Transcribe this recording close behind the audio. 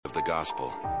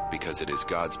gospel because it is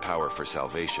God's power for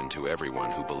salvation to everyone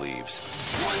who believes.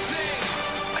 One thing,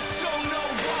 I don't know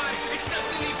why. It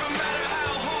doesn't even matter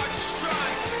how hard you try.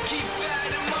 Keep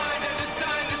that in mind. I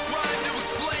designed this rhyme to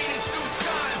explain in due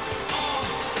time. All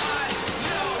I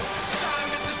know, time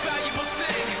is a valuable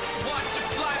thing. Watch it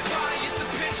fly by as the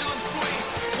pendulum swings.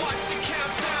 Watch it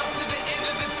count down to the end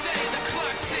of the day. The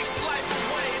clock takes life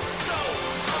away. It's so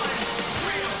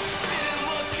unreal. Didn't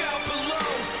look out below.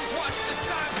 Watch the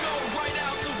time go right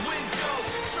out the window.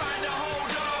 Trying to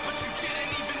hold on, but you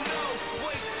didn't even know.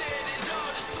 Wasted it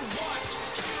all just to watch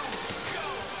you go.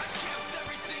 I kept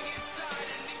everything inside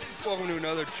and even Welcome to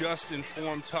another Just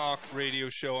Informed Talk radio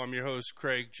show. I'm your host,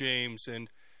 Craig James, and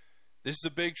this is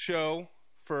a big show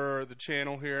for the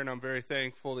channel here, and I'm very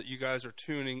thankful that you guys are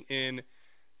tuning in.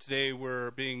 Today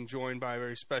we're being joined by a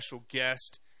very special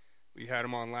guest. We had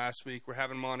him on last week. We're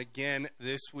having him on again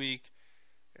this week,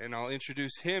 and I'll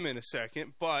introduce him in a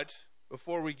second. But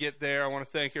before we get there, I want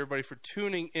to thank everybody for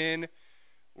tuning in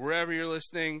wherever you're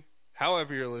listening,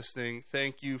 however you're listening.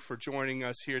 Thank you for joining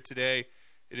us here today.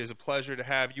 It is a pleasure to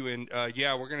have you. And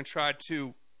we're going to try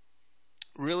to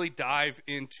really dive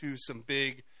into some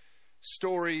big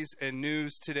stories and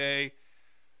news today.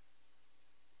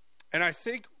 And I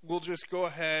think we'll just go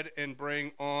ahead and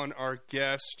bring on our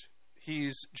guest.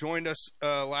 He's joined us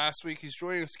last week. He's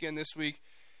joining us again this week.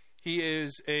 He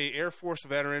is a Air Force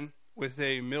veteran with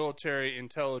a military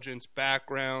intelligence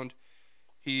background.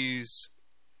 He's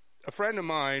a friend of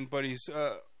mine, but he's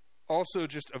also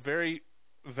just a very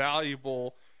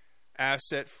valuable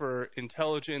asset for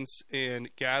intelligence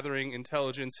and gathering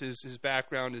intelligence. His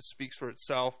background speaks for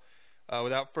itself.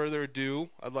 Without further ado,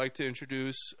 I'd like to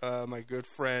introduce my good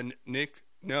friend, Nick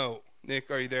No. Nick,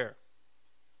 are you there?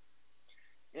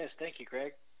 Yes, thank you,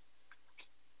 Craig.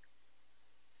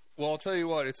 Well, I'll tell you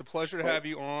what, it's a pleasure to have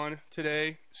you on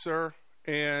today, sir.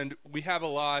 And we have a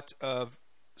lot of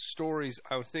stories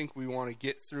I think we want to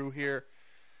get through here.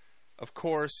 Of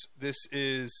course, this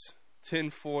is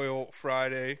Tinfoil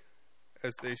Friday,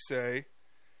 as they say.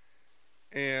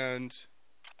 And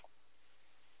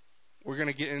we're going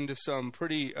to get into some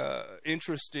pretty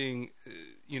interesting,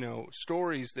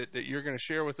 stories that you're going to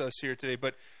share with us here today.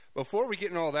 But before we get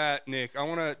into all that, Nick, I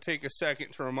want to take a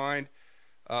second to remind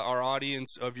our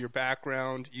audience of your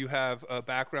background. You have a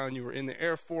background. You were in the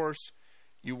Air Force.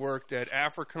 You worked at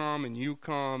AFRICOM and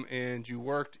EUCOM, and you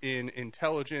worked in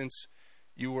intelligence.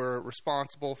 You were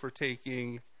responsible for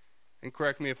taking, and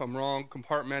correct me if I'm wrong,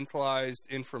 compartmentalized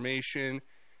information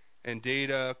and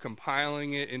data,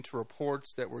 compiling it into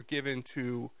reports that were given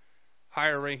to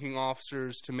higher-ranking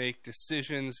officers to make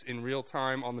decisions in real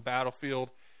time on the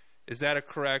battlefield. Is that a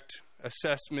correct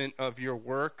assessment of your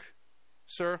work,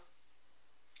 sir?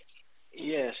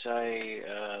 Yes, I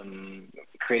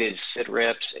created sit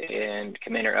reps and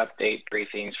commander update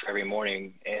briefings for every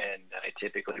morning, and I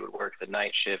typically would work the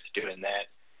night shift doing that.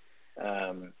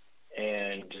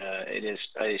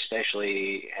 I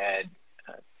especially had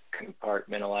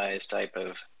compartmentalized type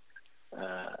of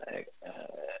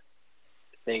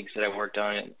things that I worked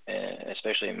on,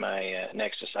 especially in my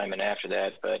next assignment after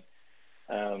that. But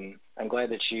I'm glad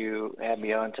that you had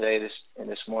me on today,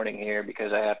 this morning here,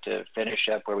 because I have to finish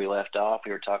up where we left off.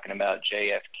 We were talking about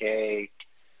JFK,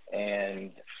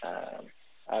 and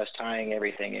I was tying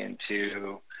everything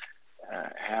into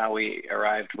how we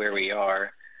arrived where we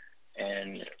are.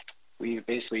 And we've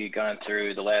basically gone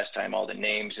through the last time all the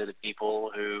names of the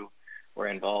people who were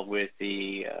involved with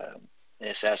the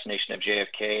assassination of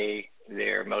JFK,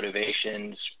 their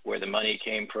motivations, where the money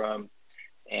came from,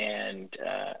 and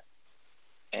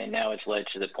now it's led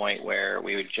to the point where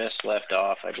we just left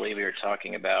off. I believe we were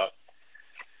talking about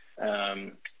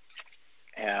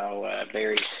how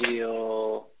Barry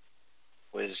Seal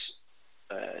was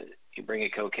bringing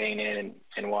cocaine in,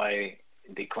 and why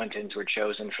the Clintons were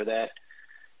chosen for that.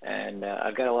 And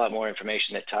I've got a lot more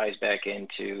information that ties back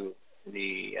into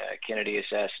the Kennedy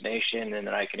assassination, and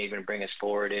then I can even bring us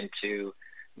forward into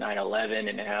 9/11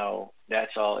 and how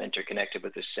that's all interconnected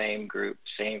with the same group,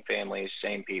 same families,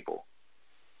 same people.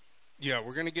 Yeah,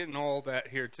 we're going to get into all that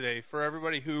here today. For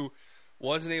everybody who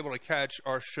wasn't able to catch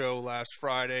our show last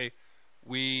Friday,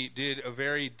 we did a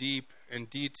very deep and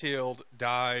detailed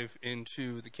dive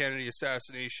into the Kennedy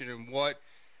assassination and what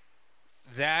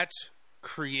that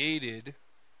created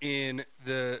in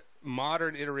the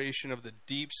modern iteration of the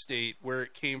deep state, where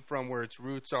it came from, where its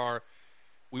roots are.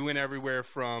 We went everywhere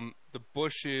from the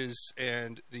Bushes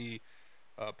and the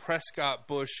Prescott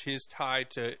Bush, his tie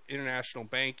to international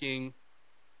banking,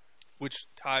 which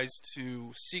ties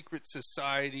to secret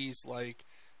societies like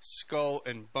Skull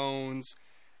and Bones,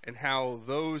 and how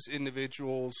those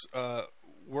individuals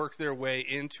work their way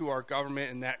into our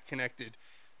government, and that connected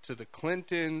to the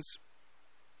Clintons.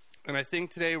 And I think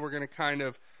today we're going to kind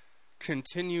of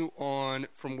continue on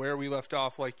from where we left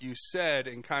off, like you said,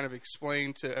 and kind of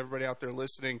explain to everybody out there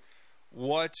listening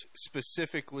what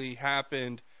specifically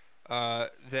happened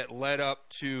that led up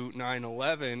to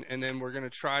 9/11, and then we're going to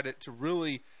try to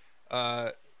really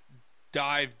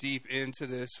dive deep into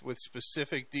this with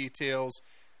specific details,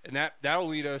 and that'll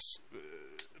lead us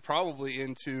probably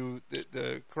into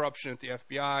the corruption at the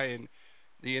FBI and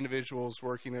the individuals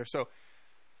working there. So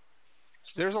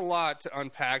there's a lot to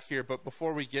unpack here, but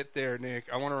before we get there, Nick,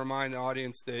 I want to remind the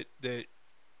audience that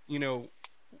you know,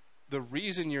 the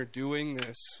reason you're doing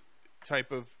this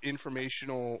type of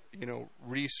informational, you know,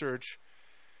 research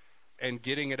and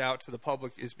getting it out to the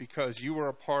public is because you were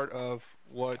a part of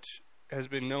what has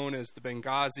been known as the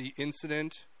Benghazi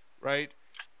incident, right?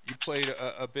 You played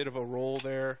a bit of a role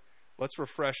there. Let's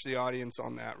refresh the audience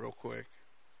on that real quick.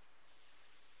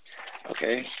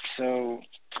 Okay, so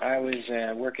I was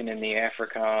working in the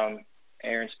AFRICOM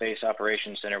Air and Space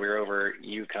Operations Center. We were over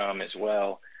EUCOM as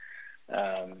well.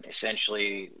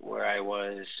 Essentially, where I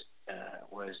was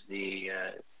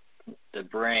the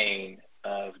brain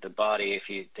of the body, if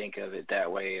you think of it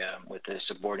that way, with the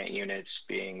subordinate units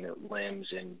being the limbs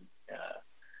and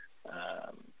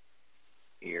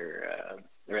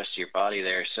the rest of your body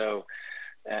there. So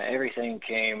everything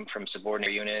came from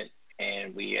subordinate unit,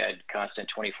 and we had constant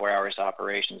 24 hours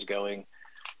operations going.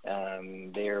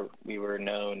 There we were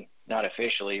known, not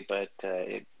officially, but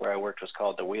where I worked was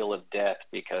called the Wheel of Death,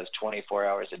 because 24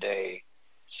 hours a day,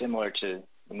 similar to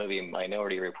the movie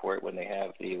Minority Report, when they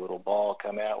have the little ball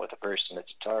come out with a person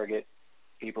that's a target,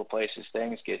 people, places,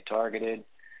 things get targeted.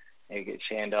 It gets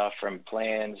handed off from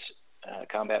plans,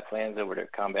 combat plans, over to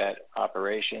combat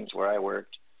operations, where I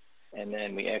worked, and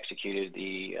then we executed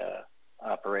the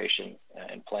operation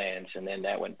and plans, and then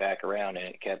that went back around, and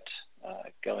it kept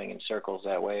going in circles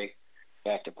that way,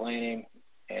 back to planning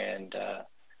and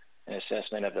an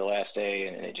assessment of the last day,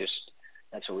 and it just,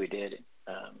 that's what we did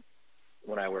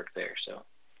when I worked there. So.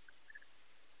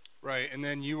 Right, and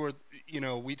then you were, you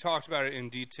know, we talked about it in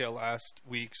detail last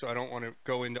week, so I don't want to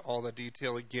go into all the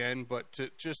detail again, but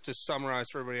just to summarize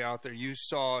for everybody out there, you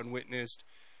saw and witnessed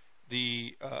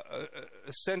the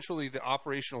essentially the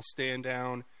operational stand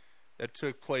down that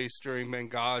took place during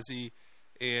Benghazi,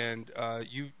 and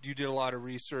you did a lot of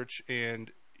research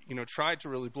and, you know, tried to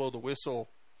really blow the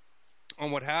whistle on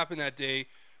what happened that day,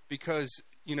 because,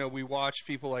 you know, we watched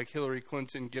people like Hillary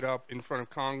Clinton get up in front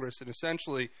of Congress and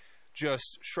essentially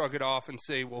just shrug it off and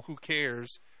say, well, who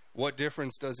cares? What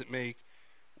difference does it make?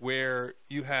 Where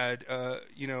you had,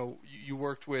 you know, you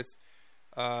worked with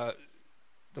the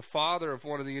father of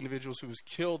one of the individuals who was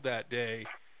killed that day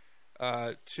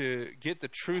to get the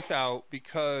truth out,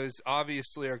 because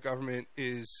obviously our government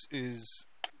is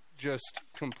just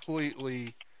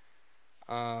completely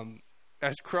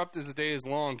as corrupt as the day is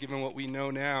long, given what we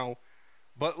know now.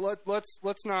 But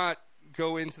let's not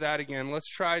go into that again. Let's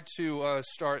try to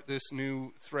start this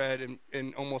new thread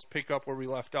and almost pick up where we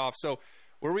left off. So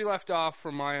where we left off,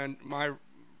 from my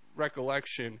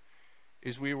recollection,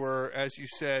 is we were, as you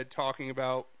said, talking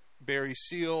about Barry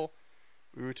Seal.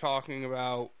 We were talking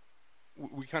about,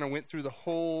 we kind of went through the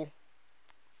whole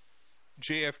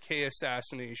JFK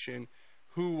assassination,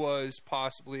 who was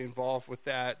possibly involved with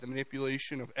that, the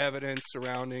manipulation of evidence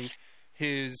surrounding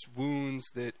his wounds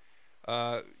that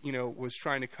you know, was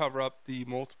trying to cover up the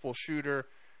multiple shooter,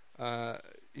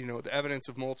 you know, the evidence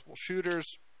of multiple shooters,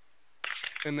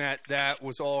 and that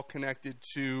was all connected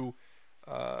to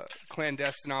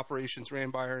clandestine operations ran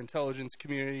by our intelligence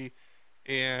community,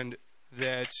 and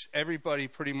that everybody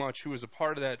pretty much who was a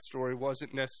part of that story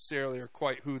wasn't necessarily or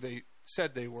quite who they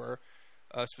said they were,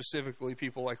 specifically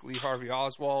people like Lee Harvey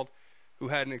Oswald, who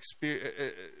had an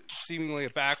seemingly a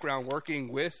background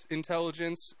working with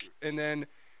intelligence, and then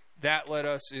that led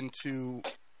us into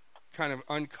kind of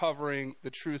uncovering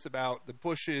the truth about the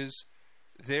Bushes,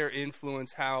 their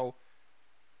influence, how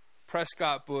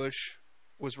Prescott Bush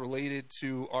was related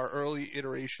to our early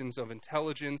iterations of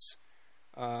intelligence,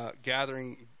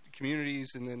 gathering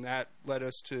communities, and then that led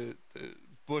us to the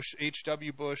Bush,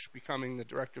 H.W. Bush, becoming the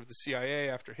director of the CIA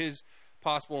after his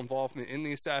possible involvement in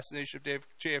the assassination of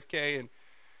JFK, and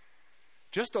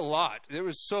just a lot. There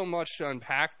was so much to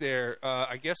unpack there.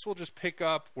 I guess we'll just pick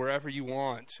up wherever you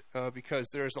want, because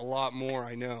there's a lot more,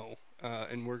 I know,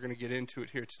 and we're going to get into it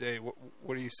here today.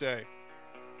 What do you say?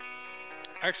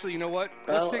 Actually, you know what?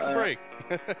 Let's take a break.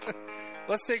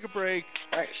 Let's take a break.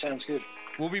 All right, sounds good.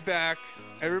 We'll be back.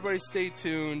 Everybody stay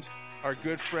tuned. Our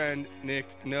good friend Nick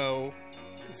No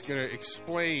is going to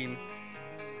explain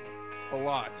a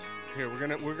lot here.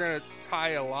 We're gonna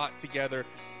tie a lot together.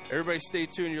 Everybody stay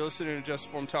tuned. You're listening to Just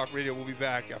Informed Talk Radio. We'll be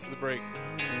back after the break.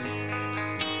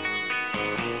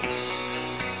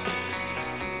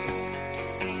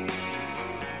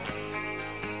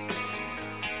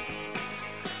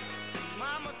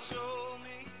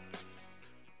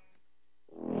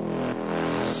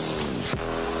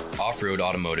 Off-Road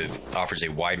Automotive offers a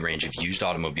wide range of used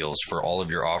automobiles for all of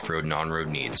your off-road and on-road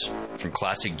needs. From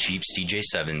classic Jeep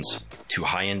CJ7s to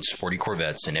high-end sporty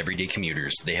Corvettes and everyday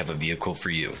commuters, they have a vehicle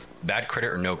for you. Bad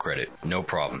credit or no credit, no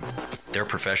problem. Their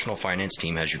professional finance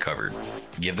team has you covered.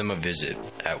 Give them a visit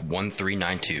at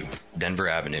 1392 Denver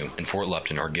Avenue in Fort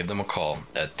Lupton or give them a call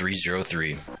at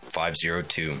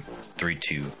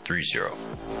 303-502-3230.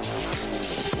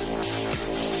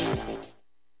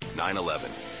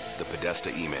 9/11, the Podesta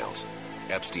emails,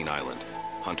 Epstein Island,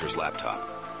 Hunter's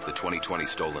laptop, the 2020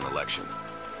 stolen election.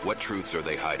 What truths are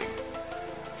they hiding?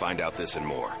 Find out this and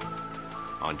more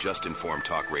on Just Informed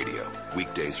Talk Radio,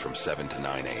 weekdays from 7 to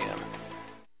 9 a.m.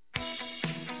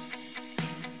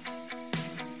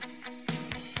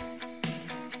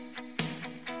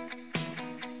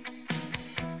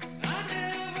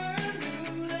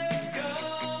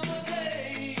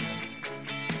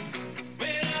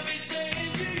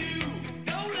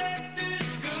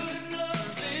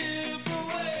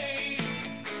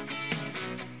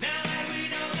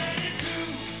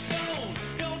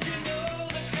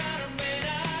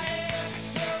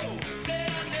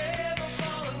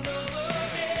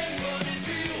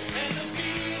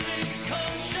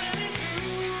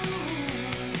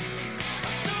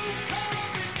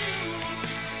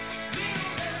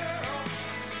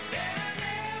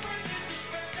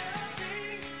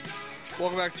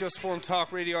 Welcome back to Just Informed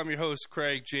Talk Radio. I'm your host,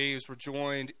 Craig James. We're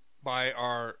joined by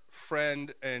our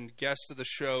friend and guest of the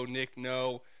show, Nick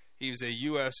No. He's a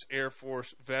U.S. Air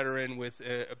Force veteran with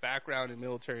a background in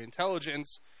military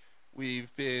intelligence.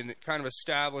 We've been kind of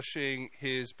establishing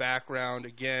his background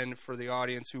again for the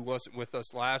audience who wasn't with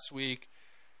us last week.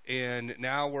 And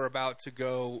now we're about to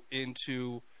go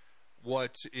into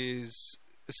what is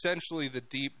essentially the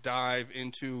deep dive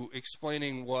into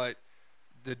explaining what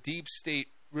the deep state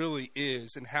really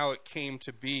is and how it came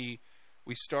to be.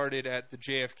 We started at the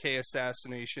JFK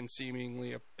assassination,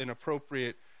 seemingly an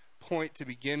appropriate point to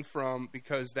begin from,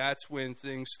 because that's when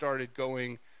things started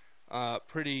going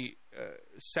pretty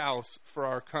south for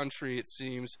our country, it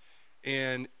seems.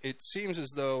 And it seems as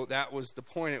though that was the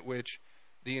point at which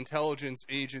the intelligence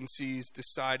agencies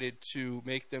decided to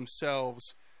make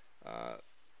themselves,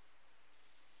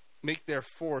 make their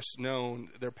force known,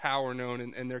 their power known,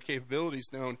 and their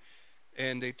capabilities known.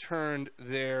 And they turned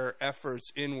their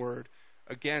efforts inward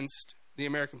against the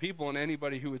American people and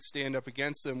anybody who would stand up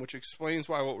against them, which explains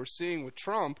why what we're seeing with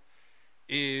Trump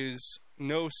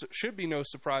should be no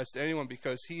surprise to anyone,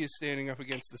 because he is standing up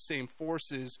against the same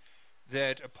forces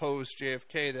that oppose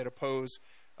JFK, that oppose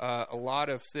a lot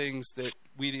of things that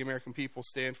we, the American people,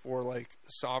 stand for, like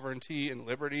sovereignty and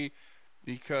liberty,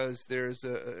 because there's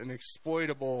an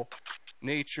exploitable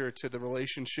nature to the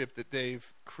relationship that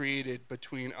they've created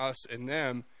between us and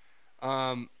them.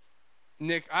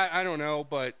 Nick, I don't know,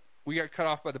 but we got cut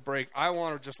off by the break. I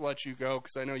want to just let you go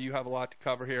because I know you have a lot to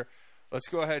cover here. Let's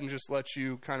go ahead and just let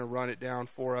you kind of run it down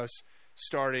for us,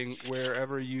 starting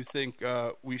wherever you think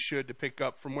we should, to pick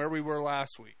up from where we were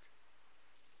last week.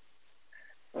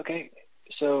 Okay,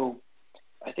 so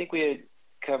I think we had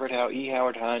covered how E.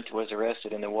 Howard Hunt was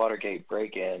arrested in the Watergate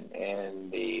break-in,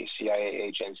 and the CIA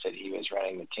agent said he was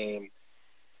running the team,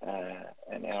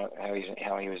 and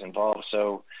how he was involved.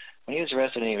 So when he was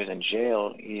arrested and he was in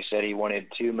jail, he said he wanted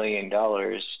 $2 million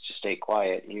to stay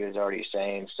quiet. He was already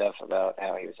saying stuff about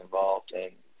how he was involved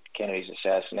in Kennedy's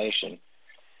assassination.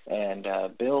 And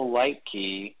Bill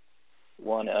Lightke,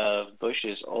 one of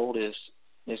Bush's oldest,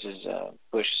 this is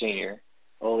Bush Sr.,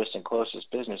 oldest and closest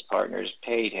business partners,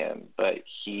 paid him, but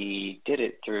he did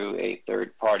it through a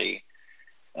third party.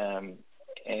 And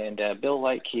Bill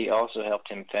Lightke also helped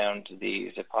him found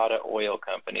the Zapata Oil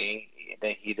Company.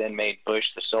 He then made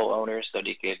Bush the sole owner so that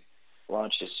he could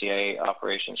launch his CIA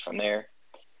operations from there.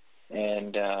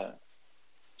 And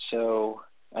so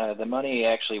the money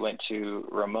actually went to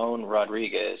Ramon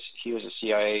Rodriguez. He was a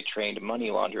CIA-trained money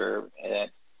launderer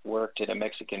that worked at a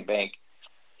Mexican bank.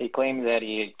 He claimed that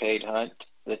he had paid Hunt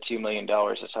the $2 million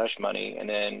as hush money, and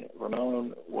then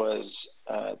Ramon was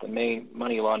the main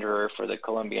money launderer for the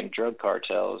Colombian drug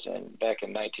cartels. And back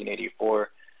in 1984,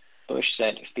 Bush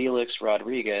sent Felix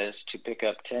Rodriguez to pick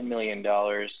up $10 million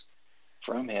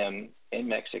from him in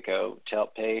Mexico to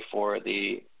help pay for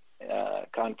the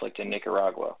conflict in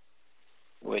Nicaragua,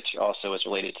 which also was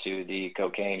related to the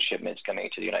cocaine shipments coming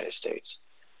to the United States.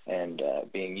 and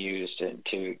being used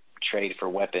to trade for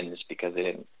weapons because they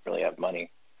didn't really have money.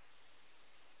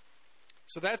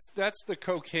 So that's the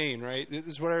cocaine, right? This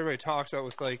is what everybody talks about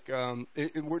with like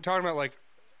we're talking about like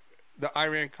the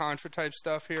Iran-Contra type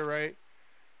stuff here, right?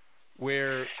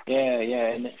 Where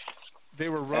and they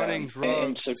were running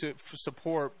drugs to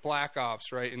support black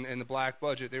ops, right? And the black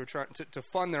budget. They were trying to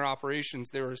fund their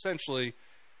operations. They were essentially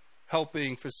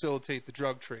helping facilitate the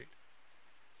drug trade.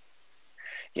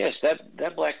 Yes,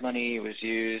 that black money was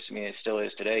used. I mean, it still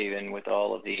is today, even with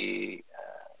all of the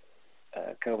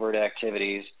covert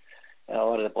activities. A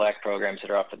lot of the black programs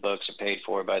that are off the books are paid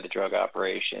for by the drug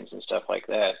operations and stuff like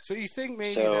that. So you think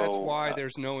maybe that's why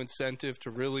there's no incentive to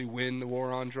really win the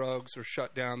war on drugs or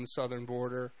shut down the southern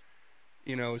border,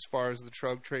 you know, as far as the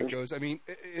drug trade goes? I mean,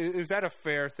 is that a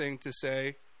fair thing to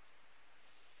say?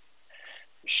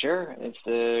 Sure. It's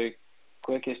the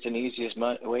quickest and easiest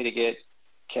way to get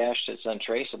cash that's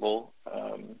untraceable.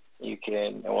 A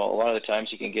lot of the times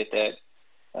you can get that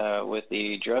with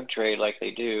the drug trade like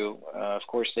they do. Of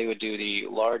course, they would do the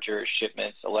larger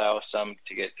shipments, allow some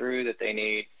to get through that they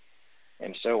need,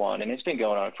 and so on. And it's been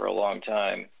going on for a long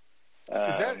time.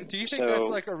 Do you think that's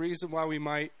like a reason why we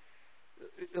might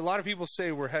 – a lot of people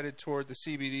say we're headed toward the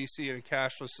CBDC and a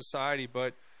cashless society,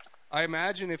 but I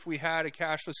imagine if we had a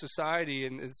cashless society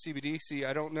and the CBDC,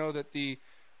 I don't know that the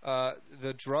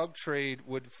drug trade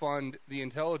would fund the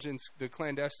intelligence, the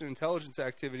clandestine intelligence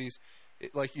activities.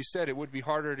 Like you said, it would be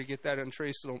harder to get that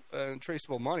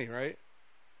untraceable money, right?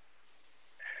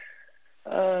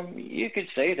 You could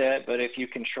say that, but if you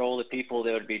control the people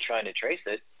that would be trying to trace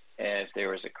it, and if there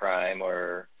was a crime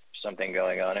or something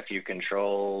going on, if you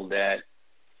control that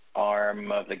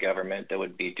arm of the government that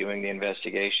would be doing the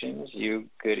investigations, you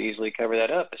could easily cover that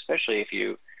up, especially if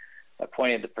you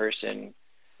appointed the person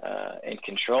in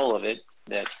control of it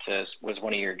that was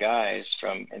one of your guys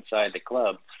from inside the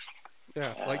club.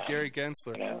 Yeah, like Gary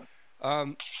Gensler. You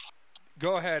know.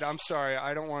 Go ahead. I'm sorry.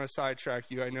 I don't want to sidetrack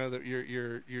you. I know that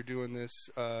you're doing this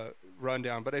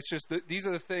rundown, but it's just these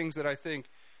are the things that I think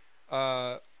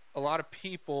a lot of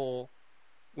people,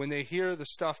 when they hear the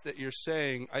stuff that you're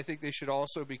saying, I think they should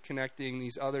also be connecting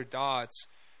these other dots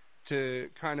to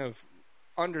kind of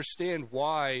understand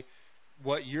why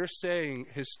what you're saying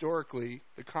historically,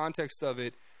 the context of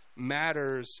it,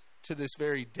 matters to this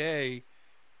very day.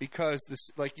 Because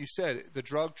this, like you said, the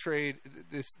drug trade,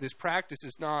 this practice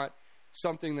is not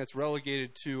something that's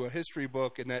relegated to a history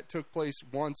book and that took place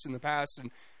once in the past,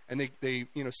 and they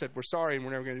said we're sorry and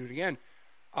we're never going to do it again.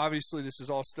 Obviously, this is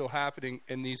all still happening,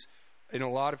 and these, in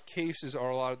a lot of cases, are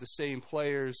a lot of the same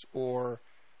players or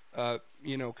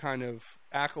kind of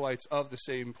acolytes of the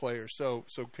same players. So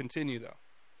continue though.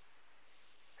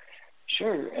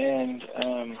 Sure, and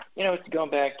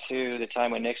going back to the time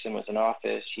when Nixon was in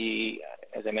office, he,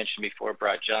 as I mentioned before,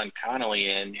 brought John Connally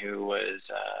in, who was,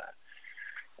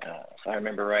 if I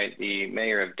remember right, the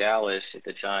mayor of Dallas at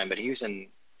the time, but he was in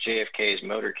JFK's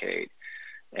motorcade,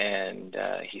 and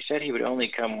he said he would only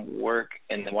come work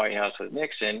in the White House with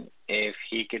Nixon if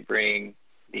he could bring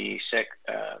the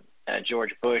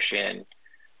George Bush in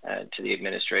to the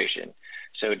administration.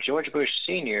 So George Bush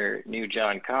Sr. knew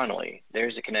John Connally.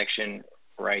 There's a connection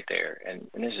right there, and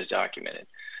this is documented.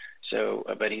 So,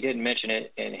 but he didn't mention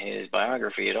it in his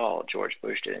biography at all. George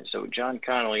Bush didn't. So John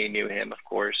Connally knew him, of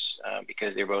course,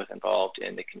 because they were both involved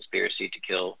in the conspiracy to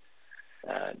kill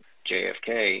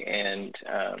JFK. And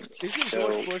isn't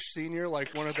George Bush Sr.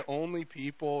 like one of the only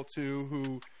people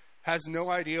who has no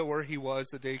idea where he was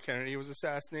the day Kennedy was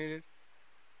assassinated?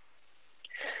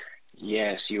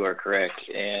 Yes, you are correct.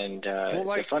 And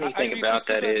the funny thing about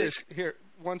that is... Here,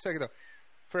 1 second, though.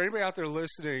 For anybody out there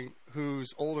listening who's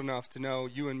old enough to know,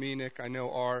 you and me, Nick, I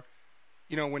know are,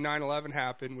 when 9/11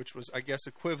 happened, which was, I guess,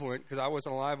 equivalent, because I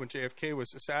wasn't alive when JFK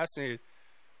was assassinated,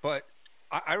 but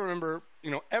I remember,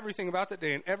 everything about that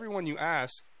day, and everyone you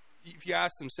ask, if you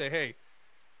ask them, say, hey,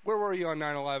 where were you on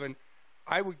 9/11?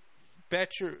 I would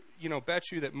bet you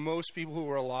that most people who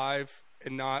were alive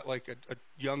and not like a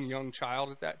young child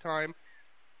at that time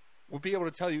would be able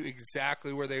to tell you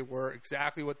exactly where they were,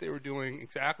 exactly what they were doing,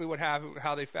 exactly what happened,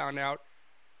 how they found out.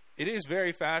 It is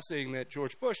very fascinating that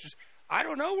George Bush I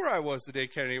don't know where I was the day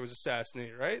Kennedy was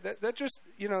assassinated, right? That just,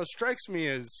 strikes me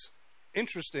as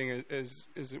interesting as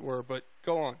it were, but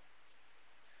go on.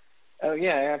 Oh,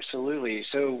 yeah, absolutely.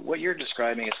 So what you're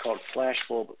describing is called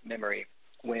flashbulb memory.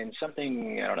 When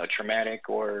something, traumatic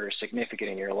or significant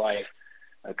in your life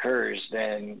occurs,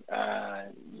 then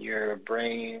your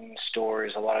brain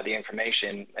stores a lot of the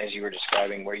information, as you were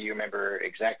describing, where you remember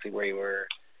exactly where you were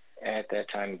at that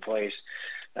time and place.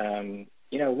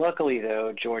 Luckily,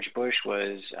 though, George Bush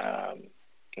was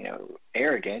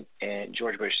arrogant, and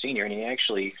George Bush Sr., and he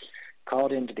actually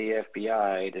called into the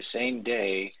FBI the same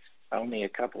day, only a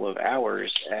couple of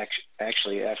hours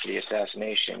actually after the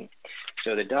assassination.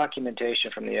 So the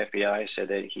documentation from the FBI said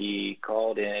that he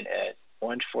called in at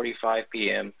 1:45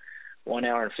 p.m., 1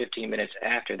 hour and 15 minutes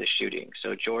after the shooting.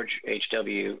 So George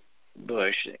H.W.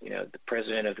 Bush, the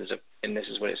president of this, and this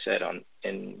is what it said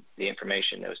in the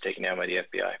information that was taken down by the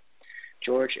FBI.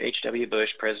 George H.W. Bush,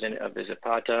 president of the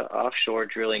Zapata Offshore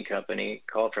Drilling Company,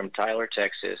 called from Tyler,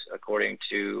 Texas, according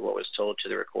to what was told to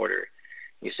the recorder.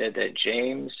 He said that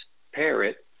James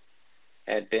Parrott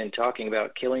had been talking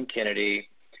about killing Kennedy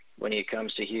when he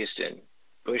comes to Houston.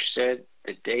 Bush said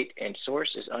the date and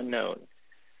source is unknown.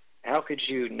 How could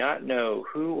you not know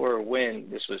who or when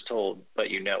this was told, but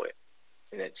you know it,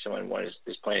 and that someone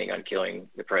is planning on killing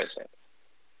the president?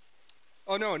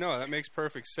 Oh, no, that makes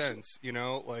perfect sense.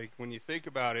 Like when you think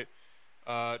about it,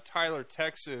 Tyler,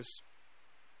 Texas,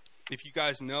 if you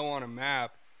guys know on a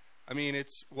map, I mean,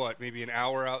 it's maybe an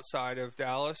hour outside of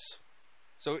Dallas.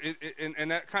 So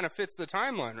and that kind of fits the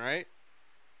timeline, right?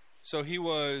 So he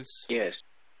was Yes.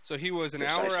 So he was an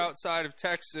Precisely. hour outside of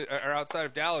Texas or outside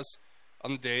of Dallas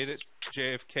on the day that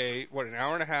JFK, an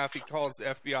hour and a half, he calls the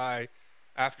FBI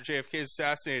after JFK is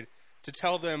assassinated to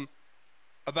tell them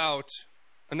about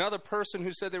another person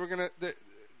who said they were gonna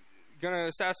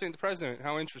assassinate the president.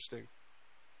 How interesting.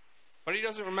 But he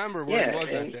doesn't remember where he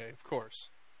was that day, of course.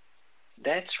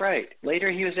 That's right.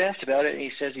 Later he was asked about it, and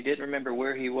he says he didn't remember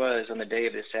where he was on the day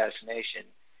of the assassination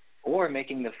or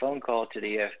making the phone call to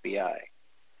the FBI.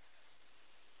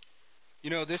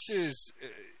 This is,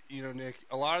 Nick,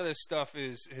 a lot of this stuff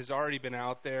has already been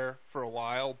out there for a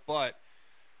while, but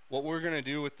what we're going to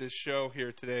do with this show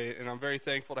here today, and I'm very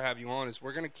thankful to have you on, is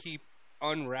we're going to keep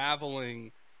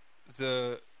unraveling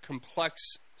the complex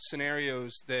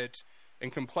scenarios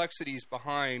and complexities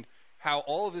behind how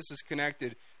all of this is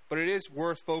connected, but it is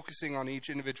worth focusing on each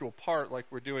individual part like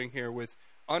we're doing here with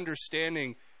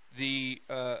understanding the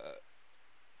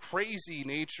crazy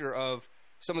nature of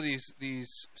some of these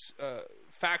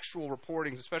factual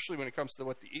reportings, especially when it comes to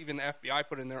what even the FBI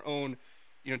put in their own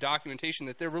documentation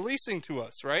that they're releasing to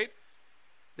us, right?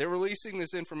 They're releasing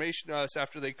this information to us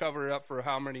after they covered it up for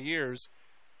how many years,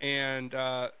 and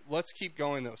let's keep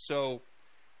going though. So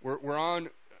we're on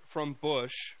from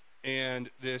Bush and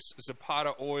this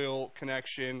Zapata oil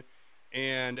connection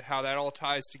and how that all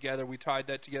ties together. We tied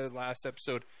that together last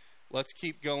episode. Let's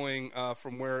keep going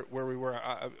from where we were.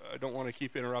 I don't want to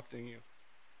keep interrupting you.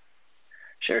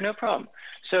 Sure, no problem.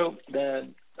 So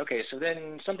then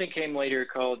something came later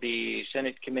called the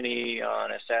Senate Committee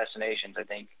on Assassinations, I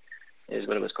think is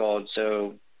what it was called.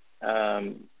 So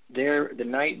the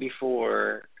night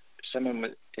before,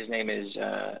 his name is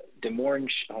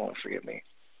DeMornshield.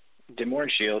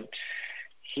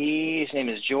 His name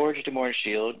is George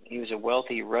DeMornshield. He was a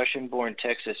wealthy Russian-born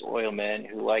Texas oilman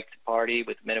who liked to party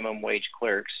with minimum wage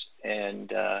clerks.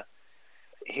 And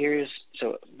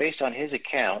based on his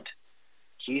account,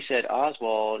 he said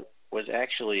Oswald was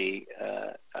actually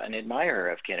an admirer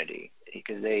of Kennedy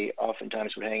because they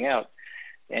oftentimes would hang out.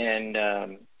 And,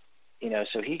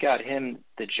 so he got him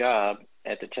the job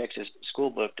at the Texas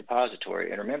School Book Depository.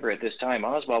 And remember, at this time,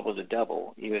 Oswald was a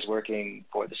double. He was working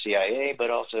for the CIA, but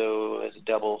also as a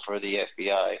double for the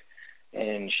FBI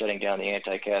and shutting down the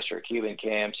anti-Castro Cuban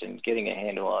camps and getting a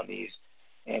handle on these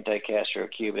anti-Castro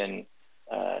Cuban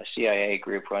CIA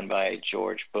group run by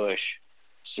George Bush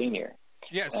Sr.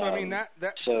 Yeah, so I mean that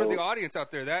for the audience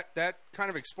out there, that kind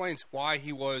of explains why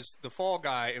he was the fall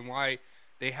guy and why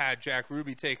they had Jack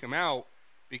Ruby take him out,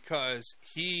 because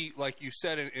he, like you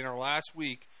said in our last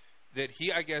week, that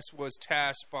he, I guess, was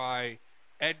tasked by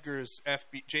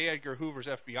J. Edgar Hoover's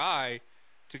FBI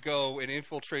to go and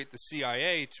infiltrate the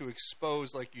CIA to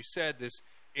expose, like you said, this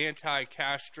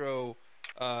anti-Castro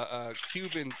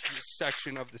Cuban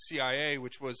section of the CIA,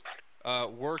 which was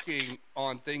working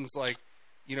on things like,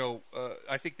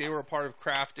 I think they were a part of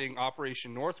crafting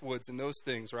Operation Northwoods and those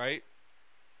things, right?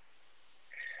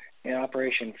 In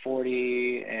Operation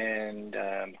 40, and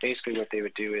basically what they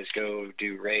would do is go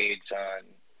do raids on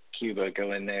Cuba,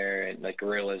 go in there and like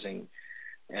guerrillas and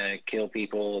kill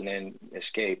people and then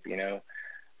escape,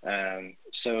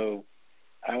 So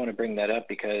I want to bring that up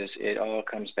because it all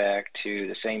comes back to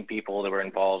the same people that were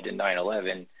involved in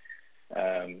 9/11.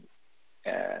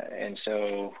 And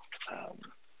so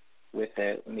with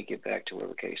that, let me get back to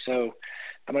okay. So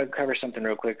I'm going to cover something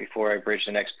real quick before I bridge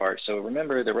the next part. So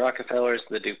remember, the Rockefellers,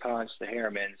 the DuPonts, the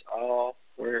Harrimans, all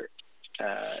were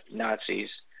Nazis,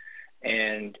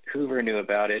 and Hoover knew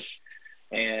about it.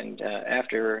 And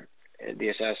after the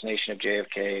assassination of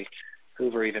JFK,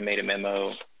 Hoover even made a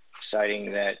memo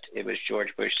citing that it was George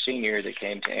Bush Sr. that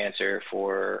came to answer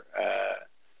for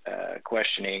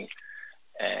questioning,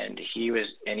 and he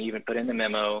even put in the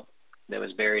memo that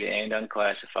was buried and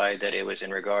unclassified that it was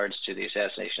in regards to the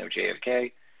assassination of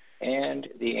JFK and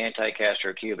the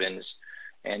anti-Castro Cubans,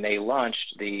 and they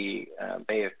launched the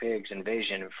Bay of Pigs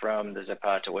invasion from the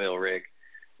Zapata oil rig,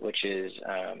 which is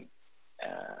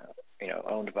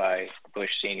owned by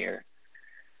Bush Sr.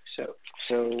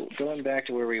 So going back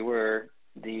to where we were,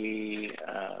 the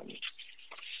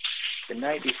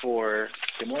night before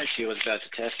DeMointy was about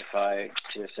to testify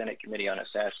to the Senate Committee on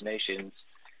Assassinations,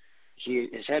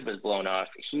 his head was blown off.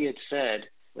 He had said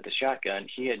with a shotgun,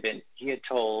 he had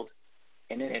told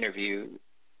in an interview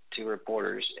to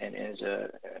reporters and as a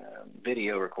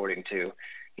video recording too,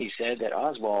 he said that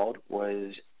Oswald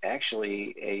was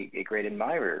actually a great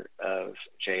admirer of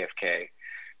JFK.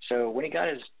 So when he got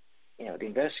the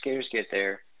investigators get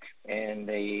there and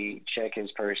they check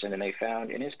his person, and they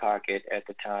found in his pocket at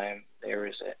the time there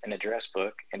was an address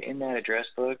book, and in that address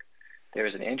book there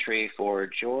was an entry for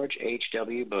George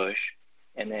H.W. Bush,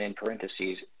 and then in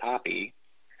parentheses, Poppy,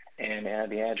 and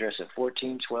the address of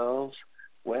 1412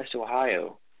 West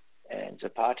Ohio, and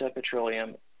Zapata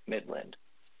Petroleum, Midland.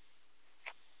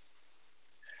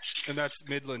 And that's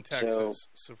Midland, Texas,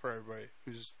 so for everybody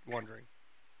who's wondering.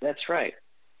 That's right.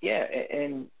 Yeah,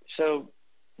 and so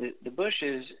the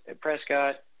Bushes,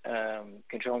 Prescott,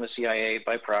 controlling the CIA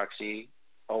by proxy,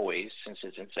 always, since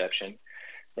its inception.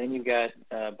 Then you've got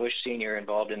Bush Sr.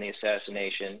 involved in the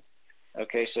assassination.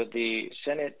 Okay, so the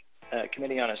Senate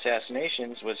Committee on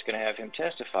Assassinations was going to have him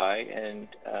testify, and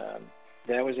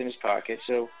that was in his pocket.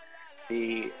 So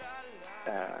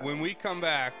when we come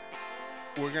back,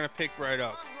 we're going to pick right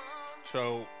up.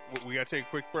 So we got to take a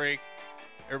quick break.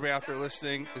 Everybody out there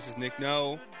listening, this is Nick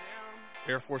Noe,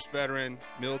 Air Force veteran,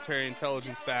 military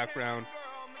intelligence background.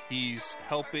 He's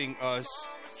helping us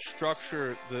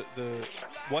structure the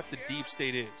what the deep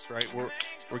state is, right? We're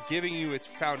giving you its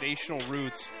foundational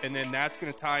roots, and then that's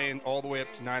going to tie in all the way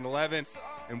up to 9/11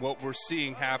 and what we're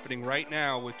seeing happening right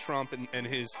now with Trump and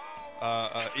his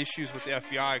issues with the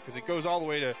FBI, because it goes all the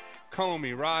way to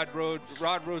Comey, Rod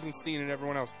Rosenstein, and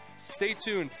everyone else. Stay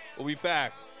tuned. We'll be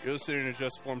back. You're listening to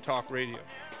Just Informed Talk Radio.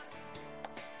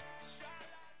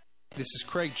 This is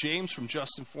Craig James from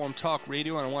Just Informed Talk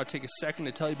Radio, and I want to take a second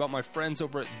to tell you about my friends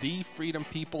over at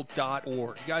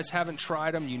thefreedompeople.org. If you guys haven't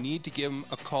tried them, you need to give them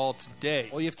a call today.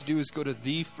 All you have to do is go to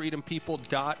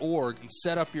thefreedompeople.org and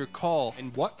set up your call.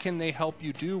 And what can they help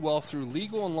you do? Well, through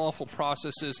legal and lawful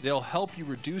processes, they'll help you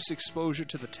reduce exposure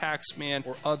to the tax man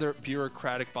or other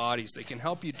bureaucratic bodies. They can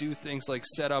help you do things like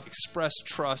set up express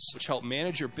trusts, which help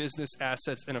manage your business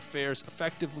assets and affairs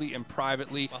effectively and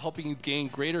privately, while helping you gain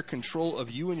greater control of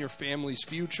you and your family's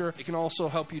future. It can also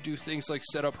help you do things like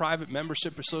set up private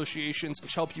membership associations,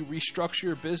 which help you restructure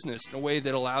your business in a way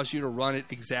that allows you to run it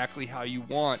exactly how you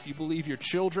want. If you believe your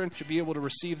children should be able to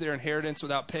receive their inheritance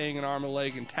without paying an arm and a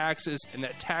leg in taxes, and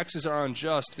that taxes are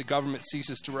unjust, the government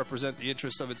ceases to represent the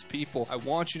interests of its people, I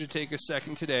want you to take a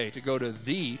second today to go to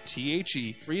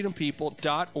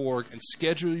freedompeople.org and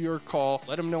schedule your call.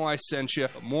 Let them know I sent you,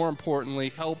 but more importantly,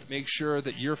 help make sure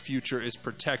that your future is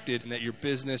protected and that your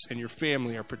business and your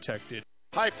family are protected.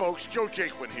 Hi folks, Joe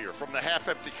Jaquin here from the Half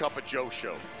Empty Cup of Joe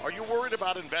show. Are you worried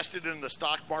about investing in the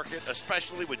stock market,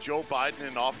 especially with Joe Biden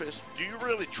in office? Do you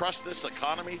really trust this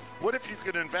economy? What if you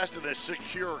could invest in a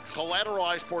secure,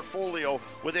 collateralized portfolio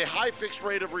with a high fixed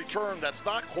rate of return that's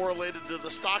not correlated to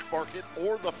the stock market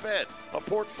or the Fed? A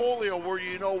portfolio where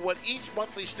you know what each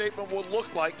monthly statement will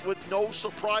look like with no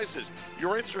surprises.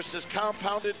 Your interest is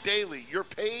compounded daily. You're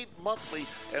paid monthly,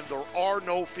 and there are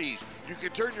no fees. You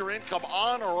can turn your income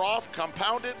on or off,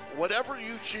 compound it, whatever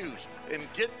you choose. And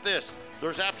get this,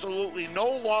 there's absolutely no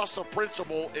loss of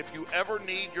principal if you ever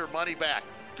need your money back.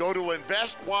 Go to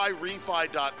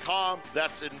investyrefi.com.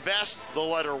 That's invest, the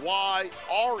letter Y,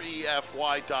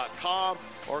 REFY.com,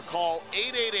 or call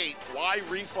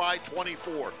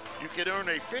 888-YREFI24. You can earn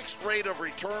a fixed rate of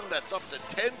return that's up to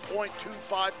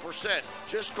 10.25%.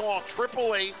 Just call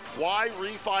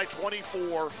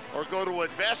 888-YREFI24 or go to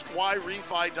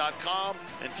investyrefi.com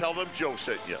and tell them Joe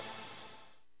sent you.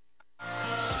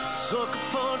 Sucker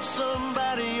punch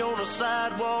somebody on a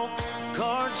sidewalk,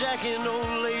 carjacking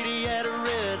old lady at a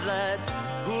red light,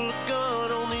 pull a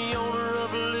gun on the owner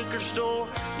of a liquor store.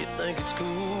 You think it's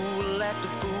cool, act a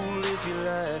fool if you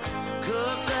like.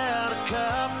 Cuss out a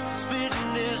cop, spit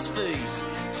in his face,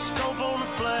 stomp on the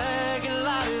flag and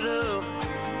light it up.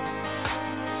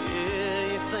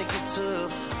 Yeah, you think you're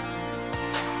tough.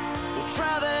 Well,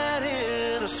 try that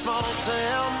in a small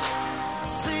town.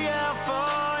 See how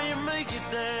far you make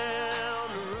it down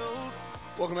the road.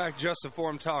 Welcome back to Just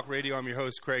Informed Talk Radio. I'm your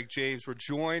host, Craig James. We're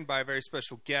joined by a very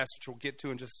special guest, which we'll get to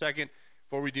in just a second.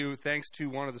 Before we do, thanks to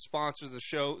one of the sponsors of the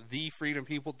show,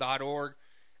 thefreedompeople.org.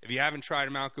 If you haven't tried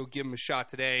them out, go give them a shot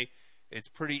today. It's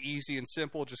pretty easy and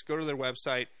simple. Just go to their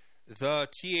website,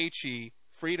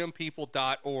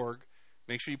 freedompeople.org.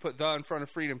 Make sure you put the in front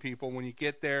of Freedom People. When you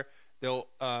get there, they'll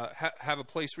have a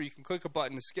place where you can click a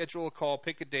button to schedule a call,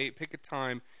 pick a date, pick a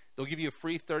time. They'll give you a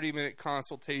free 30-minute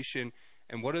consultation.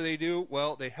 And what do?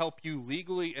 Well, they help you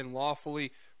legally and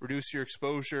lawfully reduce your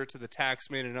exposure to the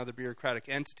taxman and other bureaucratic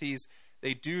entities.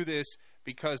 They do this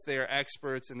because they are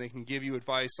experts, and they can give you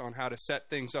advice on how to set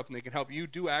things up, and they can help you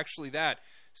do actually that.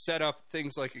 Set up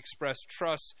things like express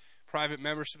trusts, private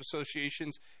membership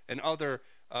associations, and other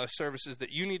services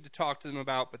that you need to talk to them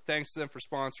about. But thanks to them for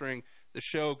sponsoring the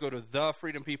show. Go to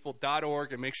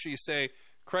thefreedompeople.org and make sure you say,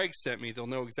 Craig sent me. They'll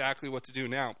know exactly what to do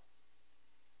now.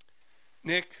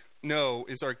 Nick No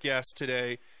is our guest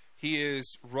today. He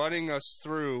is running us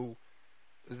through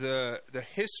the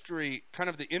history, kind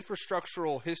of the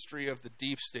infrastructural history of the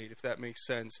deep state, if that makes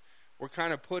sense. We're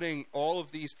kind of putting all of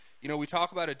these, we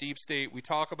talk about a deep state, we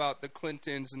talk about the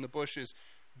Clintons and the Bushes,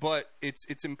 but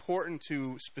it's important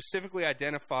to specifically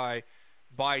identify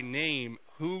by name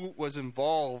who was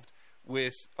involved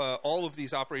with all of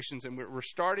these operations. And we're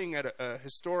starting at a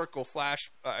historical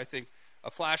a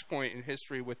flashpoint in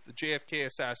history with the JFK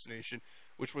assassination,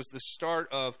 which was the start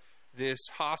of this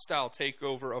hostile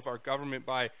takeover of our government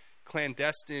by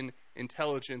clandestine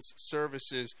intelligence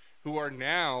services, who are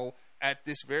now, at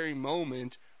this very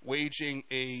moment, waging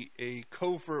a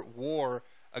covert war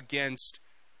against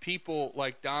people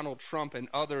like Donald Trump and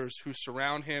others who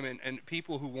surround him, and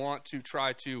people who want to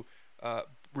try to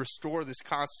restore this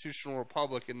constitutional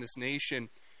republic in this nation.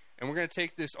 And we're going to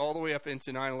take this all the way up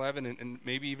into 9/11 and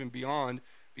maybe even beyond,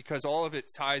 because all of it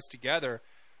ties together.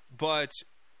 But,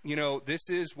 this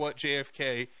is what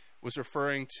JFK was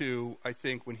referring to, I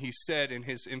think, when he said in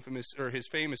his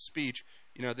famous speech,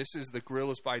 this is the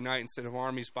guerrillas by night instead of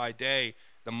armies by day,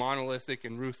 the monolithic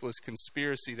and ruthless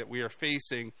conspiracy that we are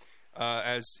facing.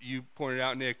 As you pointed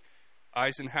out, Nick,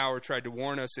 Eisenhower tried to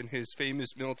warn us in his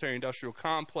famous military-industrial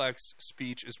complex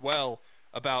speech as well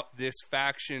about this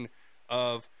faction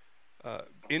of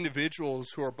individuals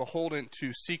who are beholden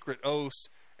to secret oaths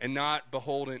and not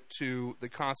beholden to the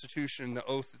Constitution and the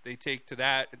oath that they take to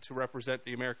that to represent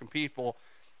the American people.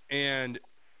 And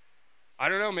I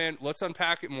don't know, man. Let's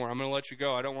unpack it more. I'm going to let you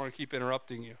go. I don't want to keep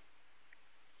interrupting you.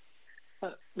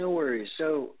 No worries.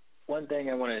 So one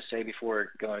thing I want to say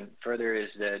before going further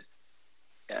is that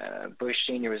Bush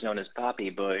Sr. was known as Poppy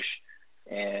Bush,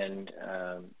 and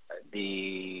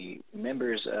the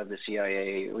members of the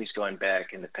CIA, at least going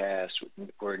back in the past,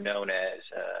 were known as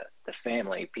the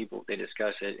family. People, they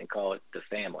discuss it and call it the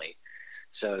family.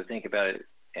 So think about it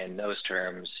in those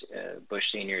terms. Bush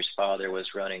Sr.'s father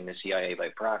was running the CIA by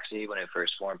proxy when it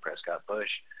first formed Prescott Bush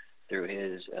through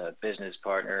his business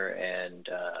partner and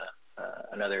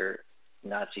another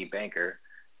Nazi banker,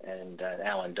 and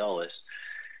Allen Dulles.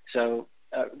 So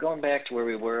going back to where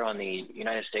we were on the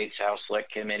United States House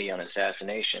Select Committee on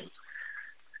Assassination.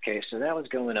 Okay, so that was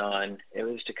going on. It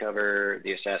was to cover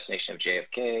the assassination of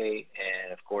JFK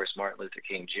and, of course, Martin Luther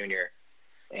King Jr.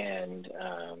 And,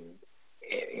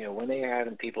 when they were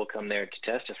having people come there to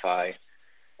testify,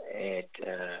 it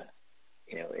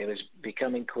was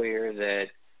becoming clear that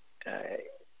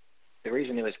the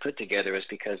reason it was put together was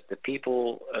because the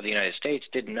people of the United States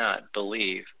did not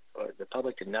believe, or the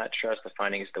public did not trust the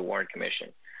findings of the Warren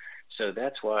Commission. So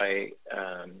that's why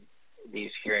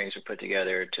these hearings were put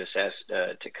together to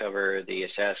cover the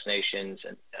assassinations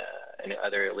and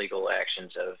other illegal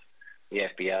actions of the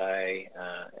FBI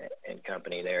and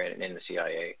company there in the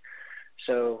CIA.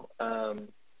 So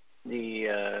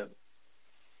the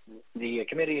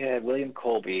committee had William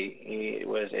Colby. He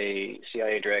was a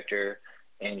CIA director,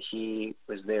 and he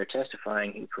was there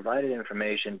testifying. He provided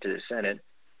information to the Senate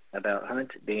about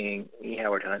Howard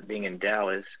Hunt being in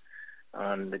Dallas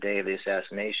on the day of the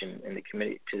assassination in the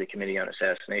Committee on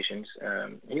Assassinations.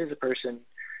 He was a person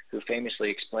who famously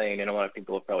explained, and a lot of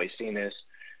people have probably seen this,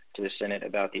 to the Senate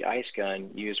about the ice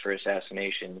gun used for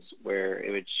assassinations, where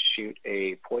it would shoot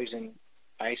a poison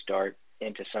ice dart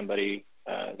into somebody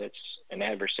that's an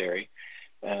adversary,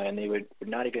 and they would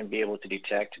not even be able to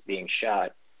detect being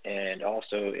shot, and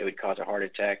also it would cause a heart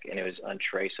attack, and it was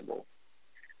untraceable.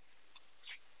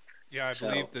 Yeah, I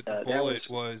believe that the bullet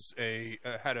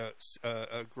had a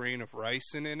grain of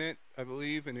ricin in it, I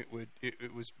believe, and it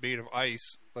was made of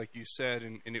ice, like you said,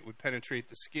 and it would penetrate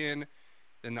the skin.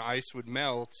 Then the ice would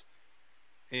melt,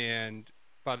 and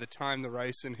by the time the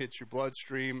ricin hits your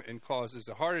bloodstream and causes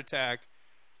a heart attack,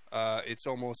 it's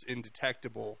almost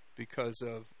indetectable because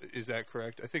of. Is that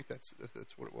correct? I think that's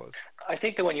what it was. I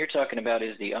think the one you're talking about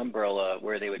is the umbrella,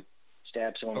 where they would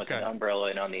stab someone with an umbrella,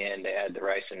 and on the end they had the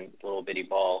rice and little bitty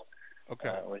ball.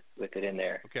 Okay. With it in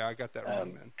there. Okay, I got that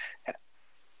wrong then.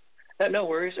 No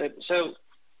worries. So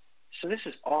this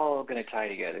is all going to tie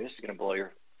together. This is going to blow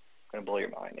your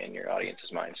mind and your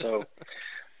audience's mind. So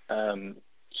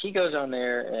he goes on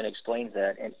there and explains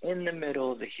that, and in the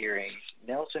middle of the hearing,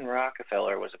 Nelson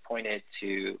Rockefeller was appointed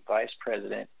to vice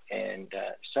president, and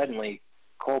suddenly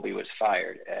Colby was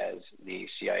fired as the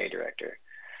CIA director.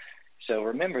 So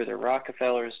remember, the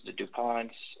Rockefellers, the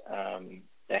DuPonts,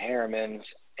 the Harrimans,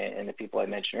 and the people I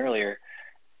mentioned earlier,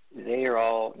 they are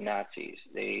all Nazis.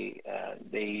 They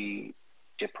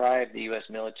deprived the U.S.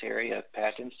 military of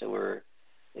patents that were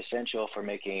essential for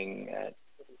making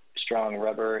strong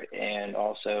rubber and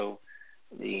also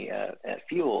the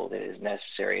fuel that is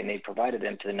necessary, and they provided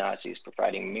them to the Nazis,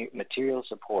 providing material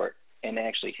support, and they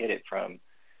actually hid it from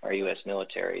our U.S.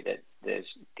 military that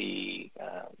the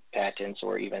patents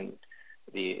or even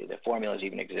the formulas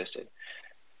even existed.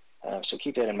 So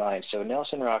keep that in mind. So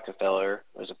Nelson Rockefeller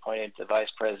was appointed to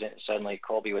vice president, and suddenly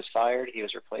Colby was fired. He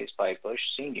was replaced by Bush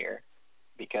Sr.,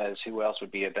 because who else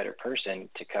would be a better person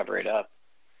to cover it up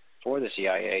for the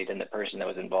CIA than the person that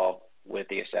was involved with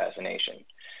the assassination?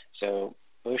 So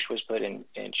Bush was put in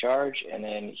charge, and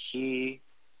then he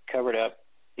covered up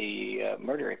the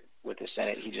murder with the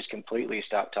Senate. He just completely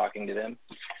stopped talking to them,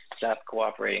 stopped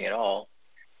cooperating at all.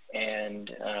 And,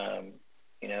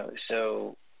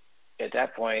 so at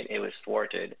that point it was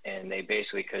thwarted, and they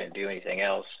basically couldn't do anything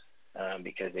else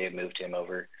because they had moved him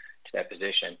over to that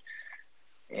position.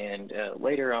 And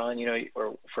later on,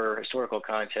 or for historical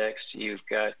context, you've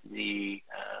got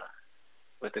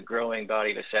with the growing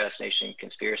body of assassination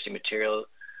conspiracy material,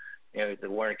 the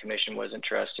Warren Commission wasn't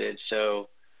trusted. So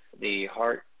the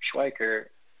Hart, Schweiker,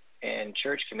 and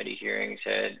Church Committee hearings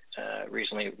had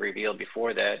recently revealed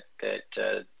before that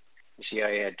the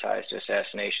CIA had ties to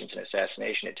assassinations and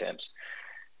assassination attempts.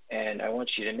 And I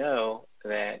want you to know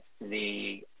that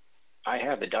I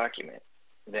have the document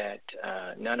that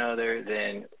none other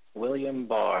than William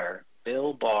Barr,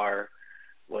 Bill Barr,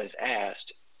 was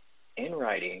asked in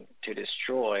writing to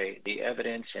destroy the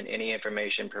evidence and any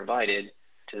information provided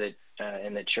to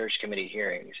in the Church Committee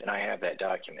hearings. And I have that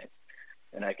document,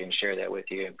 and I can share that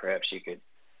with you, and perhaps you could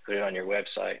put it on your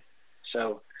website.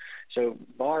 So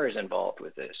Barr is involved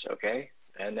with this, okay?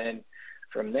 And then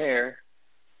from there,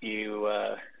 you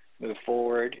move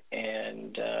forward,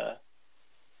 and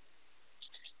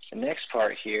the next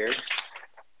part here.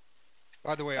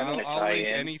 By the way, I'll link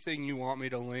anything you want me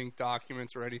to link,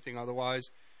 documents or anything otherwise,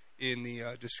 in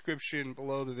the description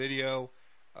below the video.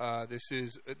 This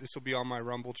will be on my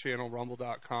Rumble channel,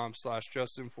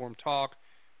 rumble.com/justinformedtalk.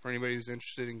 For anybody who's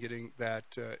interested in getting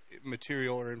that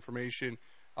material or information,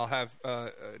 I'll have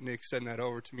Nick send that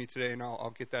over to me today, and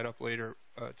I'll get that up later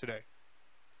today.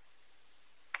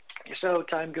 So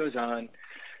time goes on.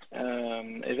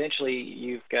 Eventually,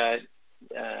 you've got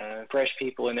fresh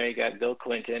people in there. You got Bill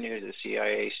Clinton, who's a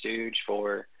CIA stooge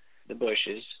for the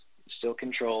Bushes, still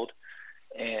controlled.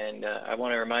 And I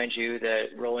want to remind you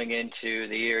that rolling into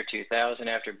the year 2000,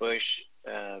 after Bush,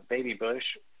 baby Bush,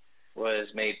 was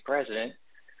made president,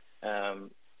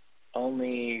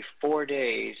 only 6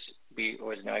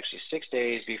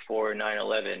 days before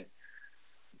 9/11,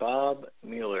 Bob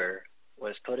Mueller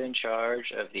was put in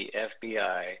charge of the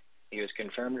FBI. He was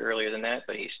confirmed earlier than that,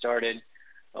 but he started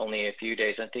only a few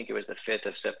days. I think it was the 5th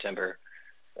of September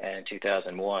in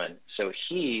 2001. So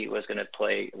he was going to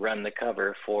run the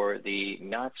cover for the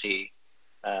Nazi.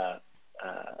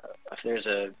 There's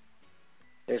a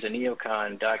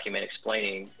neocon document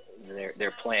explaining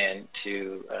their plan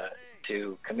to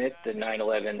commit the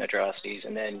 9/11 atrocities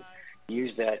and then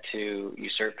use that to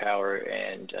usurp power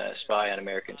and spy on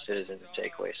American citizens and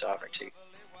take away sovereignty.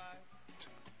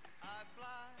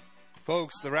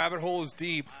 Folks, the rabbit hole is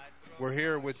deep. We're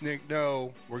here with Nick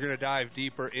No. We're going to dive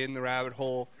deeper in the rabbit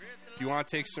hole. If you want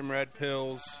to take some red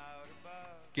pills,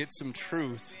 get some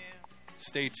truth,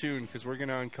 stay tuned because we're going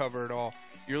to uncover it all.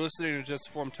 You're listening to Just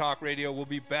Informed Talk Radio. We'll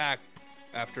be back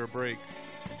after a break.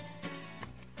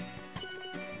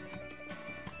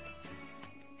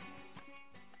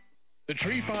 The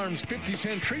Tree Farm's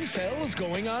 50-cent tree sale is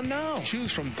going on now.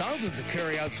 Choose from thousands of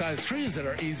carry-out size trees that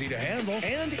are easy to handle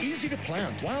and easy to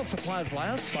plant. While supplies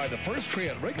last, buy the first tree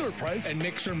at regular price and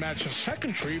mix or match a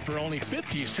second tree for only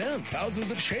 50 cents.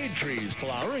 Thousands of shade trees,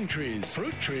 flowering trees,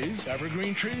 fruit trees,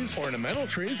 evergreen trees, ornamental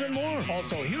trees, and more.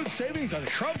 Also, huge savings on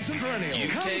shrubs and perennials. You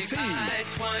Come take see.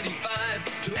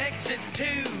 I-25 to exit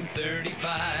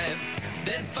 235,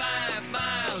 then 5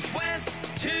 miles west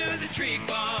to the tree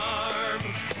farm.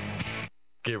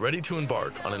 Get ready to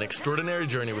embark on an extraordinary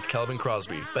journey with Kelvin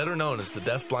Crosby, better known as the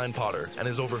Deaf Blind Potter, and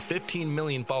his over 15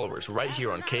 million followers right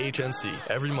here on KHNC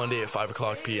every Monday at 5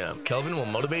 o'clock p.m. Kelvin will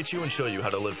motivate you and show you how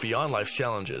to live beyond life's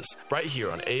challenges right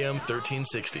here on AM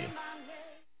 1360.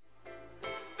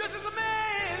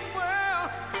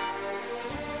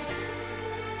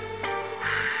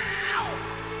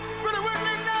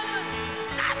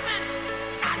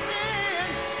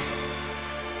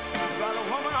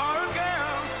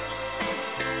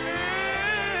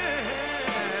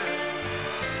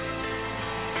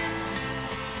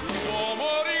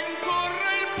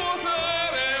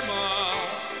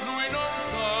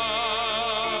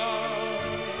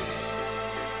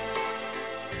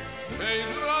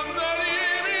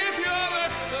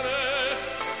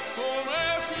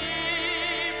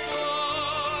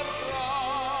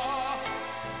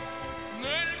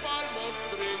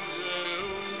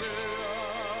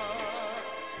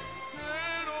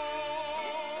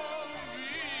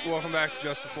 Welcome back to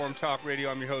Just Informed Talk Radio.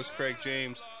 I'm your host, Craig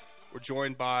James. We're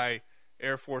joined by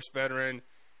Air Force veteran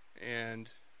and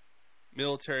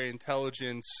military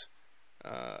intelligence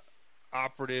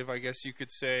operative, I guess you could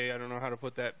say. I don't know how to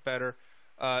put that better.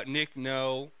 Nick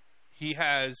No. He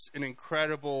has an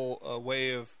incredible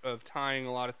way of tying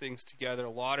a lot of things together,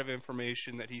 a lot of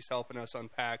information that he's helping us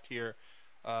unpack here.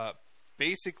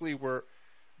 Basically, we're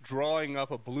drawing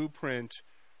up a blueprint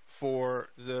for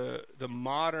the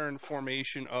modern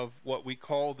formation of what we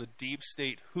call the deep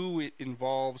state, who it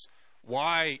involves,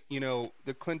 why,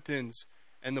 the Clintons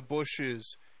and the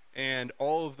Bushes and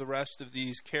all of the rest of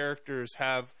these characters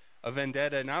have a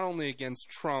vendetta not only against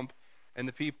Trump and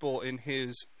the people in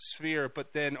his sphere,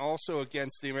 but then also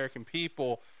against the American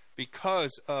people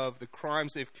because of the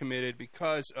crimes they've committed,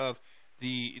 because of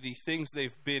the things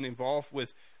they've been involved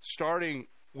with, starting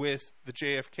with the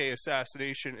JFK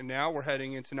assassination, and now we're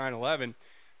heading into 9/11.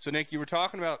 So, Nick, you were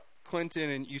talking about Clinton,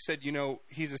 and you said,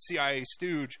 he's a CIA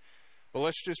stooge, but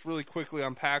let's just really quickly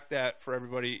unpack that for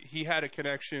everybody. He had a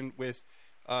connection with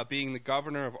being the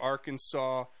governor of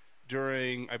Arkansas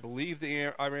during, I believe,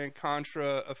 the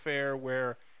Iran-Contra affair,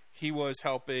 where he was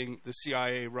helping the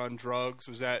CIA run drugs.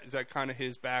 Is that kind of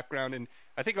his background? And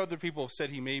I think other people have said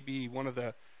he may be one of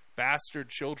the bastard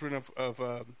children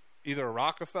of either a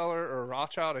Rockefeller or a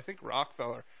Rothschild. I think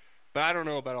Rockefeller, but I don't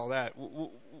know about all that.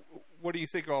 What do you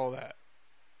think of all that?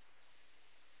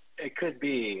 It could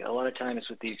be. A lot of times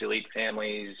with these elite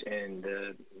families and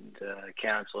the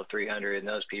Council of 300 and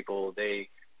those people,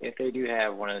 if they do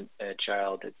have a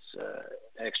child that's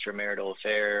extramarital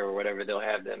affair or whatever, they'll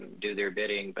have them do their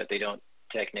bidding, but they don't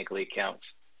technically count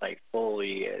like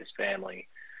fully as family,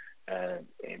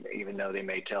 even though they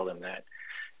may tell them that.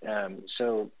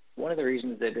 So one of the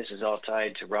reasons that this is all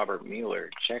tied to Robert Mueller,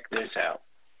 check this out.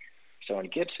 So on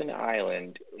Gibson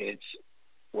Island, it's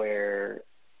where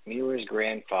Mueller's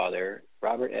grandfather,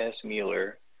 Robert S.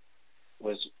 Mueller,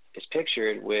 is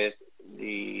pictured with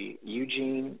the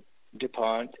Eugene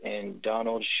DuPont and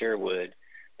Donald Sherwood,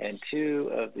 and two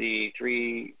of the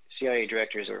three CIA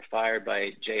directors that were fired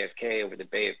by JFK over the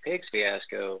Bay of Pigs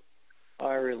fiasco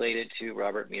are related to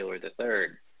Robert Mueller III.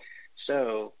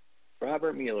 So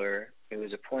Robert Mueller, who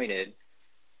was appointed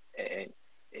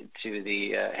to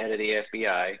the head of the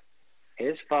FBI,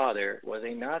 his father was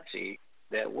a Nazi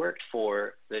that worked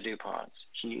for the DuPonts.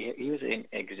 He was an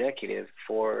executive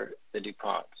for the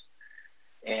DuPonts,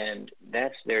 and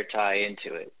that's their tie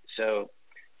into it. So,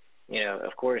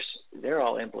 of course, they're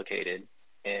all implicated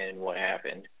in what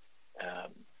happened,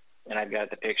 and I've got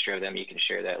the picture of them. You can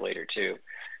share that later too,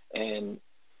 and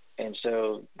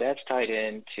so that's tied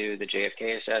into the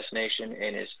JFK assassination,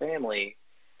 and his family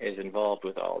is involved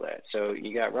with all that. So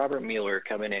you got Robert Mueller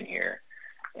coming in here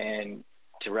and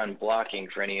to run blocking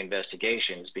for any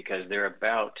investigations because they're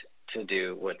about to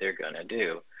do what they're going to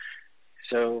do.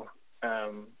 So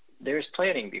there's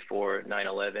planning before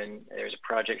 9/11. There's a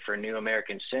project for a new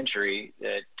American century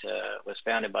that was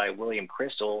founded by William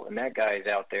Crystal, and that guy's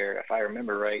out there, if I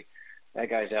remember right, that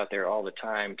guy's out there all the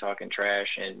time talking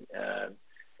trash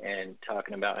and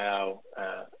talking about how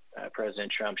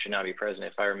President Trump should not be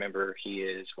president. If I remember, he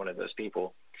is one of those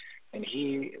people. And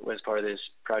he was part of this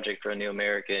project for a new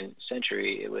American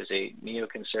century. It was a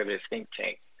neoconservative think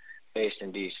tank based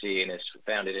in D.C., and it's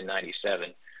founded in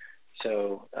 97.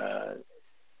 So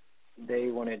they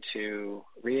wanted to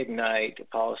reignite a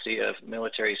policy of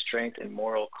military strength and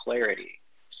moral clarity.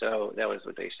 So that was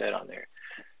what they said on there.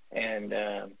 And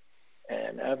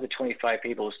of the 25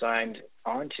 people who signed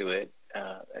onto it,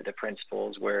 the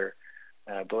principles were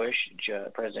Bush,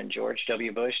 President George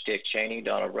W. Bush, Dick Cheney,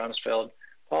 Donald Rumsfeld,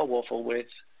 Paul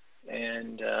Wolfowitz,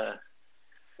 and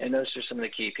And those are some of the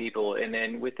key people. And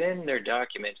then within their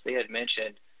documents, they had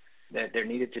mentioned that there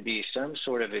needed to be some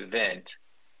sort of event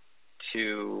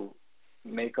to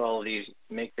make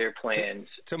their plans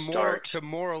to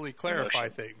morally clarify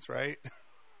things, right?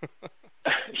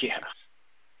 Yeah.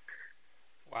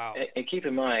 Wow. And keep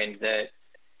in mind that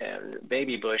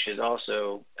Baby Bush is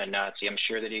also a Nazi. I'm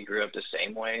sure that he grew up the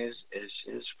same way as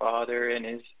his father and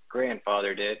his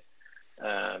grandfather did,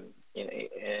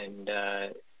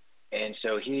 and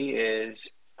so he is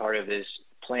part of this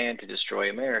plan to destroy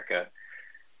America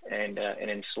and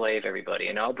enslave everybody.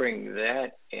 And I'll bring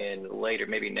that in later,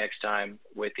 maybe next time,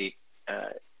 with the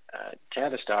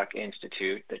Tavistock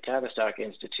Institute. The Tavistock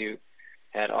Institute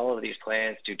had all of these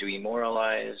plans to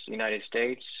demoralize the United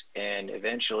States and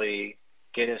eventually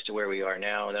get us to where we are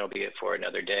now, and that'll be it for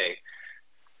another day.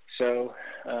 So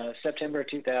September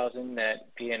 2000,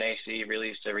 that PNAC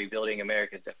released a Rebuilding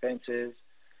America's Defenses,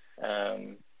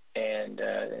 and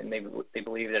they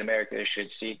believe that America should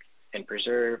seek and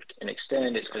preserve and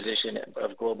extend its position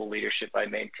of global leadership by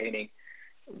maintaining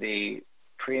the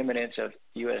preeminence of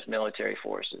U.S. military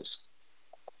forces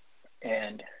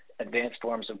and advanced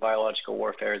forms of biological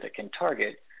warfare that can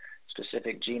target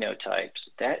specific genotypes.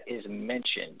 That is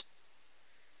mentioned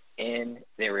in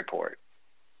their report.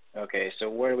 Okay, so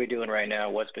what are we doing right now?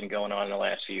 What's been going on in the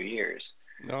last few years?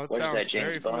 No, it what sounds is that James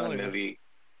very Bond familiar. movie?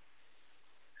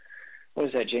 What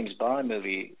is that James Bond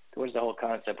movie? What is the whole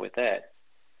concept with that?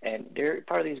 And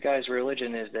part of these guys'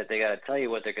 religion is that they got to tell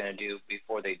you what they're going to do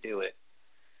before they do it.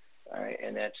 All right,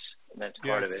 and that's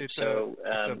part of it. It's so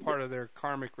a part of their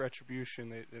karmic retribution.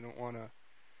 They don't want to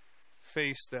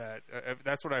face that.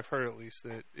 That's what I've heard, at least.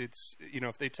 That it's,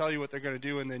 if they tell you what they're going to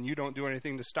do and then you don't do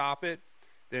anything to stop it,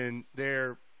 then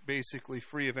they're basically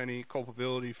free of any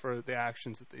culpability for the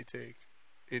actions that they take.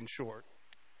 In short.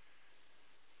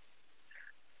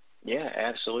 Yeah,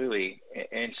 absolutely.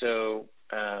 And so,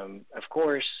 of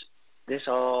course, this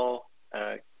all,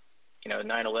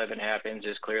 9/11 happens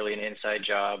is clearly an inside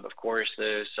job. Of course,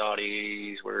 the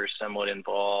Saudis were somewhat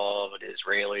involved.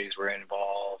 Israelis were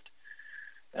involved.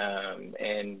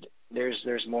 And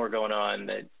there's more going on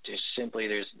that just simply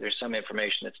there's some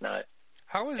information that's not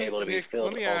able to be Nick,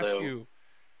 filled. Let me ask you,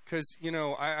 because,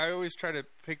 I always try to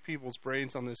pick people's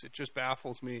brains on this. It just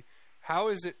baffles me. How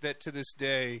is it that to this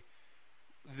day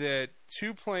that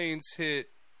two planes hit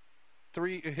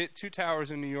two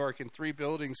towers in New York and 3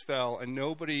 buildings fell, and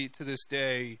nobody to this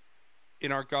day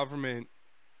in our government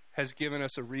has given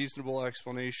us a reasonable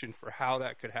explanation for how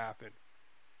that could happen?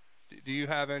 Do you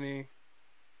have any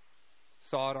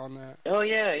thought on that? Oh,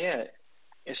 yeah.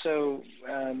 So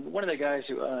one of the guys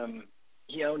who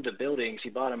he owned the buildings, he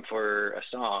bought them for a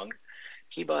song.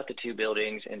 He bought the 2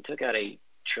 buildings and took out a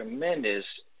tremendous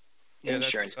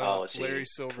insurance policy. Larry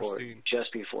Silverstein.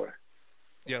 Just before.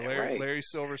 Yeah, Larry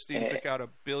Silverstein took out $1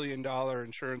 billion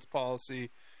insurance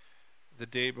policy the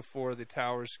day before the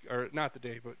towers, or not the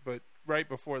day, but right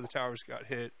before the towers got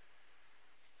hit.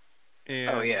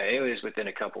 And, it was within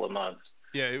a couple of months.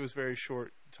 Yeah, it was a very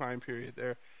short time period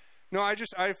there. No,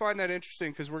 I find that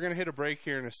interesting because we're going to hit a break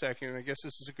here in a second, and I guess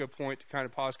this is a good point to kind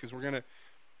of pause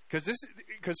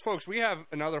because folks, we have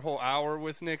another whole hour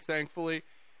with Nick, thankfully.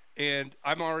 And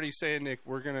I'm already saying, Nick,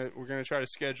 we're gonna try to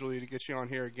schedule you to get you on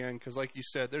here again because, like you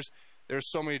said,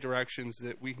 there's so many directions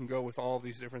that we can go with all of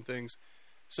these different things.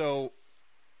 So,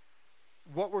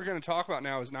 what we're going to talk about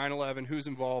now is 9/11, who's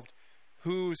involved,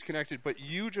 who's connected. But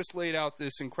you just laid out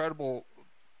this incredible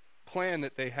plan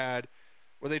that they had,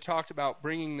 where they talked about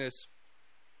bringing this,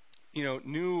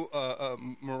 new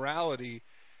morality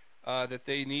that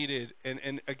they needed,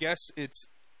 and I guess it's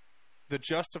the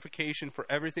justification for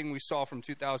everything we saw from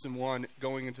 2001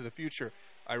 going into the future.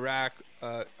 Iraq,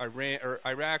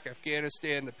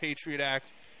 Afghanistan, the Patriot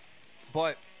Act.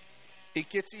 But it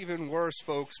gets even worse,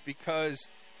 folks, because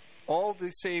all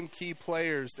the same key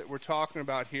players that we're talking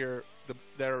about here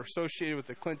that are associated with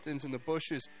the Clintons and the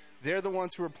Bushes, they're the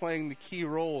ones who are playing the key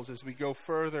roles as we go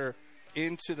further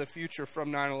into the future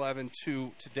from 9/11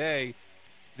 to today.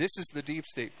 This is the deep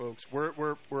state, folks.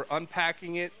 We're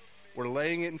unpacking it. We're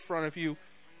laying it in front of you,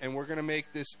 and we're going to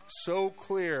make this so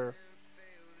clear.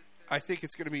 I think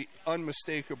it's going to be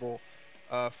unmistakable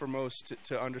for most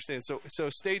to understand. So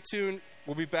stay tuned.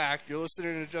 We'll be back. You're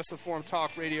listening to Just Informed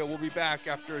Talk Radio. We'll be back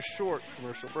after a short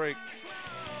commercial break.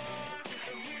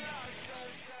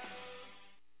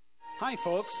 Hi,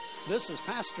 folks. This is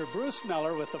Pastor Bruce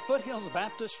Miller with the Foothills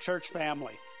Baptist Church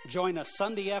family. Join us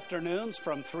Sunday afternoons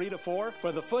from 3 to 4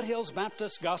 for the Foothills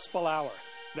Baptist Gospel Hour.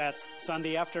 That's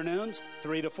Sunday afternoons,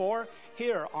 3 to 4,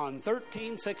 here on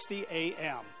 1360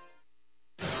 AM.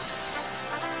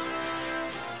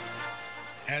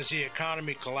 As the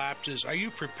economy collapses, are you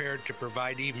prepared to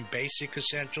provide even basic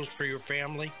essentials for your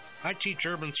family? I teach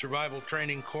urban survival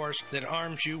training course that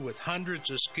arms you with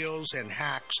hundreds of skills and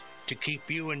hacks to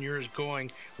keep you and yours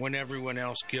going when everyone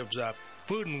else gives up.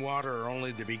 Food and water are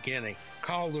only the beginning.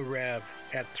 Call the Rev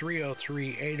at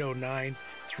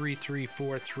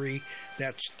 303-809-3343.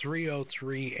 That's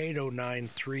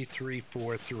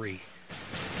 303-809-3343.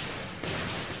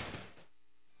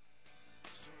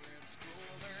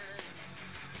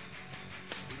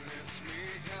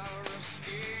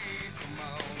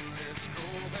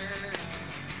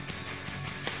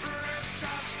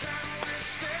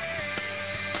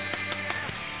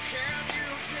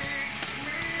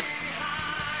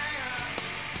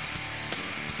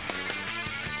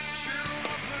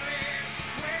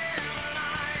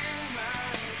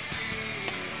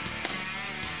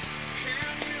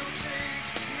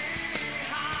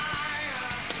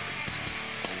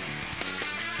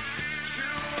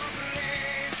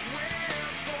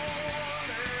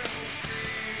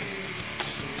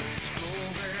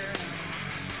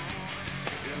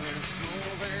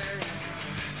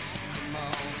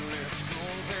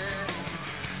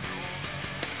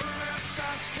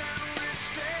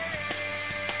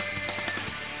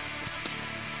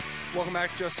 Welcome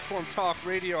back to Just Informed Talk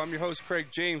Radio. I'm your host, Craig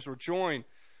James. We're joined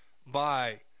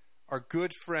by our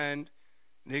good friend,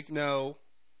 Nick Noe,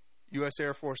 U.S.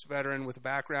 Air Force veteran with a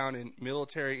background in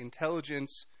military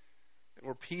intelligence.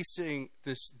 We're piecing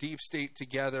this deep state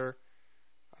together,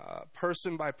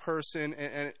 person by person.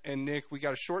 And Nick, we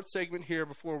got a short segment here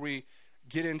before we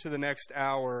get into the next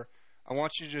hour. I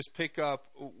want you to just pick up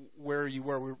where you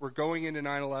were. We're going into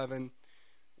 9/11.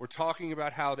 We're talking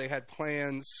about how they had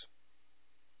plans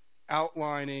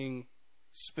outlining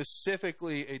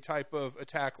specifically a type of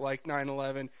attack like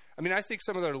 9/11. I mean, I think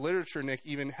some of their literature, Nick,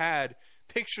 even had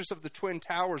pictures of the Twin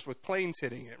Towers with planes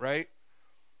hitting it, right?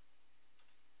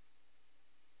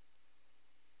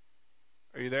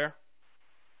 Are you there?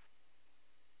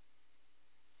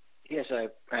 Yes, I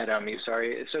had on mute,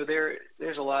 sorry. So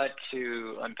there's a lot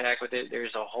to unpack with it.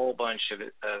 There's a whole bunch of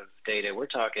data. We're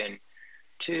talking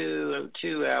two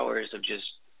hours of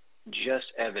just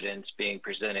evidence being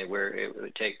presented, where it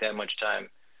would take that much time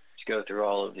to go through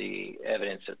all of the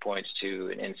evidence that points to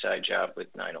an inside job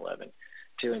with 9/11,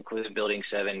 to include Building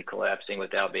 7 collapsing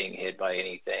without being hit by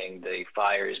anything, the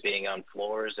fires being on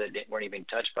floors that weren't even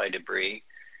touched by debris,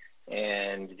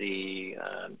 and the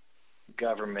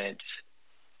government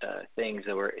things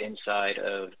that were inside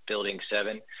of Building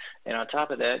 7. And on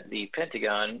top of that, the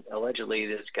Pentagon, allegedly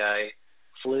this guy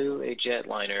flew a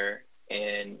jetliner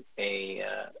in a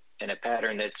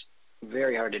pattern that's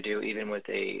very hard to do, even with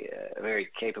a very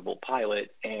capable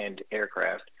pilot and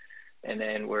aircraft. And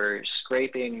then we're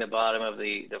scraping the bottom of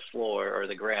the floor or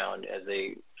the ground as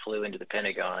they flew into the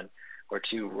Pentagon, where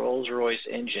two Rolls-Royce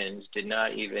engines did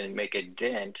not even make a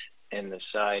dent in the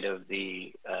side of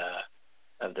the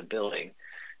building.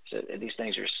 So these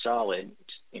things are solid,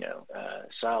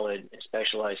 solid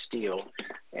specialized steel,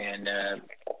 and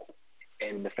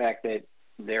the fact that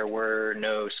there were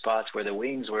no spots where the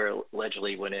wings were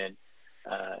allegedly went in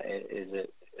is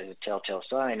a telltale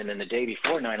sign. And then the day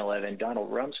before 9/11,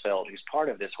 Donald Rumsfeld, who's part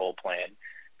of this whole plan,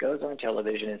 goes on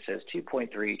television and says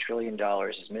 $2.3 trillion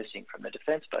is missing from the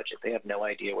defense budget. They have no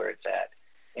idea where it's at.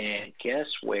 And guess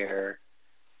where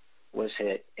was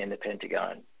hit in the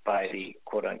Pentagon by the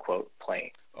quote-unquote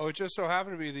plane? Oh, it just so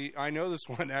happened to be I know this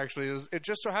one actually. It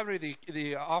just so happened to be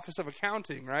the Office of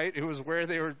Accounting, right? It was where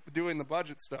they were doing the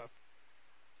budget stuff.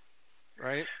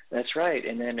 Right. That's right.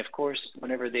 And then, of course,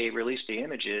 whenever they released the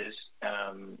images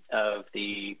of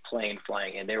the plane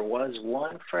flying, and there was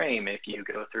one frame, if you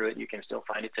go through it, you can still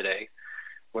find it today,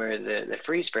 where the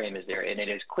freeze frame is there, and it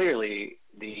is clearly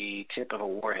the tip of a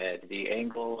warhead. The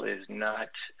angle is not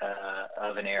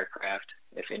of an aircraft.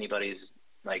 If anybody's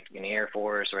like in the Air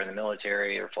Force or in the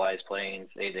military or flies planes,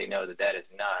 they know that is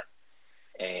not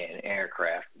an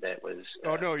aircraft that was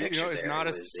it's not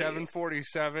a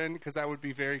 747, because that would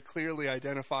be very clearly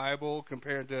identifiable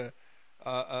compared to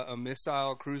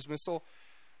a cruise missile,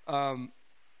 or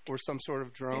some sort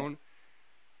of drone.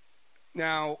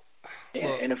 Now,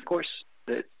 and of course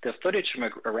the footage from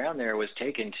around there was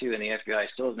taken too, and the FBI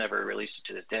still has never released it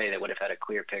to this day. That would have had a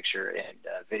clear picture and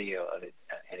video of it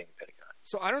hitting the Pentagon.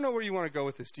 So I don't know where you want to go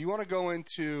with this. Do you want to go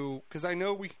into, because I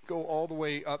know we can go all the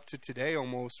way up to today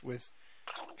almost with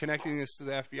connecting this to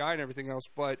the FBI and everything else,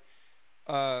 but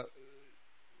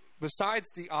besides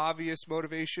the obvious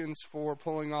motivations for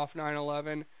pulling off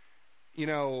 9/11,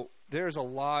 there's a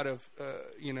lot of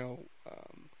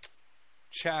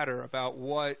chatter about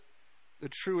what the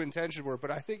true intentions were,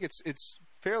 but I think it's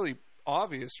fairly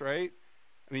obvious, right?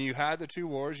 I mean, you had the two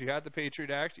wars, you had the Patriot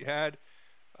Act, you had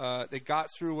they got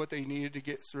through what they needed to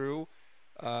get through.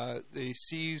 They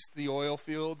seized the oil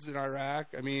fields in Iraq.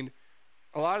 I mean,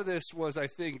 a lot of this was, I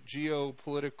think,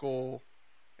 geopolitical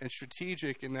and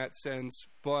strategic in that sense,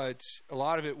 but a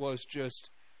lot of it was just,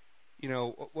 you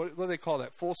know, what do they call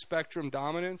that? Full spectrum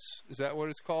dominance? Is that what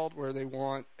it's called? Where they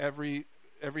want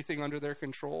everything under their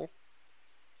control?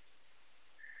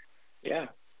 Yeah.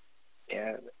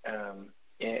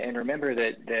 And remember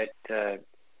that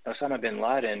Osama bin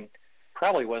Laden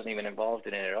probably wasn't even involved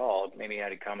in it at all. Maybe he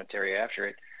had a commentary after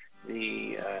it.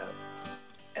 He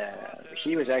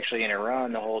was actually in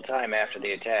Iran the whole time after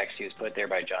the attacks. He was put there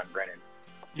by John Brennan.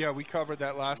 Yeah, we covered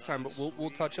that last time, but we'll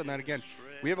touch on that again.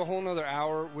 We have a whole nother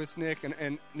hour with Nick,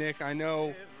 and Nick, I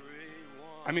know.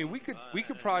 I mean, we could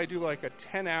probably do like a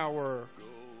 10-hour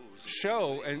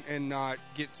show and not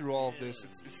get through all of this.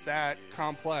 It's that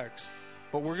complex,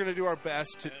 but we're going to do our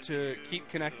best to keep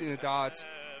connecting the dots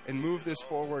and move this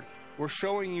forward. We're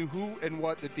showing you who and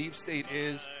what the deep state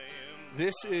is.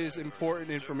 This is important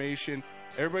information.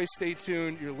 Everybody stay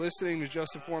tuned. You're listening to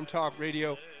Just Informed Talk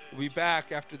Radio. We'll be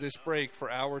back after this break for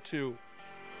Hour 2.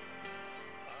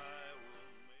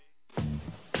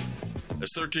 As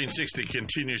 1360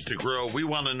 continues to grow, we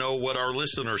want to know what our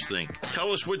listeners think.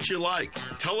 Tell us what you like.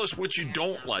 Tell us what you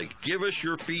don't like. Give us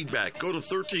your feedback. Go to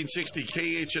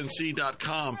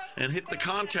 1360khnc.com and hit the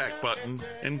contact button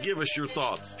and give us your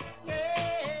thoughts.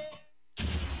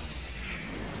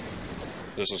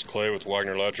 This is Clay with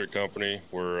Wagner Electric Company.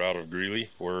 We're out of Greeley.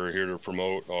 We're here to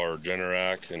promote our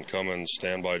Generac and Cummins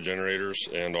standby generators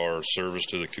and our service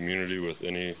to the community with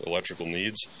any electrical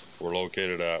needs. We're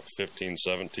located at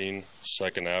 1517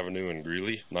 2nd Avenue in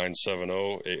Greeley,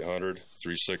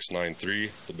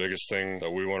 970-800-3693. The biggest thing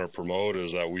that we want to promote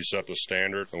is that we set the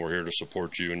standard, and we're here to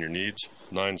support you and your needs.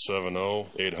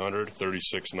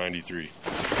 970-800-3693.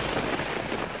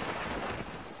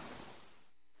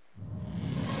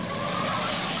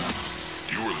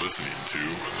 Listening to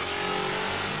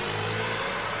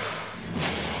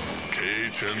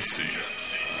KHNC,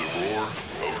 the roar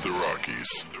of the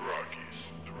Rockies.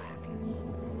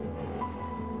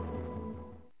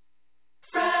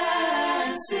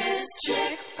 Francis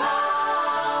Chick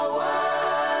Powers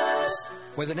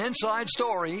with an inside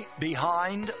story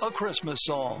behind a Christmas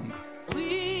song.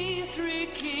 We three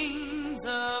kings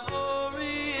of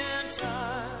Orient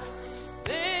are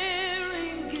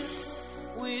bearing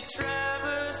gifts. We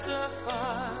traverse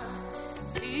afar,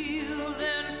 field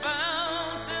and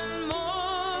fountain,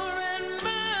 moor and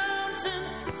mountain,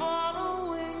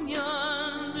 following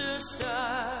yonder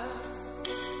star.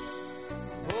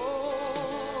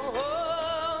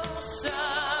 Oh,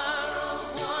 star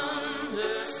of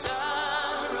wonder,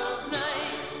 star of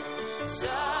night,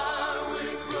 star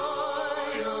with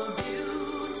royal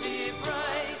beauty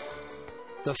bright.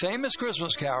 The famous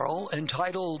Christmas carol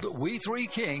entitled We Three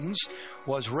Kings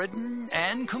was written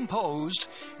and composed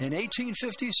in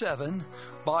 1857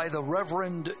 by the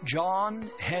Reverend John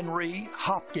Henry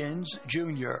Hopkins,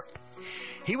 Jr.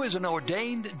 He was an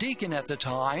ordained deacon at the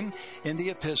time in the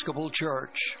Episcopal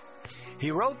Church. He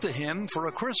wrote the hymn for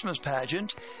a Christmas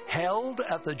pageant held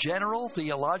at the General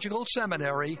Theological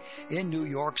Seminary in New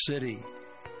York City.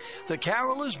 The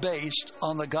carol is based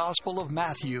on the Gospel of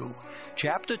Matthew,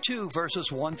 chapter 2,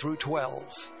 verses 1 through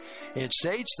 12. It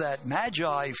states that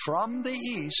Magi from the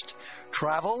east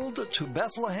traveled to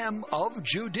Bethlehem of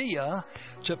Judea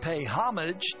to pay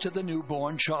homage to the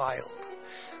newborn child.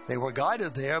 They were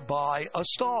guided there by a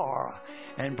star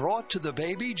and brought to the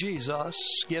baby Jesus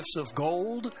gifts of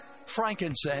gold,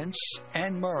 frankincense,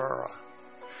 and myrrh.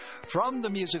 From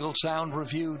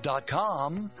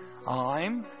themusicalsoundreview.com,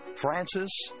 I'm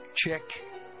Francis Chick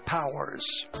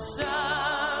Powers.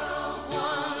 Star of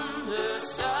wonder,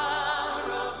 star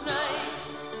of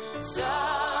night,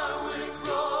 star with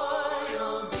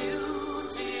royal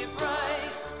beauty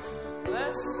bright,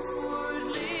 westward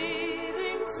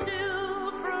leading,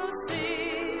 still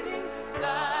proceeding,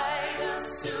 guide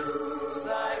us to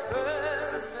thy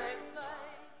perfect light.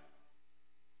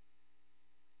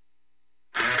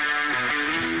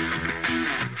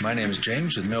 My name is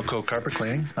James with Milco Carpet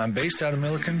Cleaning. I'm based out of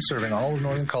Milliken, serving all of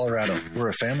northern Colorado. We're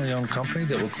a family-owned company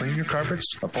that will clean your carpets,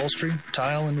 upholstery,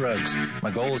 tile, and rugs.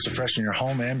 My goal is to freshen your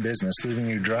home and business, leaving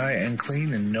you dry and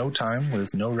clean in no time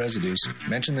with no residues.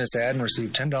 Mention this ad and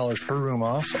receive $10 per room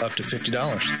off, up to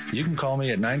 $50. You can call me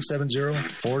at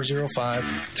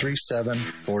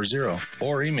 970-405-3740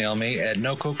 or email me at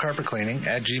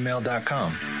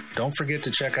nococarpetcleaning@gmail.com. Don't forget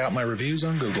to check out my reviews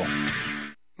on Google.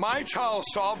 My Towels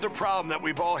solved the problem that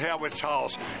we've all had with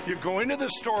towels. You go into the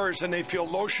stores and they feel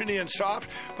lotiony and soft,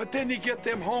 but then you get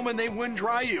them home and they wind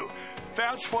dry you.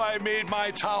 That's why I made My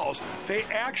Towels. They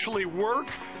actually work,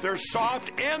 they're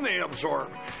soft, and they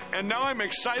absorb. And now I'm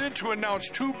excited to announce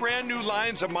 2 brand new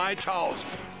lines of My Towels.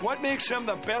 What makes them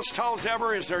the best towels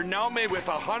ever is they're now made with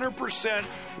 100%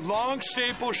 long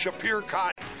staple Shapir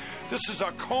cotton. This is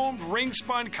a combed ring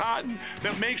spun cotton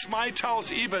that makes My Towels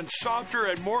even softer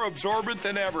and more absorbent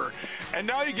than ever. And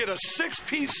now you get a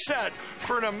 6-piece set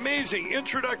for an amazing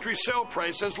introductory sale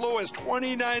price as low as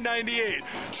 $29.98.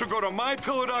 So go to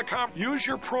MyPillow.com, use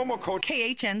your promo code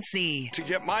KHNC to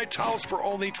get My Towels for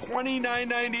only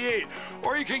 $29.98.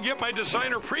 Or you can get my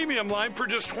designer premium line for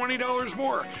just $20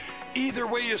 more. Either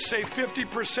way, you save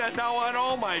 50% now on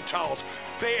all My Towels.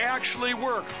 They actually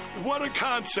work. What a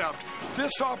concept.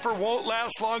 This offer won't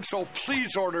last long, so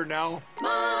please order now.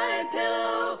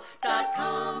 MyPillow.com.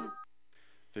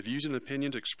 The views and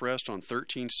opinions expressed on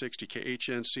 1360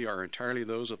 KHNC are entirely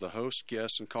those of the host,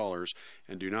 guests, and callers,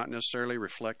 and do not necessarily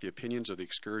reflect the opinions of the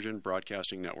Excursion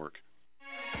Broadcasting Network.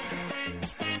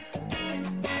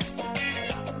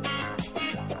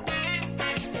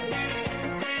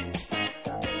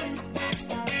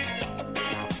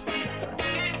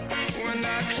 When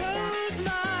I close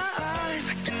my eyes,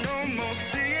 I can almost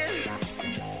see it.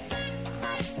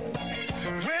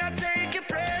 When I take a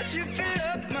breath, you fill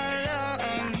up my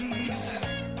lungs.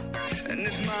 And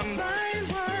if my mind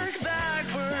worked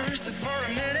backwards for a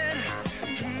minute,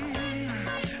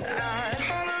 I'd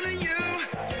hold on to you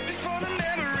before the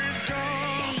memory's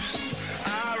gone.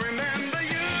 I remember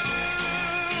you,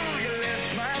 you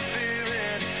lift my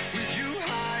spirit. With you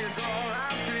high is all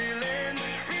I'm feeling.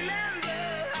 Remember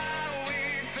how we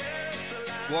felt the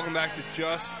last. Welcome back to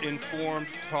Just Informed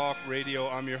Talk Radio.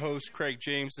 I'm your host, Craig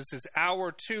James. This is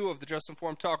hour 2 of the Just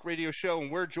Informed Talk Radio show,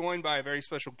 and we're joined by a very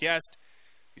special guest.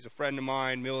 He's a friend of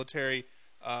mine, military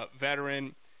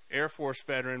veteran, Air Force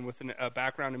veteran with a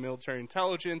background in military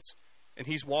intelligence, and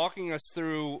he's walking us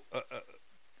through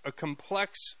a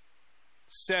complex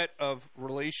set of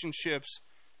relationships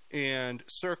and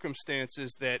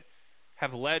circumstances that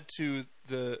have led to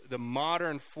the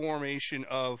modern formation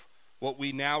of what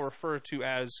we now refer to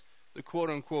as the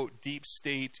quote-unquote deep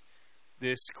state,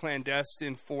 this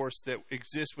clandestine force that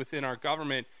exists within our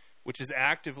government, which is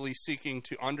actively seeking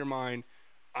to undermine,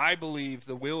 I believe,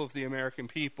 the will of the American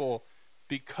people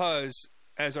because,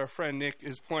 as our friend Nick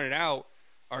has pointed out,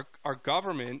 our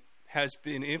government has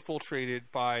been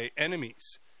infiltrated by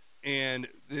enemies. And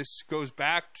this goes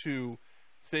back to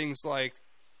things like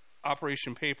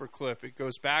Operation Paperclip. It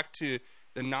goes back to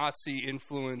the Nazi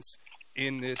influence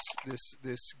in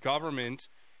this government.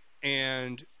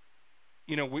 And,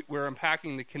 you know, we're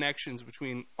unpacking the connections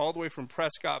between all the way from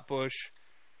Prescott Bush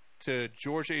to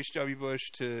George H.W.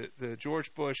 Bush, to the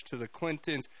George Bush, to the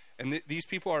Clintons. And these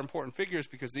people are important figures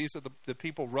because these are the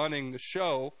people running the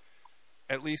show,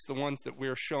 at least the ones that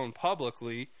we're shown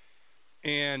publicly.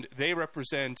 And they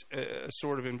represent a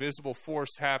sort of invisible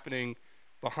force happening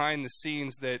behind the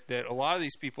scenes that a lot of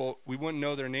these people, we wouldn't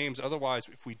know their names otherwise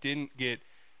if we didn't get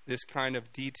this kind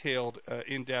of detailed,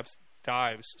 in-depth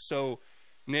dives. So,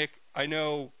 Nick, I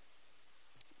know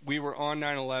we were on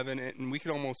 9/11, and we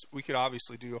could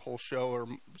obviously do a whole show or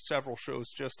several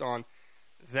shows just on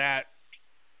that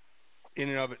in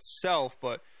and of itself,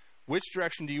 but which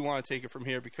direction do you want to take it from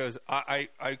here? Because I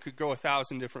could go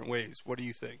 1,000 different ways. What do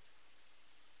you think?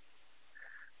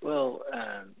 Well,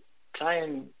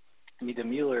 tying the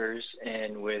Muellers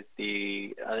and with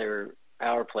the other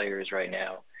power players right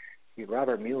now,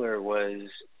 Robert Mueller was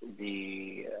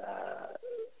the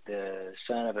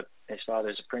son of his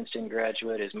father's a Princeton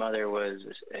graduate. His mother was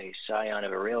a scion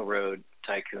of a railroad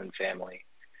tycoon family,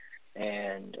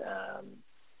 and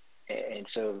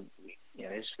so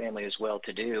his family is well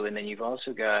to do. And then you've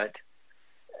also got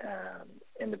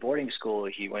in the boarding school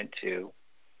he went to,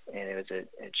 and it was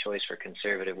a choice for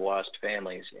conservative WASP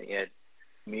families. You had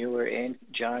Mueller and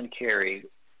John Kerry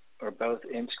were both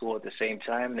in school at the same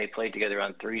time. They played together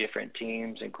on 3 different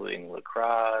teams, including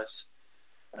lacrosse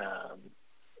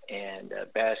and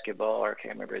basketball, or I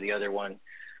can't remember the other one.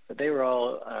 But they were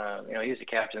all, he was the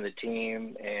captain of the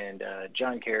team, and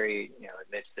John Kerry,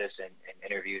 admits this in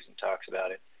interviews and talks about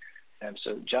it.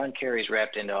 So John Kerry's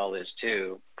wrapped into all this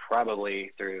too,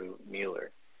 probably through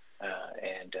Mueller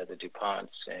and the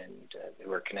DuPonts, and who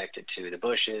were connected to the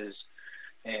Bushes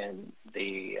and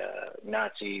the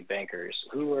Nazi bankers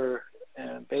who were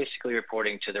basically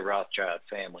reporting to the Rothschild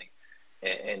family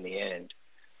in the end.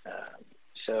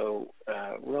 So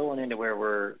rolling into where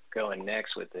we're going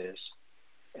next with this,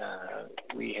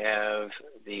 we have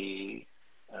the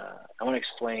I want to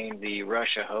explain the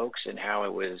Russia hoax and how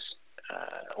it was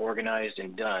organized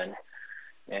and done.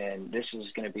 And this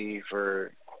is going to be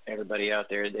for everybody out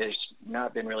there. There's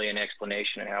not been really an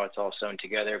explanation on how it's all sewn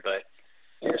together, but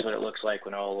here's what it looks like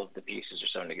when all of the pieces are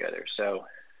sewn together. So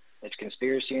it's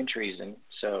conspiracy and treason.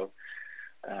 So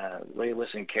really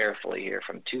listen carefully here.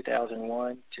 From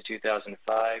 2001 to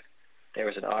 2005, there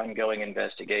was an ongoing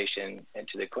investigation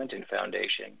into the Clinton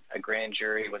Foundation. A grand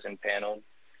jury was impaneled,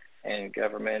 and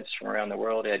governments from around the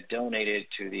world had donated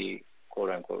to the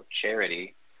quote-unquote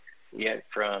charity. Yet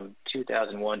from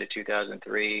 2001 to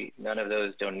 2003, none of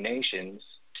those donations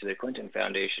to the Clinton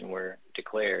Foundation were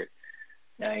declared.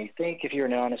 Now, you think if you're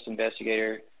an honest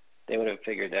investigator, they would have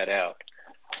figured that out.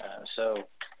 So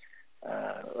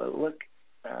look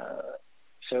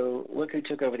who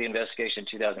took over the investigation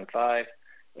in 2005.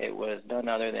 It was none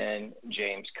other than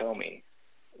James Comey.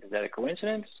 Is that a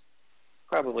coincidence?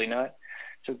 Probably not.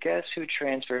 So guess who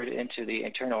transferred into the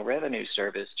Internal Revenue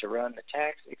Service to run the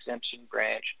tax exemption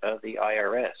branch of the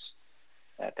IRS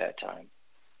at that time?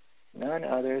 None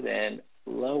other than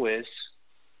Lois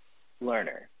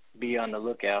Lerner. Be on the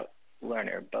lookout,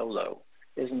 Lerner, BOLO.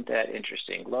 Isn't that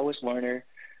interesting? Lois Lerner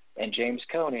and James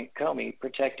Comey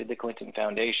protected the Clinton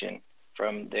Foundation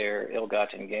from their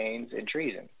ill-gotten gains and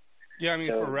treason. Yeah, I mean,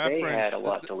 so for reference, they had a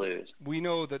lot to lose. We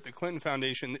know that the Clinton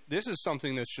Foundation, this is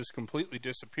something that's just completely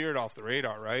disappeared off the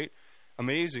radar, right?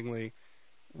 Amazingly,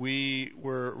 we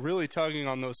were really tugging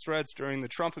on those threads during the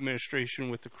Trump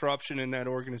administration with the corruption in that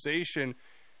organization,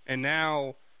 and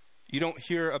now you don't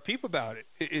hear a peep about it.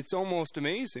 It's almost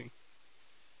amazing.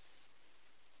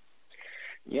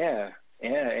 Yeah,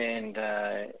 and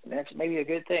that's maybe a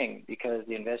good thing, because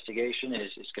the investigation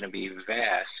is going to be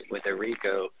vast with a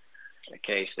RICO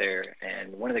case there.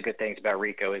 And one of the good things about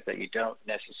RICO is that you don't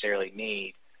necessarily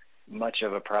need much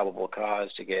of a probable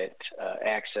cause to get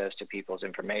access to people's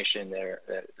information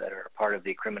that are part of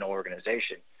the criminal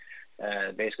organization.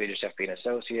 Basically, you just have to be an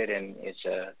associate, and it's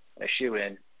a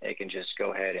shoe-in. They can just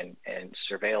go ahead and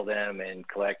surveil them and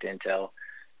collect intel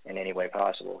in any way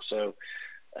possible. So,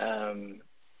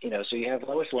 so you have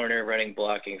Lois Lerner running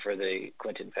blocking for the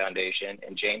Clinton Foundation,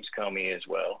 and James Comey as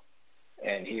well.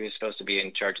 And he was supposed to be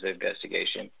in charge of the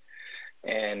investigation.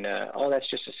 And all that's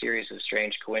just a series of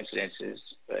strange coincidences.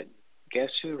 But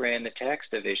guess who ran the tax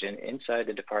division inside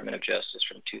the Department of Justice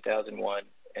from 2001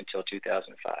 until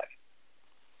 2005?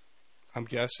 I'm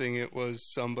guessing it was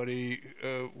somebody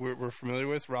we're familiar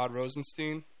with, Rod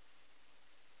Rosenstein?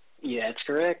 Yeah, that's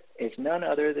correct. It's none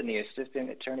other than the Assistant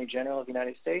Attorney General of the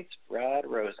United States, Rod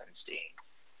Rosenstein.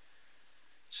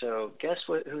 So guess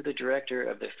who the director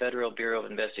of the Federal Bureau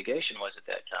of Investigation was at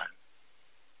that time?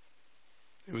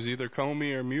 It was either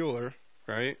Comey or Mueller,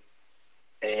 right?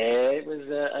 It was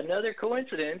another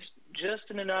coincidence, just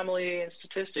an anomaly in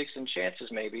statistics and chances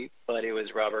maybe, but it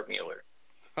was Robert Mueller.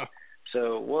 Huh.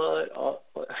 So what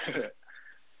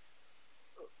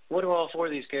do all four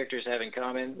of these characters have in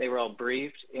common? They were all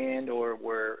briefed and or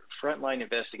were frontline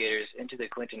investigators into the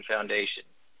Clinton Foundation.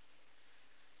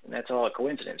 And that's all a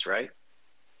coincidence, right?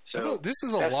 So this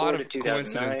is a lot of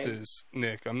coincidences,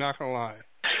 Nick. I'm not going to lie.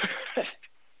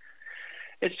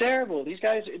 It's terrible. These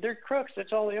guys, they're crooks.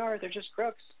 That's all they are. They're just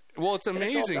crooks. Well, it's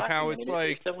amazing how it's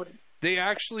like they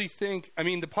actually think, I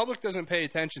mean, the public doesn't pay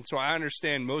attention, so I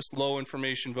understand most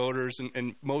low-information voters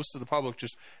and most of the public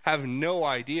just have no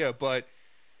idea, but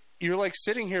you're like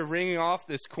sitting here ringing off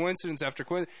this coincidence after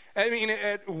coincidence. I mean,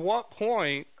 at what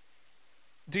point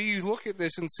do you look at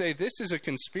this and say, this is a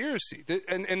conspiracy?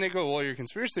 And they go, well, you're a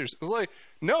conspiracy theorist. It's like,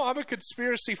 no, I'm a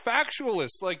conspiracy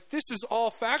factualist. Like, this is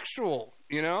all factual,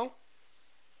 you know?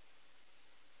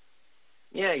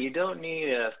 Yeah, you don't need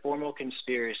a formal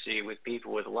conspiracy with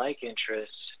people with like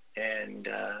interests and,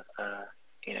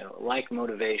 like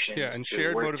motivation. Yeah, and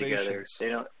shared motivations. Together. They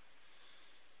don't.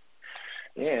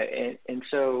 Yeah, and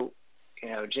so,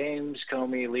 James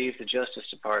Comey leaves the Justice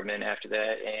Department after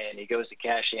that, and he goes to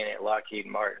cash in at Lockheed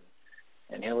Martin.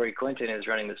 And Hillary Clinton is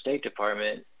running the State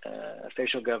Department,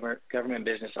 official government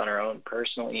business on her own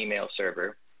personal email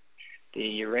server. The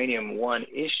Uranium One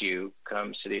issue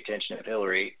comes to the attention of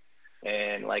Hillary,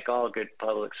 and like all good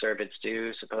public servants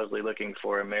do, supposedly looking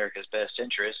for America's best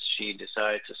interests, she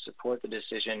decides to support the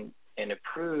decision and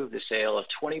approve the sale of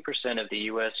 20% of the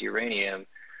U.S. uranium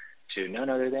to none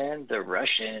other than the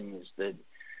Russians.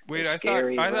 Wait, I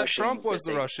thought Trump was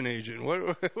the Russian agent.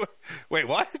 Wait,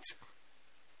 what?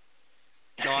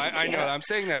 No, I know. I'm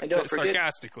saying that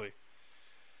sarcastically.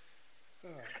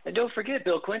 And don't forget,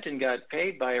 Bill Clinton got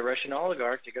paid by a Russian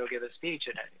oligarch to go give a speech,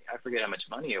 and I forget how much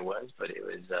money it was, but it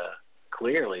was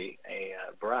clearly a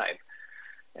bribe.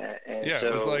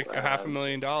 It was like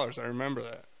 $500,000. I remember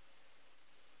that.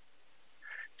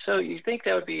 So you think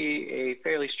that would be a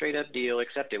fairly straight-up deal,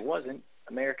 except it wasn't.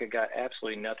 America got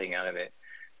absolutely nothing out of it.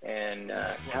 And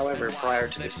however, prior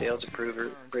to the sales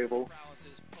approval,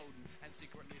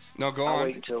 no, go I'll on.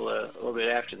 wait until a little bit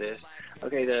after this.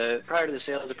 Okay, prior to the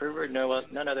sales approval,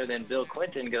 none other than Bill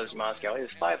Clinton goes to Moscow. He was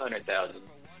 $500,000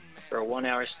 for a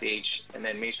 1-hour speech, and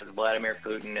then meets with Vladimir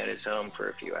Putin at his home for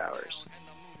a few hours.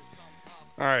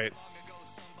 All right.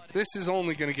 This is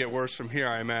only going to get worse from here,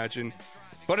 I imagine.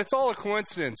 But it's all a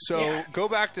coincidence, so go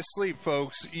back to sleep,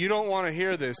 folks. You don't want to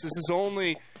hear this. This is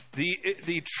only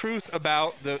the truth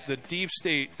about the deep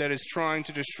state that is trying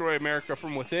to destroy America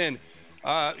from within.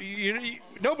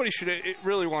 Nobody should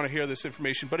really want to hear this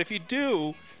information, but if you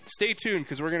do, stay tuned,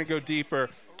 because we're going to go deeper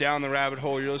down the rabbit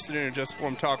hole. You're listening to Just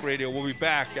Informed Talk Radio. We'll be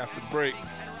back after the break.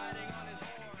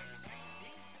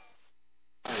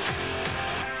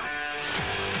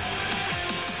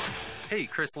 Hey,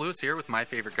 Chris Lewis here with My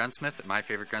Favorite Gunsmith at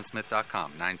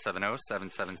MyFavoriteGunsmith.com,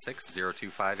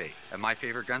 970-776-0258. At My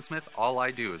Favorite Gunsmith, all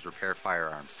I do is repair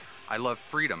firearms. I love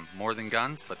freedom more than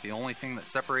guns, but the only thing that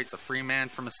separates a free man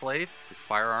from a slave is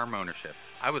firearm ownership.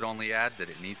 I would only add that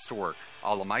it needs to work.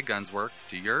 All of my guns work.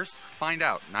 Do yours? Find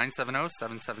out.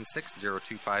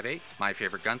 970-776-0258. My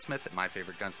Favorite Gunsmith at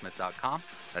MyFavoriteGunsmith.com.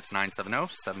 That's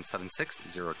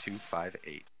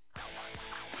 970-776-0258.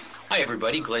 Hi,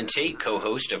 everybody. Glenn Tate,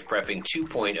 co-host of Prepping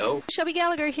 2.0. Shelby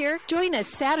Gallagher here. Join us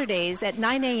Saturdays at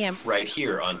 9 a.m. right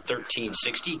here on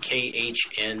 1360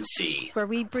 KHNC, where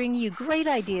we bring you great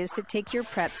ideas to take your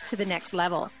preps to the next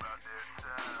level.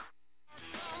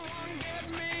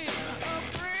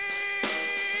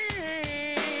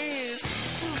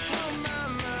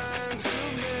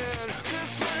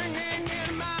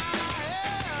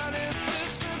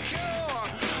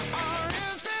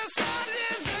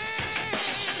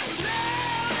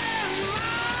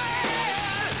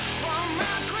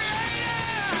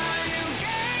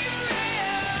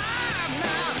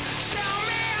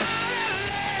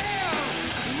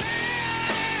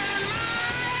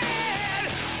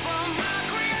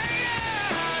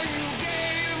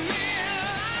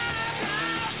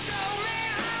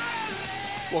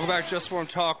 Welcome back, Just Informed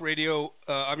Talk Radio.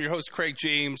 I'm your host, Craig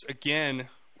James. Again,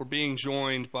 we're being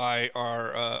joined by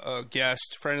our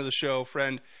guest, friend of the show,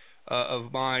 friend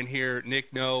of mine here,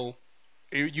 Nick No,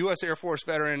 a U.S. Air Force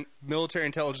veteran, military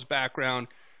intelligence background,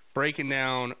 breaking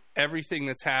down everything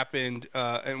that's happened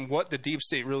and what the deep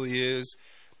state really is.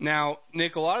 Now,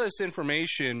 Nick, a lot of this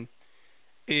information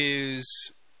is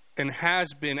and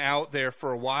has been out there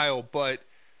for a while, but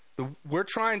we're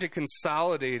trying to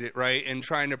consolidate it, right, and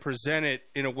trying to present it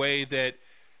in a way that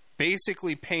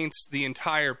basically paints the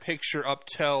entire picture up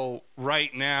till right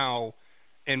now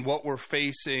and what we're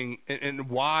facing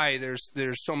and why there's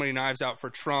so many knives out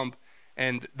for Trump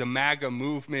and the MAGA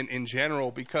movement in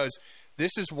general, because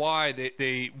this is why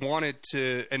they wanted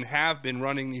to and have been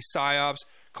running these psyops,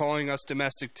 calling us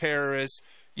domestic terrorists,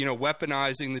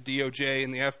 weaponizing the DOJ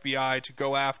and the FBI to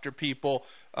go after people,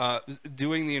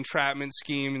 doing the entrapment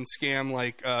scheme and scam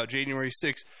like January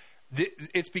 6th.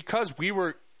 It's because we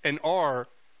were and are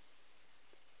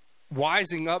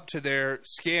wising up to their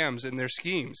scams and their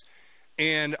schemes.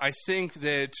 And I think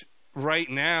that right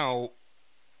now,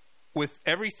 with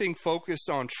everything focused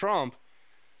on Trump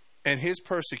and his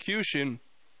persecution,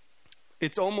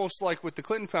 it's almost like with the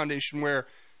Clinton Foundation, where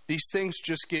these things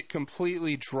just get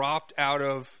completely dropped out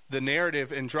of the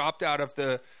narrative and dropped out of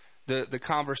the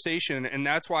conversation. And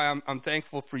that's why I'm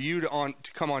thankful for you to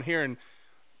come on here and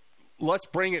let's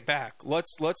bring it back.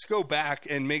 Let's go back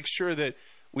and make sure that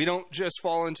we don't just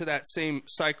fall into that same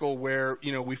cycle where,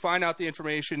 we find out the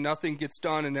information, nothing gets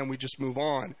done, and then we just move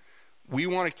on. We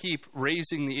want to keep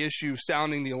raising the issue,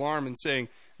 sounding the alarm, and saying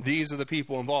these are the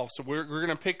people involved. So we're going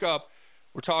to pick up.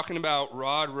 We're talking about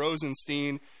Rod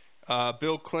Rosenstein,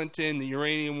 Bill Clinton, the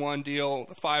Uranium One deal,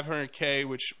 the $500K,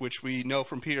 which we know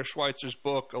from Peter Schweizer's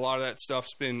book. A lot of that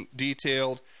stuff's been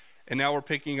detailed. And now we're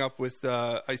picking up with,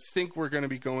 I think we're going to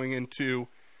be going into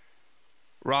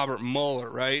Robert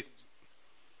Mueller, right?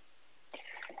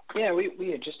 Yeah,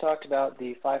 we had just talked about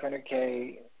the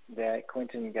 $500K that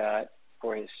Clinton got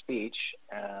for his speech.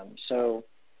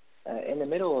 In the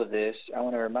middle of this, I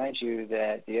want to remind you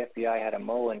that the FBI had a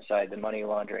mole inside the money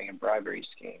laundering and bribery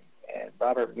scheme. And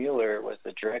Robert Mueller was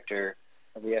the director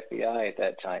of the FBI at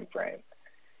that time frame.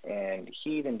 And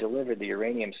he even delivered the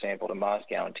uranium sample to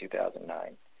Moscow in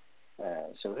 2009.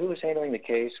 So who was handling the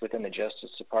case within the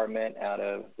Justice Department out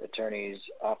of the attorney's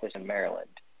office in Maryland?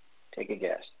 Take a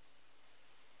guess.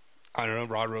 I don't know,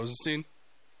 Rod Rosenstein?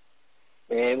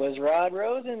 It was Rod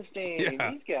Rosenstein.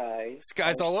 Yeah. These guys. This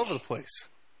guy's all over the place.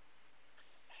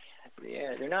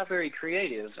 Yeah, they're not very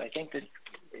creative. I think that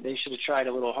they should have tried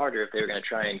a little harder if they were going to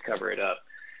try and cover it up.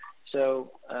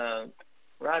 So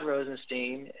Rod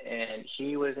Rosenstein, and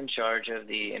he was in charge of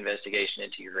the investigation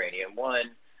into Uranium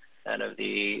One out of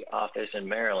the office in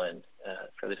Maryland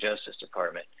for the Justice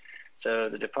Department. So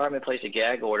the department placed a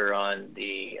gag order on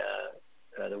the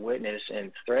witness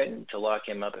and threatened to lock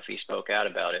him up if he spoke out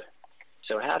about it.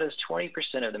 So how does 20%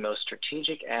 of the most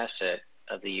strategic asset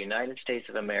of the United States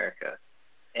of America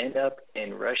end up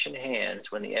in Russian hands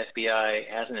when the FBI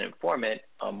has an informant,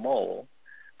 a mole,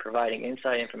 providing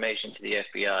inside information to the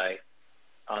FBI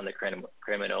on the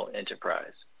criminal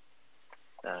enterprise?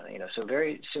 So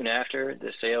very soon after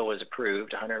the sale was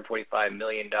approved, $145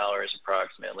 million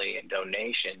approximately in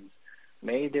donations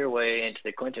made their way into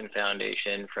the Clinton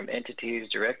Foundation from entities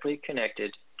directly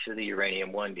connected to the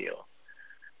Uranium One deal.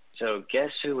 So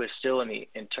guess who was still in the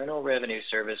Internal Revenue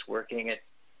Service working at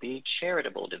the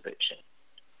charitable division?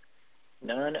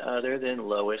 None other than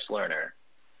Lois Lerner.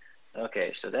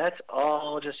 Okay, so that's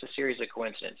all just a series of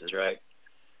coincidences, right?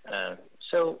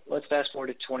 So let's fast forward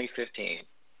to 2015.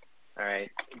 All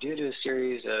right, due to a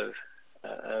series of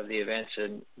the events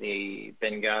in the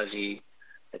Benghazi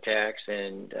attacks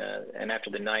and after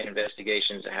the 9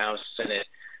 investigations, the House, Senate,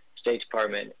 State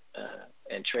Department,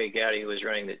 and Trey Gowdy, who was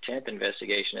running the 10th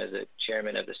investigation as the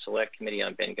chairman of the Select Committee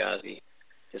on Benghazi,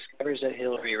 discovers that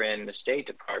Hillary ran the State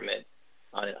Department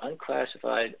on an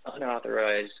unclassified,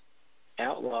 unauthorized,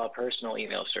 outlaw personal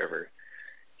email server.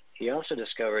 He also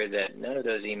discovered that none of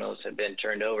those emails had been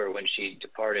turned over when she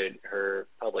departed her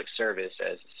public service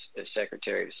as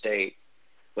Secretary of State,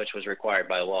 which was required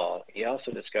by law. He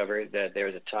also discovered that there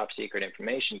was a top secret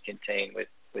information contained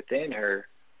within her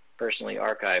personally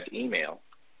archived email.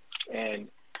 And,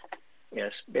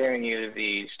 sparing you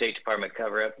the State Department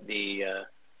cover-up, the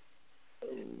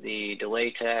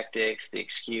delay tactics, the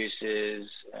excuses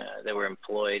that were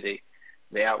employed,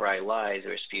 the outright lies that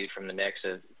were spewed from the necks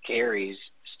of Kerry's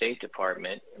State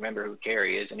Department. Remember who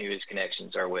Kerry is and who his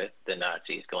connections are with the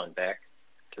Nazis, going back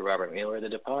to Robert Mueller, the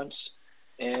DuPonts.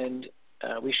 And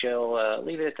we shall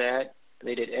leave it at that.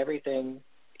 They did everything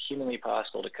humanly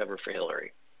possible to cover for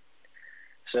Hillary.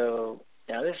 So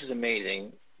now this is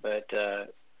amazing, but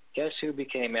guess who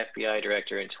became FBI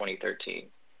director in 2013?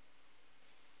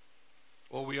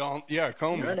 Well,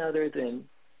 Comey. None other than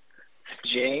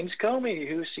James Comey,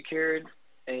 who secured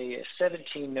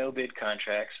 17 no-bid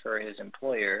contracts for his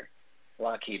employer,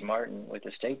 Lockheed Martin, with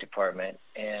the State Department,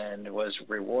 and was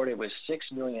rewarded with $6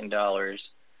 million,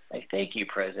 a thank you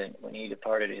present, when he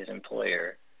departed his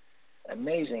employer.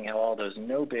 Amazing how all those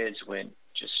no-bids went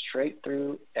just straight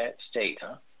through at State,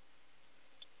 huh?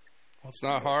 Well, it's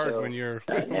not hard when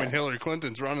when Hillary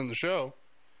Clinton's running the show.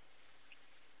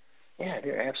 Yeah,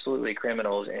 they're absolutely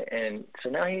criminals. And so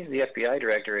now he's the FBI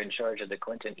director in charge of the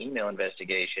Clinton email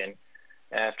investigation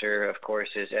after, of course,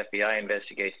 his FBI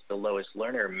investigates the Lois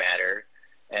Lerner matter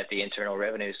at the Internal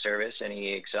Revenue Service, and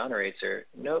he exonerates her.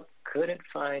 Nope, couldn't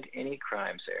find any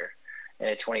crimes there. And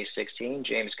in 2016,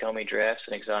 James Comey drafts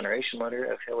an exoneration letter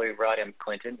of Hillary Rodham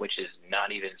Clinton, which is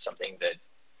not even something that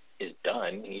is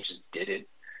done. He just did it.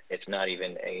 It's not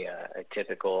even a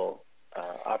typical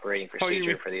operating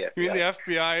procedure for the FBI. You mean the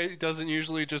FBI doesn't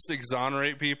usually just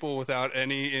exonerate people without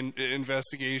any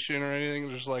investigation or anything?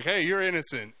 They're just like, hey, you're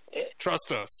innocent.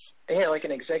 Trust us. Yeah, like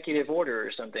an executive order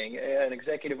or something. An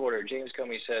executive order. James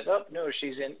Comey says, oh, no,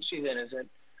 she's innocent.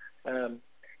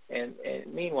 And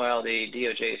meanwhile, the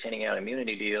DOJ is handing out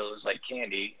immunity deals like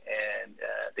candy, and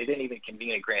they didn't even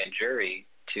convene a grand jury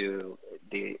to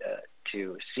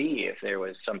see if there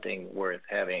was something worth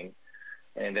having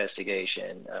an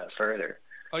investigation further.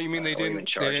 Oh, you mean they didn't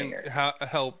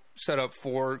help set up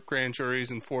 4 grand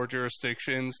juries in 4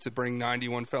 jurisdictions to bring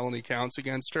 91 felony counts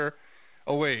against her?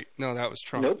 Oh, wait. No, that was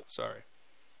Trump. Nope. Sorry.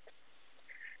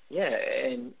 Yeah,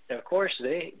 and of course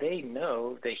they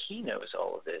know that he knows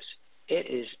all of this. It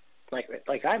is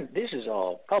this is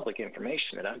all public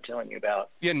information that I'm telling you about.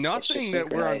 Yeah, nothing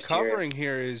that we're uncovering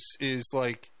here is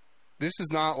like, this is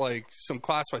not like some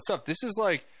classified stuff. This is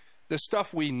like the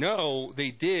stuff we know they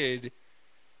did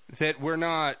that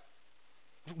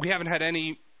we haven't had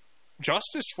any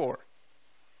justice for.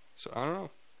 So I don't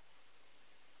know.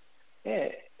 Yeah,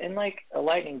 and like a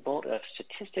lightning bolt of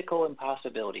statistical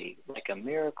impossibility, like a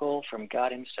miracle from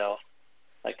God himself,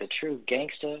 like the true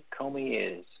gangsta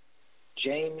Comey is.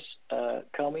 James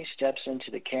Comey steps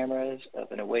into the cameras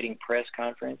of an awaiting press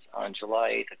conference on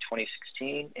July 8th of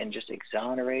 2016 and just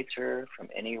exonerates her from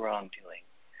any wrongdoing.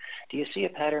 Do you see a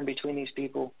pattern between these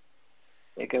people?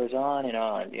 It goes on and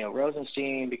on.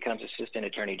 Rosenstein becomes Assistant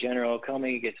Attorney General.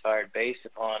 Comey gets fired based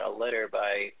upon a letter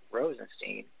by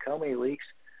Rosenstein. Comey leaks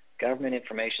government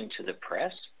information to the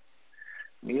press.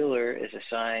 Mueller is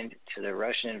assigned to the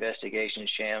Russian investigation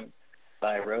sham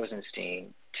by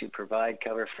Rosenstein to provide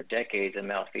cover for decades of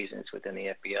malfeasance within the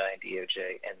FBI and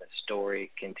DOJ, and the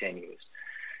story continues.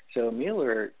 So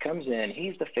Mueller comes in,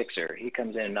 he's the fixer. He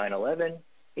comes in 9/11,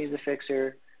 he's the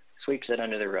fixer, sweeps it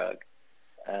under the rug.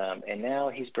 And now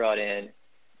he's brought in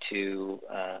to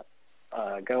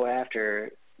go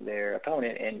after their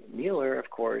opponent. And Mueller, of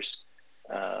course,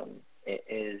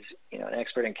 is an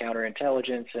expert in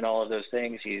counterintelligence and all of those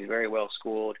things. He's very well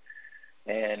schooled,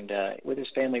 and with his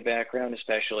family background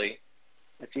especially,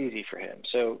 it's easy for him.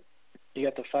 So you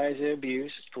got the FISA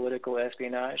abuse, political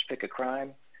espionage, pick a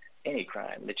crime, any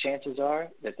crime. The chances are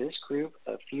that this group,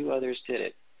 a few others, did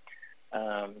it.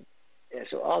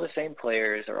 So all the same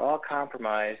players are all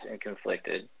compromised and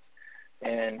conflicted,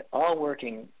 and all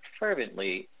working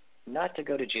fervently not to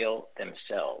go to jail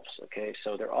themselves. Okay,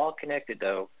 so they're all connected,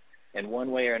 though, in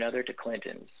one way or another to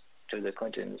Clintons, to the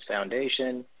Clintons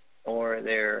Foundation or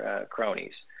their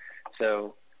cronies.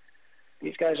 So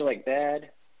these guys are like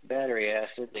battery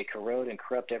acid. They corrode and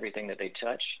corrupt everything that they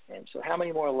touch. And so how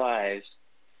many more lives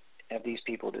have these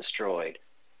people destroyed?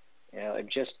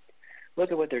 Just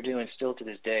look at what they're doing still to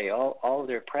this day. All of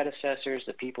their predecessors,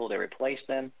 the people that replaced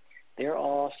them, they're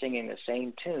all singing the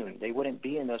same tune. They wouldn't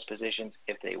be in those positions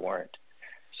if they weren't.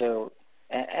 So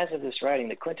as of this writing,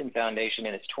 the Clinton Foundation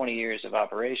in its 20 years of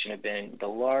operation have been the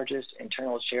largest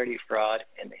internal charity fraud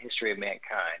in the history of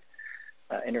mankind.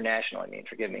 International,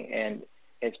 forgive me. And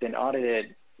it's been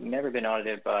audited, never been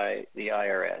audited by the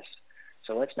IRS.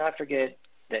 So let's not forget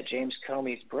that James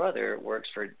Comey's brother works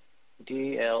for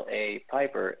DLA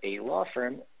Piper, a law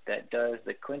firm that does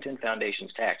the Clinton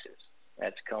Foundation's taxes.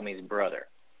 That's Comey's brother.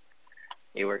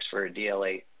 He works for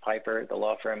DLA Piper, the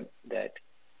law firm that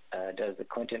does the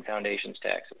Clinton Foundation's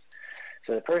taxes.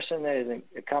 So the person that is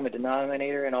a common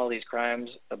denominator in all these crimes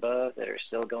above that are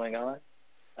still going on,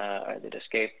 that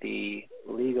escape the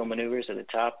legal maneuvers at the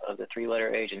top of the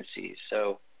three-letter agencies.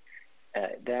 So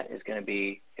that is going to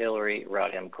be Hillary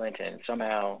Rodham Clinton.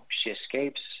 Somehow she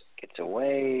escapes, gets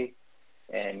away,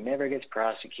 and never gets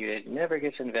prosecuted, never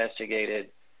gets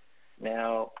investigated.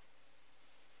 Now,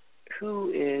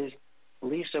 who is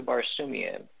Lisa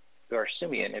Barsumian?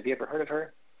 Have you ever heard of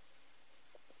her?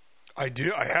 I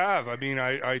do. I have.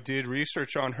 I did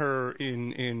research on her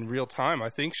in real time. I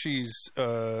think she's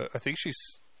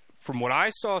from what I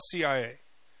saw, CIA,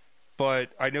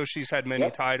 but I know she's had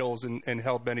many titles and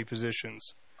held many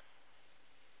positions.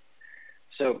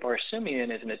 So Barsumian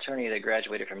is an attorney that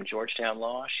graduated from Georgetown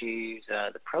Law. She's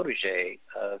the protege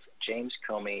of James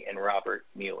Comey and Robert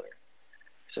Mueller.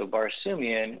 So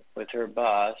Barsumian, with her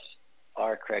boss,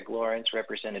 R. Craig Lawrence,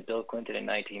 represented Bill Clinton in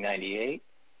 1998.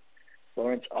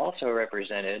 Lawrence also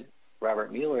represented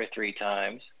Robert Mueller 3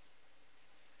 times,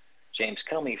 James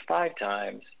Comey 5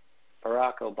 times,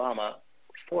 Barack Obama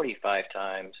 45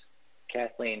 times,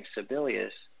 Kathleen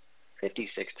Sebelius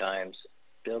 56 times,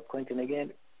 Bill Clinton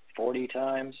again 40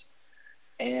 times,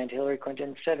 and Hillary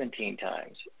Clinton 17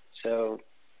 times. So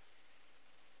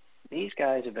these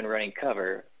guys have been running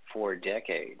cover for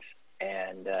decades.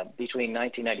 And between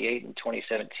 1998 and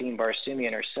 2017,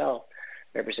 Barsumian herself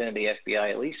represented the FBI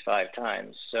at least 5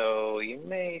 times. So you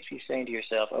may be saying to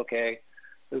yourself, okay,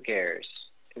 who cares?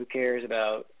 Who cares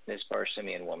about this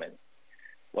Barsumian woman?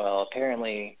 Well,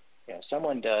 apparently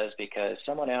someone does, because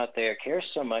someone out there cares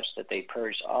so much that they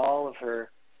purged all of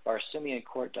her Barsumian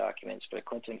court documents for the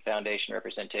Clinton Foundation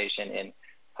representation in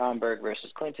Homburg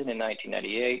versus Clinton in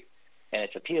 1998 and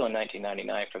its appeal in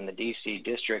 1999 from the D.C.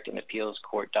 District and Appeals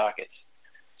Court dockets.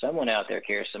 Someone out there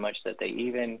cares so much that they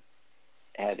even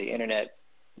had the Internet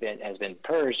has been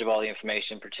purged of all the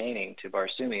information pertaining to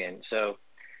Barsumian. So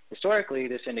historically,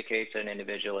 this indicates that an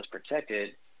individual is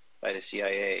protected by the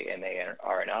CIA and they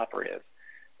are an operative.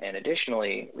 And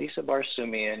additionally, Lisa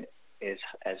Barsumian is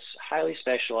as highly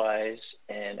specialized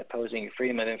in opposing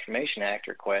Freedom of Information Act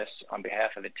requests on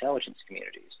behalf of intelligence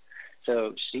communities.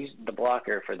 So she's the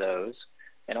blocker for those.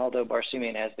 And although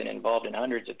Barsumian has been involved in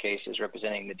hundreds of cases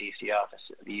representing the D.C. office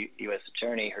of the U.S.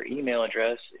 Attorney, her email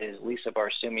address is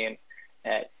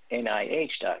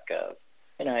lisabarsumian@nih.gov.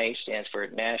 NIH stands for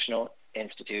National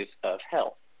Institutes of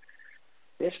Health.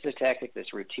 This is a tactic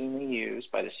that's routinely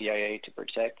used by the CIA to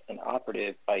protect an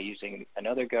operative by using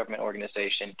another government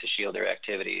organization to shield their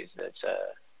activities. It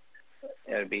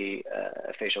would be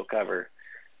official cover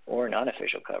or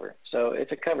non-official cover. So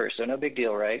it's a cover, so no big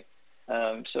deal, right?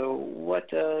 So what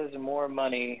does more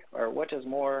money, or what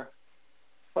more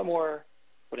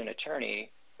would an attorney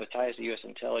with ties to the U.S.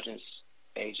 intelligence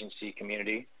agency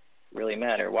community really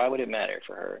matter? Why would it matter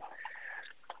for her?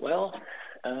 Well,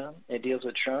 it deals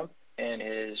with Trump and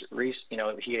his,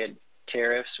 he had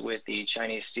tariffs with the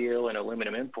Chinese steel and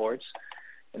aluminum imports,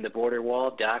 and the border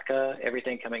wall, DACA,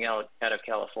 everything coming out of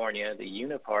California, the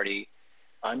Uniparty,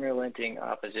 unrelenting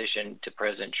opposition to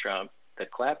President Trump, the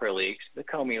Clapper leaks, the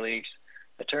Comey leaks,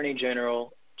 Attorney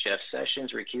General Jeff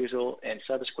Sessions' recusal, and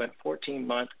subsequent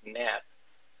 14-month nap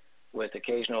with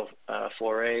occasional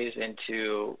forays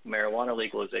into marijuana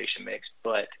legalization mix.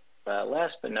 But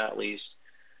last but not least,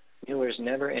 Mueller's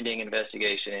never-ending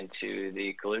investigation into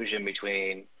the collusion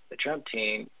between the Trump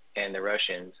team and the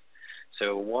Russians.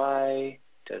 So why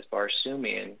does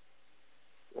Barsoomian,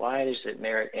 why does it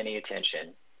merit any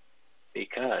attention?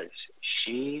 Because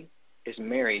she is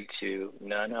married to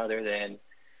none other than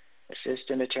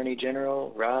Assistant Attorney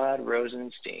General Rod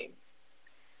Rosenstein.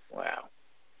 Wow.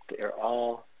 They're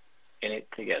all in it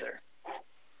together.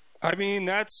 I mean,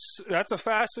 that's a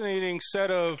fascinating set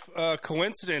of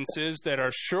coincidences that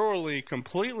are surely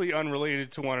completely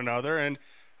unrelated to one another, and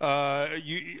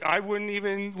I wouldn't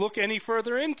even look any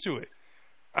further into it.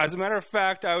 As a matter of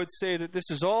fact, I would say that this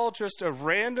is all just a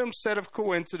random set of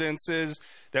coincidences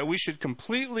that we should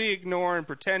completely ignore and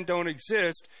pretend don't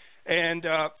exist, and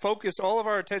focus all of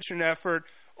our attention and effort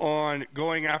on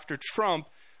going after Trump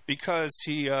because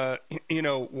he,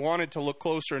 wanted to look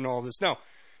closer in all this. No.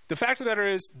 The fact of the matter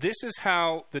is, this is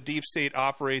how the deep state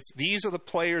operates. These are the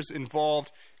players involved.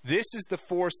 This is the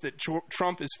force that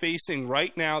Trump is facing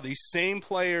right now. These same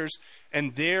players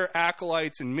and their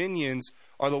acolytes and minions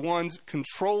are the ones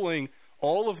controlling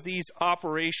all of these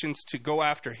operations to go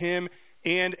after him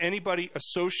and anybody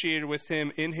associated with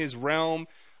him in his realm.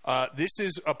 This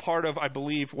is a part of, I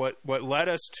believe, what led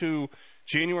us to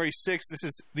January 6th.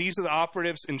 These are the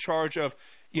operatives in charge of,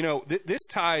 this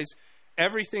ties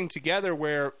everything together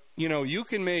where, you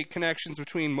can make connections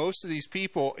between most of these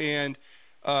people and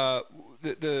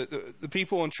the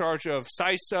people in charge of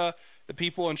CISA, the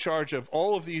people in charge of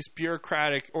all of these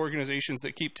bureaucratic organizations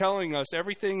that keep telling us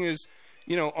everything is,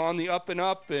 on the up and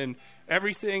up and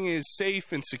everything is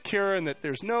safe and secure and that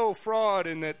there's no fraud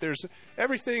and that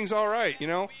everything's all right,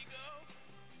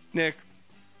 Nick,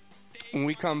 when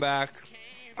we come back,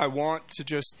 I want to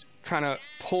just kind of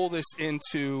pull this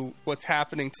into what's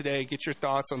happening today, get your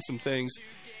thoughts on some things,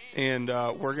 and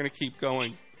we're going to keep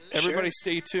going. Everybody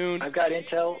stay tuned. I've got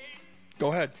intel.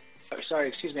 Go ahead. Sorry,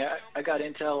 excuse me. I got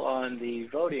intel on the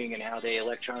voting and how they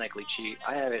electronically cheat.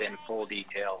 I have it in full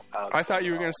detail. I thought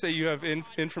you were going to say you have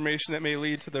information that may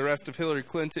lead to the arrest of Hillary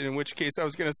Clinton, in which case I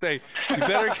was going to say you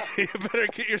better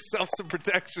get yourself some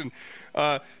protection.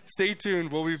 Stay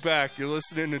tuned. We'll be back. You're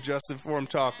listening to Just Informed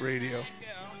Talk Radio.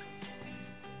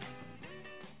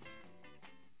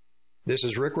 This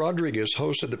is Rick Rodriguez,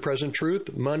 host of The Present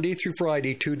Truth, Monday through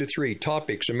Friday, 2 to 3.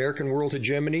 Topics: American world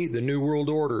hegemony, the New World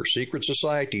Order, secret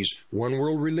societies, one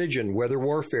world religion, weather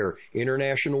warfare,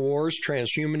 international wars,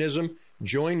 transhumanism.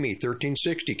 Join me,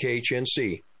 1360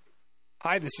 KHNC.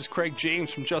 Hi, this is Craig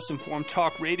James from Just Informed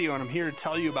Talk Radio, and I'm here to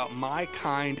tell you about My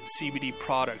Kind CBD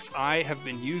products. I have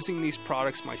been using these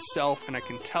products myself, and I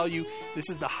can tell you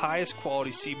this is the highest quality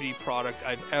CBD product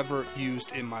I've ever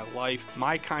used in my life.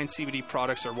 My Kind CBD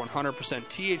products are 100%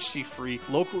 THC-free,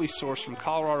 locally sourced from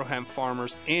Colorado hemp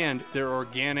farmers, and they're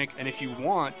organic. And if you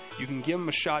want, you can give them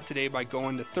a shot today by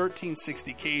going to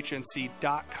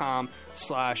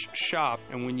 1360khnc.com/shop.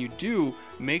 And when you do,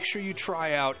 make sure you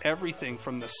try out everything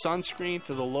from the sunscreen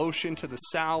to the lotion to the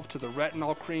salve to the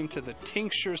retinol cream to the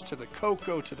tinctures to the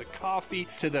cocoa to the coffee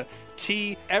to the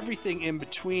tea, everything in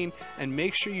between. And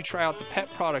make sure you try out the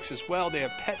pet products as well. They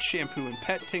have pet shampoo and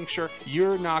pet tincture.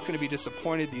 You're not going to be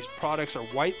disappointed. These products are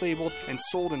white labeled and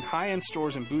sold in high-end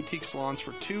stores and boutique salons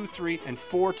for 2, 3, and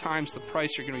 4 times the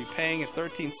price you're going to be paying at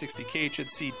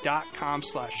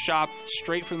 1360khnc.com/shop,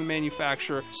 straight from the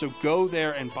manufacturer. So go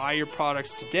there and buy your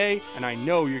products today, and I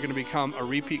know you're going to become a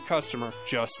repeat customer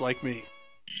just like me.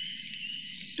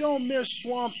 Don't miss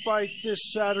Swamp Fight this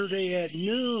Saturday at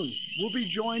noon. We'll be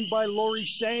joined by Lori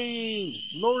Sane.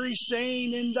 Lori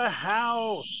Sane in the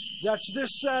house. That's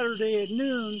this Saturday at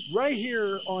noon, right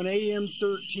here on AM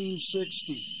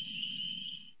 1360.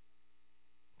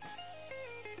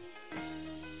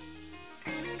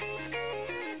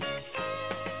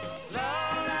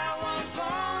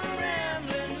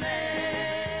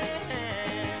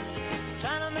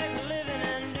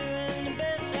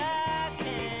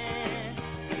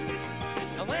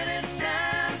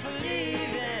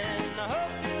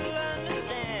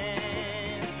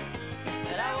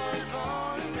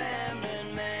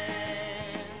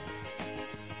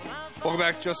 Welcome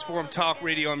back to Just Informed Talk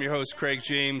Radio. I'm your host, Craig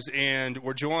James, and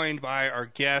we're joined by our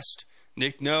guest,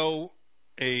 Nick Noe,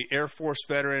 a Air Force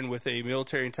veteran with a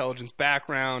military intelligence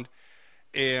background,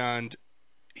 and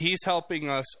he's helping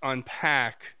us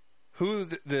unpack who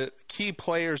the key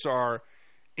players are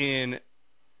in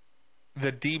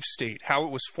the deep state, how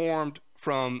it was formed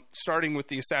from starting with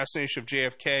the assassination of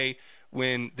JFK,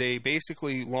 when they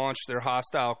basically launched their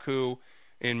hostile coup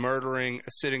in murdering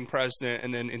a sitting president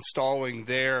and then installing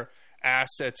their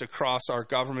assets across our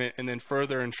government and then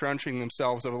further entrenching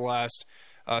themselves over the last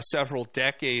several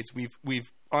decades.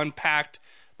 We've unpacked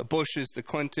the Bushes, the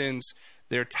Clintons,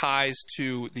 their ties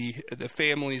to the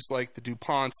families like the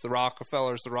DuPonts, the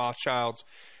Rockefellers, the Rothschilds,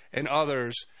 and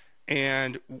others.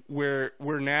 And we're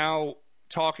now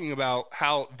talking about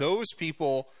how those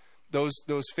people,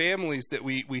 those families that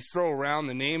we throw around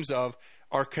the names of,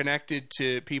 are connected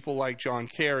to people like John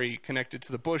Kerry, connected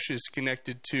to the Bushes,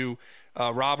 connected to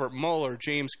Robert Mueller,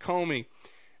 James Comey.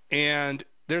 And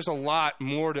there's a lot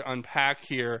more to unpack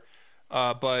here.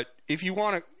 But if you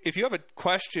have a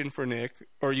question for Nick,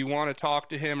 or you want to talk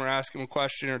to him or ask him a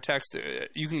question or text,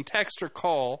 you can text or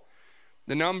call.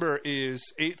 The number is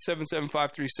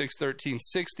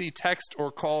 877-536-1360. Text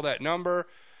or call that number.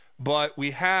 But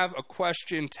we have a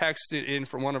question texted in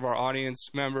from one of our audience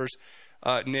members.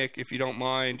 Nick, if you don't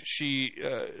mind, they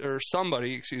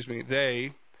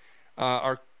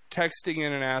are texting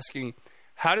in and asking,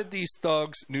 how did these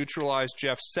thugs neutralize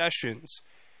Jeff Sessions?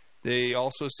 They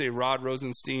also say Rod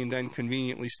Rosenstein then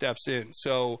conveniently steps in.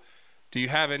 So do you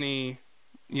have any,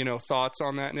 thoughts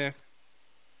on that, Nick?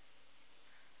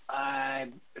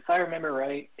 If I remember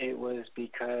right, it was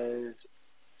because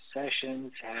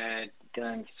Sessions had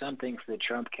done something for the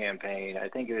Trump campaign. I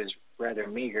think it was rather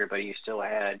meager, but he still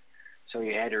had, so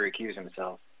he had to recuse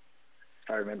himself, if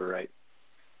I remember right.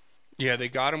 Yeah, they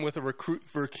got him with a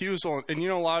recusal. And,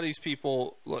 a lot of these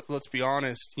people, let's be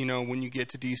honest, when you get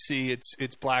to D.C.,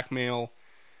 it's blackmail,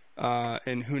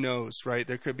 and who knows, right?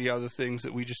 There could be other things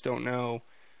that we just don't know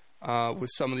with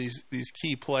some of these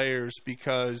key players,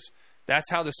 because that's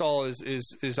how this all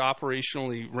is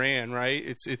operationally ran, right?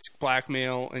 It's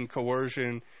blackmail and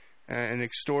coercion and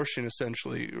extortion,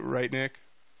 essentially, right, Nick?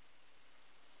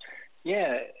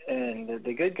 Yeah, and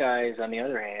the good guys, on the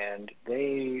other hand,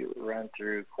 they run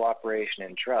through cooperation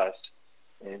and trust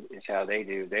is how they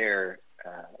do their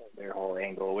whole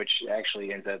angle, which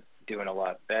actually ends up doing a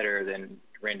lot better than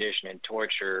rendition and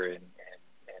torture and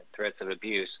threats of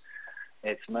abuse.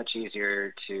 It's much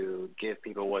easier to give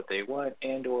people what they want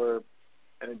and or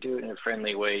do it in a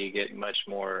friendly way. You get much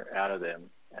more out of them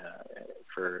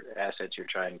for assets you're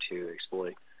trying to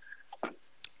exploit.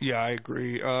 Yeah, I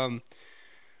agree.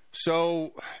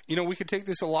 So, we could take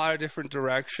this a lot of different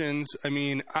directions. I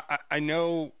mean, I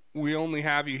know we only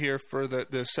have you here for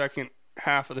the second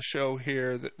half of the show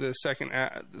here, the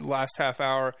last half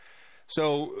hour.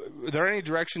 So, are there any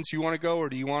directions you want to go, or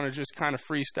do you want to just kind of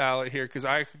freestyle it here? Because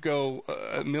I could go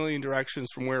a million directions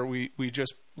from where we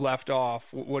just left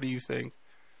off. What do you think?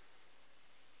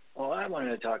 Well, I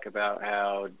wanted to talk about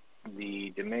how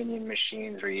the Dominion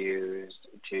machines were used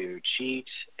to cheat,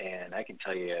 and I can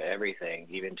tell you everything,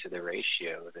 even to the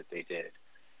ratio that they did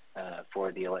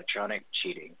for the electronic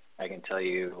cheating. I can tell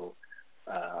you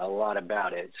a lot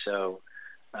about it. So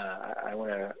I want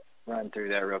to run through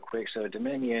that real quick. So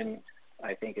Dominion,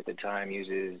 I think at the time,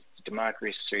 uses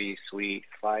Democracy Suite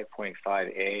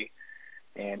 5.5a,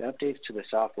 and updates to the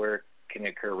software can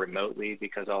occur remotely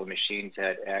because all the machines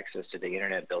had access to the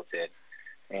internet built in.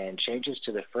 And changes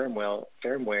to the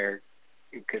firmware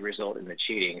could result in the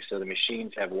cheating. So the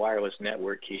machines have wireless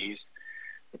network keys.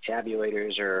 The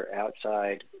tabulators are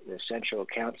outside the central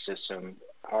account system,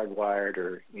 hardwired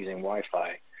or using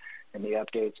Wi-Fi. And the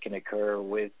updates can occur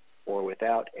with or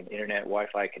without an internet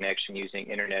Wi-Fi connection using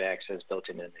internet access built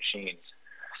into the machines.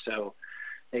 So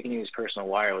they can use personal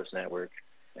wireless network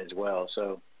as well.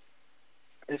 So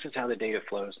this is how the data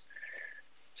flows.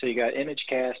 So you got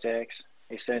ImageCast X.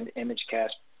 They send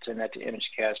that to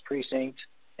ImageCast Precinct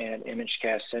and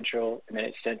ImageCast Central, and then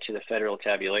it's sent to the federal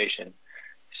tabulation.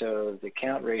 So the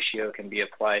count ratio can be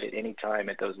applied at any time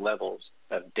at those levels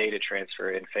of data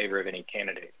transfer in favor of any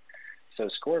candidate. So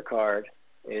Scorecard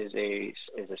is a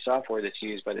software that's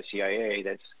used by the CIA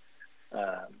that's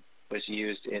was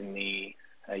used in the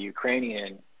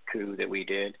Ukrainian coup that we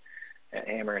did at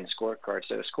Hammer and Scorecard.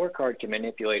 So Scorecard can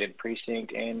manipulate a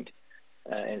precinct and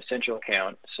central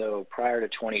count. So prior to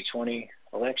 2020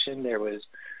 election, there was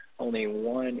only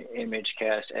one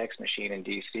ImageCast X machine in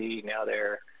D.C. Now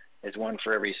there is one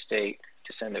for every state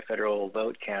to send the federal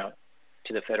vote count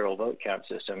to the federal vote count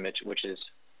system, which is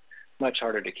much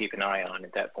harder to keep an eye on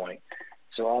at that point.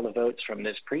 So all the votes from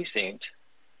this precinct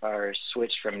are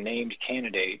switched from named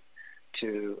candidate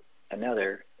to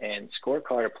another, and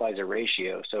Scorecard applies a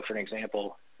ratio. So for an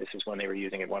example, this is one they were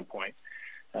using at one point.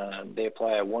 They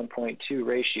apply a 1.2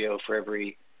 ratio for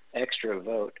every extra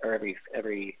vote, or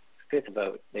every fifth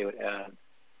vote, they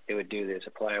would do this,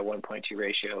 apply a 1.2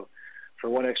 ratio for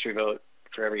one extra vote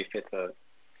for every fifth vote.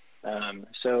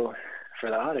 So for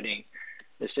the auditing,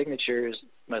 the signatures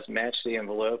must match the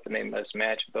envelope, and they must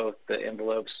match both the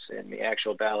envelopes and the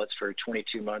actual ballots for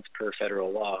 22 months per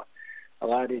federal law. A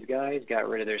lot of these guys got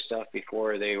rid of their stuff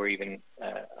before they were even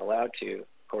allowed to,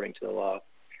 according to the law,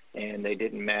 and they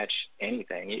didn't match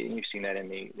anything. You've seen that in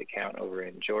the count over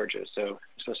in Georgia. So you're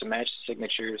supposed to match the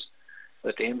signatures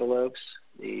with the envelopes,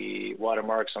 the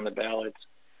watermarks on the ballots.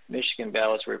 Michigan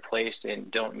ballots were replaced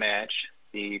and don't match.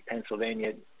 The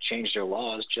Pennsylvania changed their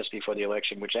laws just before the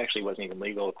election, which actually wasn't even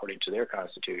legal according to their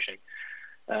constitution.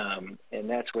 And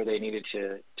that's where they needed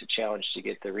to challenge to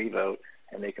get the revote,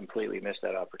 and they completely missed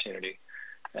that opportunity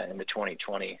in the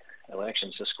 2020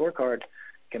 election. So Scorecard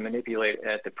can manipulate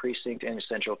at the precinct and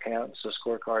central count. So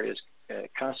Scorecard is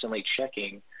constantly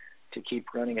checking to keep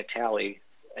running a tally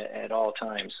at all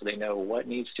times, so they know what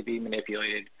needs to be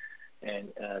manipulated. And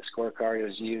Scorecard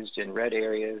is used in red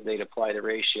areas. They'd apply the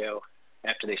ratio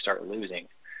after they start losing.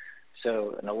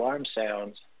 So an alarm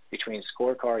sounds between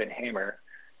Scorecard and Hammer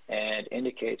and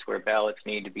indicates where ballots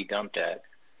need to be dumped at.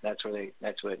 That's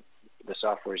what the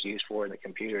software is used for in the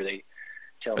computer. They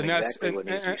tell them exactly what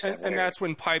needs to be sent and that's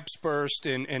when pipes burst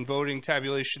and voting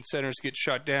tabulation centers get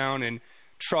shut down and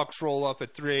trucks roll up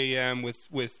at 3 a.m.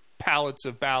 with pallets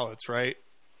of ballots, right?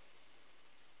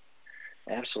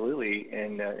 Absolutely.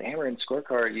 And Hammer and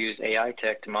Scorecard use AI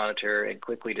tech to monitor and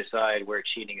quickly decide where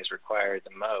cheating is required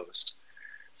the most.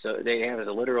 So they have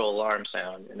a literal alarm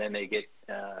sound, and then they get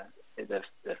the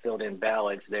filled-in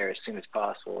ballots there as soon as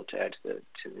possible to add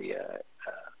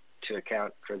to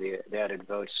account for the added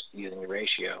votes using the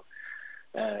ratio.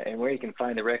 And where you can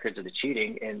find the records of the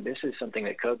cheating, and this is something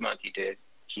that CodeMonkey did.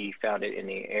 He found it in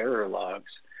the error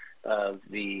logs of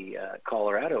the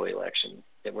Colorado election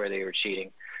where they were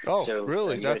cheating. Oh, so,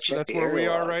 really? That's where we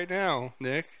are right now,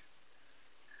 Nick.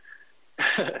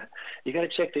 You got to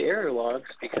check the error logs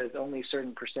because only a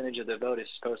certain percentage of the vote is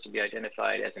supposed to be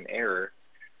identified as an error,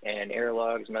 and error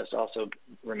logs must also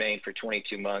remain for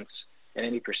 22 months, and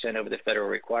any percent over the federal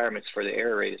requirements for the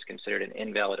error rate is considered an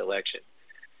invalid election.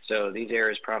 So these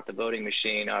errors prompt the voting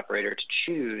machine operator to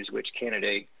choose which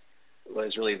candidate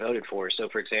was really voted for. So,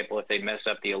 for example, if they mess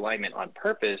up the alignment on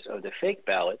purpose of the fake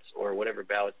ballots or whatever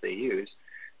ballots they use,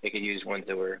 they could use ones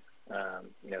that were,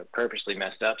 purposely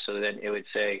messed up. So then it would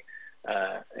say,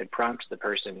 it prompts the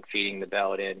person feeding the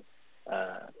ballot in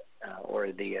or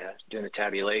doing the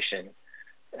tabulation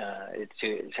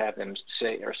to have them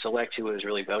say or select who was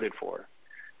really voted for.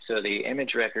 So the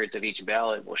image records of each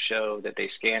ballot will show that they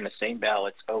scan the same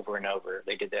ballots over and over.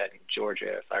 They did that in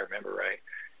Georgia, if I remember right.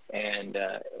 And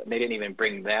they didn't even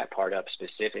bring that part up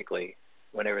specifically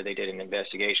whenever they did an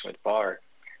investigation with Barr.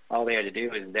 All they had to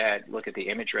do is look at the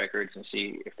image records and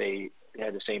see if they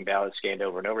had the same ballot scanned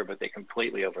over and over, but they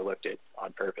completely overlooked it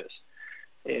on purpose.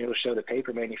 It will show the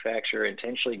paper manufacturer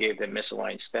intentionally gave them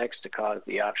misaligned specs to cause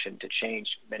the option to change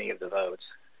many of the votes.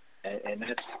 And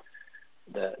that's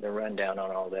the rundown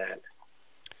on all that.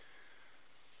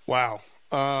 Wow.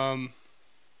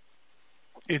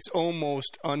 It's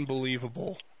almost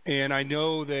unbelievable. And I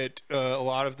know that a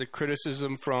lot of the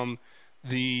criticism from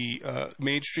the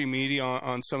mainstream media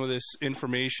on some of this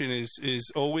information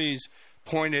is always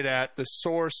pointed at the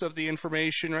source of the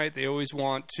information, right? They always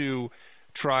want to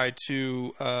try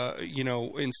to,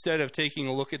 instead of taking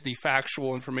a look at the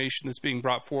factual information that's being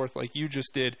brought forth like you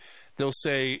just did, they'll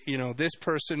say, this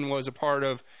person was a part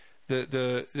of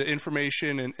the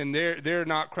information and they're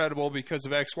not credible because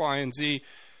of X, Y, and Z.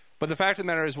 But the fact of the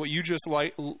matter is what you just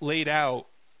laid out,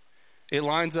 it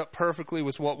lines up perfectly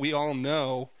with what we all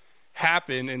know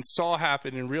happened and saw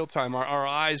happen in real time. Our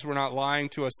eyes were not lying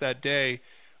to us that day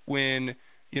when,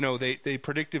 they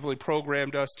predictively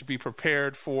programmed us to be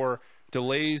prepared for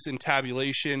delays in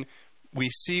tabulation. We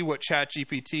see what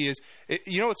ChatGPT is.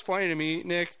 What's funny to me,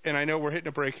 Nick, and I know we're hitting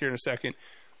a break here in a second.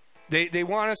 They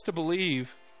want us to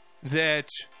believe that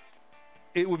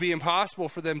it would be impossible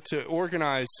for them to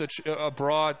organize such a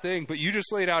broad thing. But you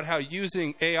just laid out how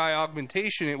using AI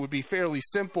augmentation, it would be fairly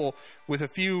simple with a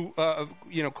few,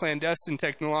 clandestine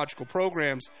technological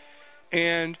programs.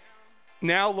 And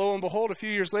now, lo and behold, a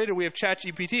few years later, we have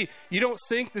ChatGPT. You don't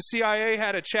think the CIA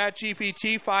had a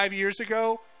ChatGPT 5 years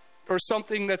ago or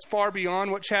something that's far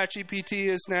beyond what ChatGPT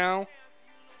is now?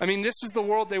 I mean, this is the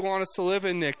world they want us to live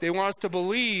in, Nick. They want us to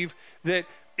believe that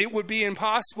it would be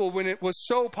impossible when it was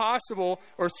so possible,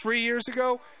 or 3 years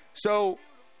ago. So,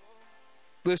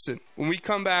 listen, when we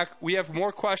come back, we have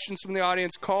more questions from the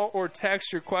audience. Call or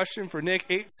text your question for Nick,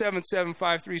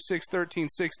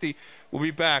 877-536-1360. We'll be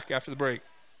back after the break.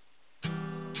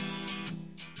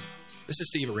 This is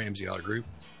Steve at Ramsey Auto Group.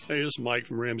 Hey, this is Mike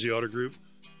from Ramsey Auto Group.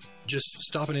 Just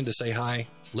stopping in to say hi,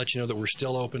 let you know that we're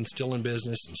still open, still in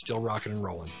business, and still rocking and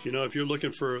rolling. You know, if you're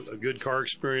looking for a good car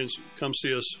experience, come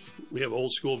see us. We have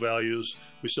old school values.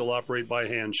 We still operate by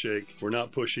handshake. We're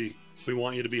not pushy. We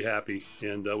want you to be happy,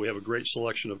 and we have a great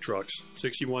selection of trucks.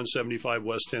 6175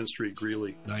 West 10th Street,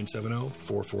 Greeley.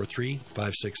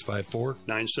 970-443-5654.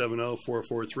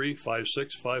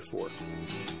 970-443-5654.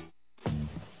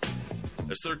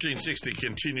 As 1360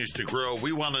 continues to grow,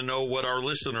 we want to know what our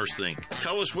listeners think.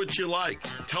 Tell us what you like.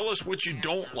 Tell us what you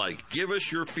don't like. Give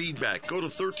us your feedback. Go to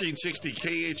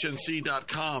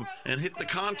 1360khnc.com and hit the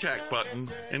contact button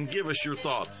and give us your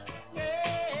thoughts.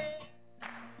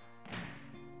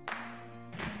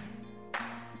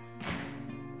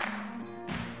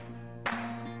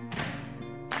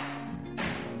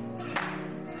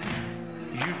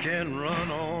 You can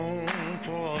run on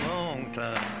for a long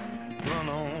time. Run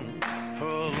on for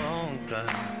a long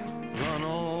time. Run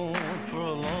on for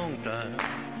a long time.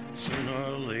 Sooner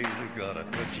or later, gotta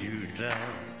cut you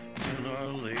down. Sooner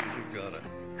or later, gotta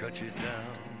cut you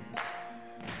down.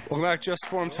 Welcome back, Just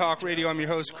Informed Talk Radio. I'm your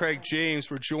host, Craig James.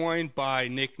 We're joined by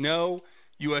Nick Noe,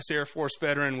 U.S. Air Force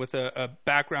veteran with a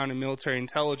background in military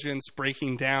intelligence,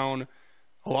 breaking down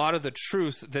a lot of the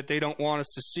truth that they don't want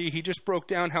us to see. He just broke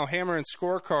down how Hammer and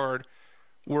Scorecard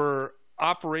were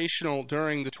operational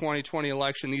during the 2020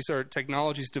 election. These are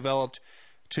technologies developed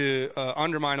to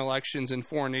undermine elections in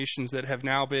foreign nations that have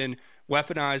now been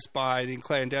weaponized by the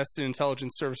clandestine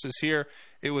intelligence services here.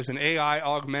 It was an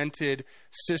AI-augmented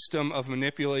system of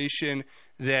manipulation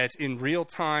that in real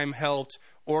time helped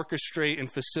orchestrate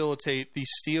and facilitate the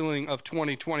stealing of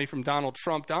 2020 from Donald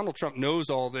Trump. Donald Trump knows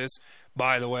all this,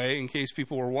 by the way, in case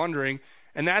people were wondering.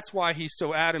 And that's why he's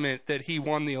so adamant that he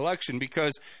won the election,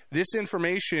 because this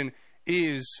information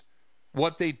is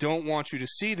what they don't want you to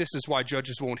see. This is why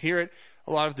judges won't hear it.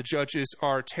 A lot of the judges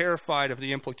are terrified of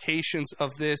the implications of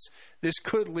this. This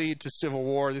could lead to civil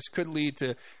war. This could lead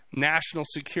to national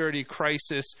security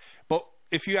crisis. But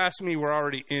if you ask me, we're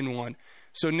already in one.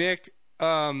 So, Nick,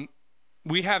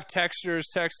 we have texters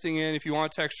texting in. If you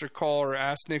want to text or call or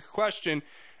ask Nick a question,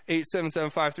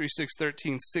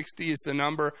 877-536-1360 is the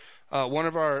number. One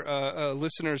of our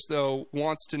listeners, though,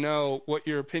 wants to know what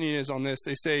your opinion is on this.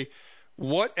 They say,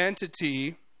 what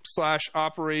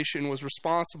entity/operation was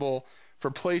responsible for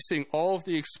placing all of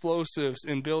the explosives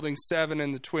in Building 7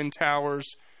 and the Twin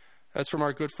Towers? That's from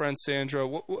our good friend Sandra.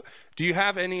 Do you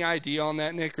have any idea on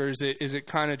that, Nick, or is it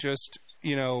kind of just,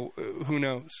 who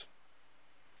knows?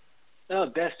 No,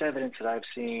 the best evidence that I've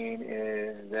seen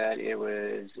is that it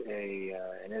was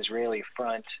an Israeli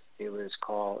front. It was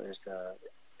called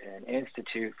an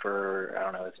institute for,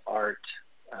 it's art,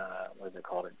 what is it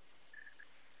called?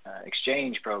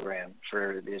 Exchange program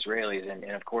for the Israelis.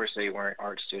 And of course, they weren't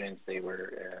art students. They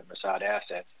were Mossad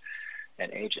assets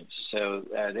and agents. So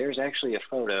there's actually a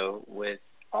photo with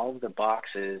all of the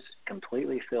boxes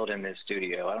completely filled in this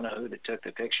studio. I don't know who took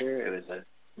the picture. It was a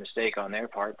mistake on their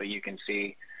part, but you can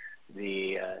see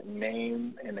the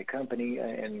name and the company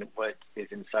and what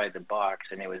is inside the box,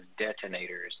 and it was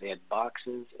detonators. They had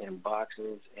boxes and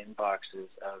boxes and boxes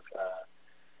of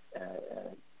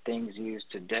things used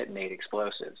to detonate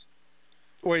explosives.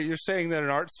 Wait, you're saying that an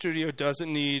art studio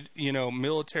doesn't need,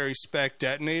 military spec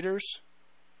detonators?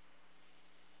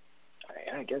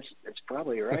 I guess that's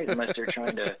probably right, unless they're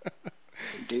trying to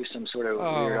do some sort of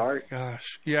weird art. Oh,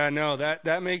 gosh. Yeah, no,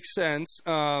 that makes sense.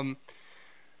 All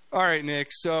right,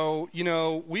 Nick. So,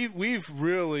 we've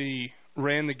really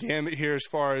ran the gamut here as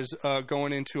far as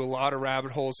going into a lot of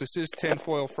rabbit holes. This is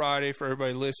Tinfoil Friday for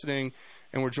everybody listening,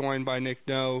 and we're joined by Nick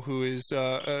Noe, who is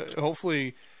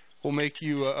hopefully will make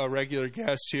you a regular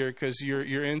guest here, because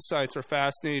your insights are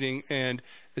fascinating, and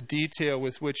the detail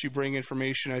with which you bring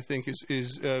information, I think,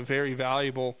 is very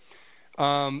valuable.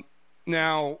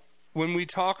 Now, when we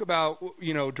talk about,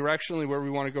 directionally where we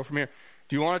want to go from here,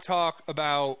 do you want to talk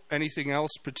about anything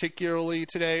else particularly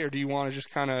today, or do you want to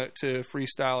just kind of to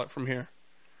freestyle it from here?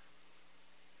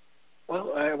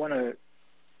 Well, I want to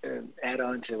add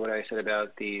on to what I said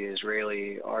about the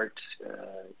Israeli art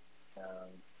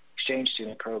exchange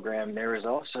student program. There were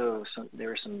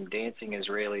some dancing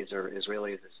Israelis, or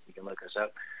Israelis, you can look us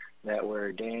up, that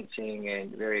were dancing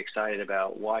and very excited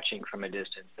about watching from a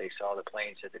distance. They saw the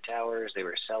planes hit the towers. They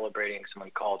were celebrating.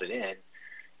 Someone called it in.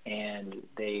 And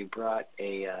they brought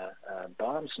a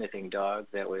bomb-sniffing dog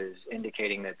that was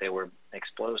indicating that there were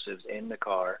explosives in the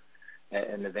car,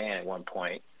 in the van at one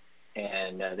point,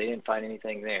 and they didn't find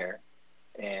anything there.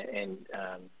 And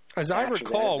as I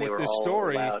recall with this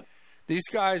story, these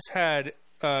guys had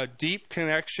deep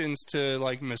connections to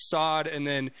like Mossad, and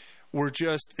then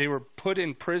were put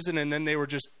in prison, and then they were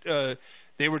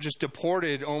just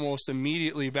deported almost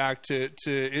immediately back to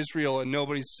Israel, and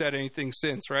nobody's said anything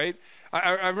since, right?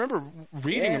 I remember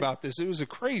reading about this. It was a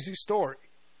crazy story.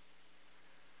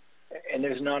 And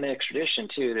there's non-extradition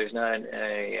too. There's not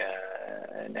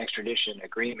an extradition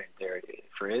agreement there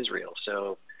for Israel.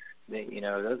 So,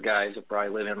 those guys will probably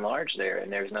live in large there,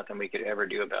 and there's nothing we could ever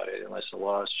do about it unless the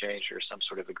laws changed or some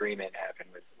sort of agreement happened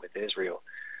with Israel.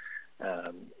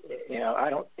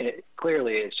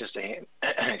 Clearly it's just a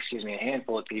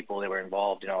handful of people that were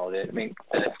involved in all of it. I mean,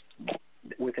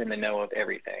 within the know of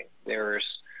everything. There's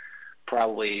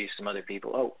probably some other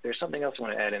people. Oh, there's something else I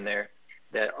want to add in there,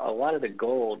 that a lot of the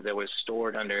gold that was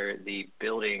stored under the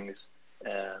buildings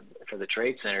for the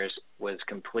trade centers was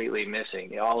completely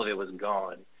missing. All of it was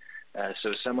gone.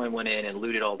 So someone went in and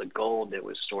looted all the gold that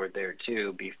was stored there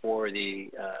too before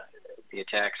the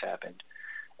attacks happened.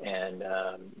 And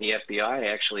the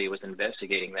FBI actually was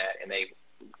investigating that, and they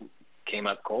came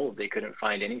up cold. They couldn't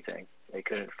find anything. They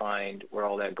couldn't find where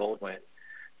all that gold went.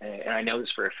 And I know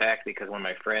this for a fact because one of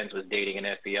my friends was dating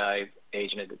an FBI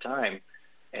agent at the time,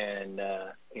 and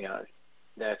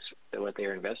that's what they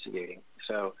were investigating.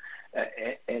 So,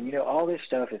 all this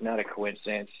stuff is not a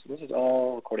coincidence. This is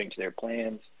all according to their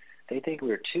plans. They think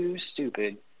we're too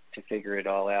stupid to figure it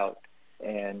all out.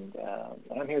 And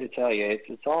I'm here to tell you,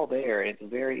 it's all there. It's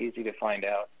very easy to find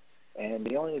out. And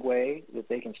the only way that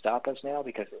they can stop us now,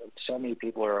 because so many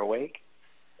people are awake,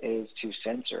 is to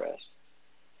censor us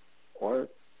or,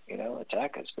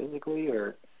 attack us physically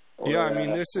or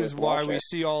this is why we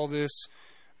see all this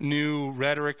new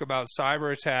rhetoric about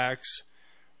cyber attacks.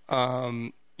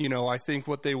 I think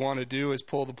what they want to do is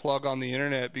pull the plug on the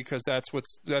internet, because that's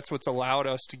what's allowed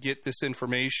us to get this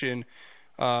information.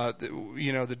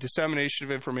 The dissemination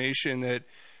of information that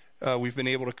we've been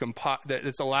able to compile, that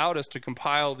it's allowed us to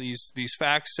compile these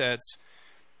fact sets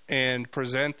and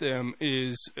present them,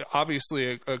 is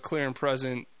obviously a clear and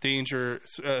present danger,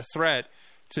 threat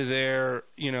to their,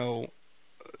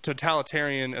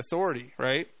 totalitarian authority,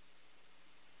 right?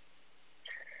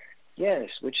 Yes,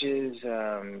 which is,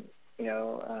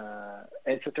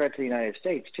 it's a threat to the United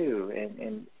States too.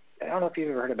 And I don't know if you've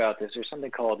ever heard about this. There's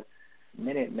something called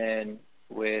Minutemen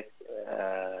with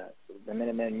the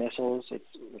Minutemen missiles. The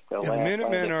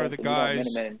Minutemen are the guys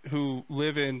who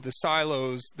live in the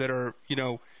silos that are,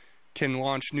 can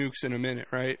launch nukes in a minute,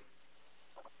 right?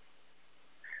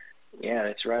 Yeah,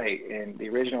 that's right. And the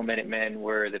original Minutemen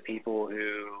were the people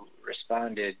who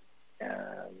responded,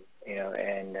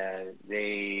 and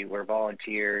they were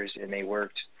volunteers, and they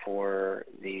worked for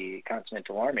the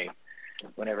Continental Army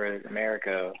whenever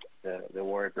America, the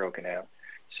war had broken out.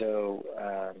 So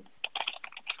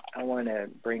I want to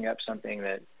bring up something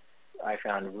that I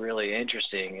found really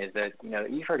interesting, is that,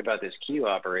 you've heard about this Q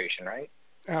operation, right?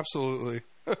 Absolutely.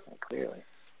 Clearly.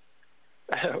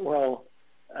 Well,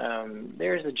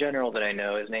 there's a general that I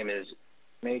know. His name is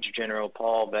Major General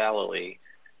Paul Vallely,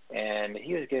 and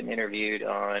he was getting interviewed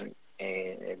on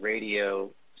a radio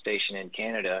station in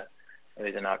Canada. It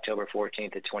was on October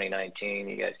 14th of 2019.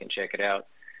 You guys can check it out.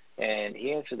 And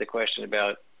he answered the question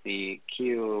about the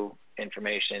Q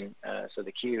information. So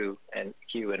the Q and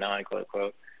QAnon, quote,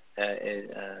 quote,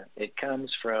 it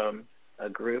comes from a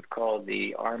group called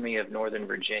the Army of Northern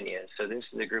Virginia. So this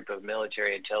is a group of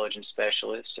military intelligence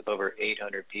specialists of over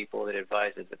 800 people that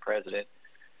advises the president.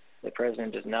 The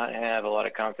president does not have a lot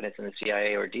of confidence in the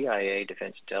CIA or DIA,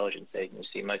 Defense Intelligence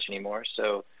Agency, much anymore.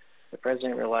 So the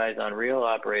president relies on real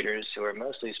operators who are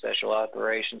mostly special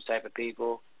operations type of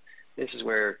people. This is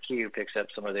where Q picks up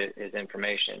some of his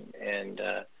information. And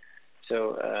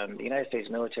so the United States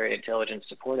Military Intelligence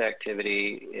Support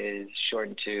Activity is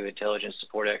shortened to Intelligence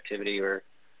Support Activity or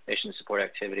Mission Support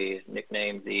Activity,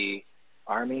 nicknamed the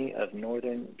Army of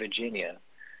Northern Virginia.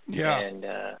 Yeah. And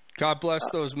God bless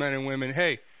those men and women.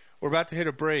 Hey, we're about to hit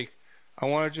a break. I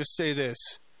want to just say this.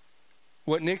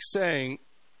 What Nick's saying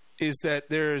is that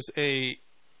there's a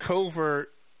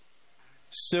covert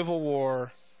civil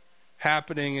war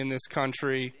happening in this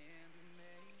country.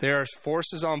 There are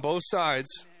forces on both sides.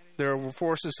 There are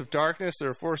forces of darkness. There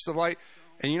are forces of light.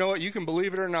 And you know what? You can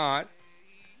believe it or not.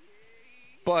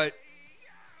 But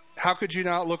how could you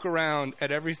not look around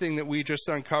at everything that we just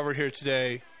uncovered here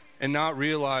today and not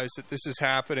realize that this is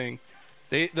happening?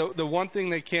 The one thing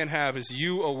they can't have is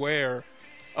you aware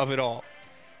of it all.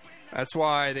 That's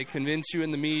why they convince you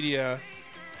in the media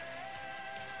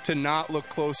to not look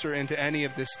closer into any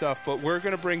of this stuff. But we're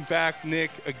going to bring back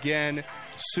Nick again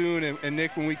soon. And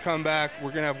Nick, when we come back,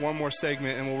 we're going to have one more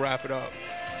segment and we'll wrap it up.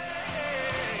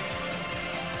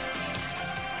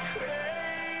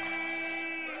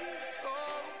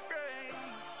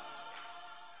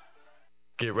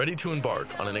 Get ready to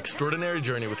embark on an extraordinary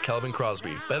journey with Kelvin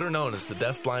Crosby, better known as the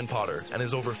Deaf Blind Potter, and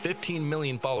his over 15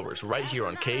 million followers right here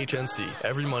on KHNC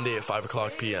every Monday at 5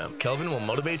 o'clock p.m. Kelvin will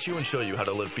motivate you and show you how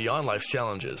to live beyond life's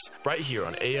challenges right here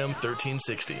on AM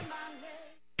 1360.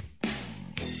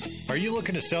 Are you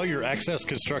looking to sell your excess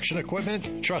construction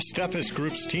equipment? Trust Steffes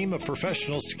Group's team of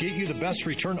professionals to get you the best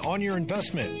return on your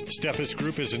investment. Steffes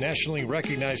Group is a nationally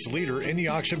recognized leader in the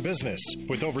auction business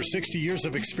with over 60 years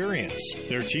of experience.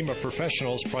 Their team of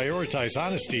professionals prioritize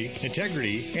honesty,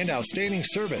 integrity, and outstanding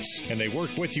service, and they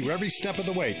work with you every step of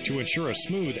the way to ensure a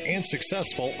smooth and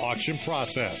successful auction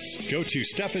process. Go to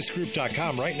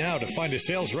SteffesGroup.com right now to find a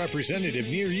sales representative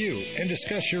near you and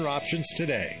discuss your options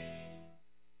today.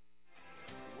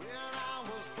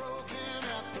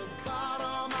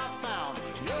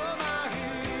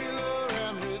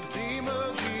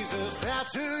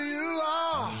 That's who you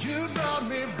are. You brought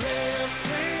me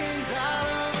blessings out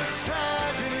of a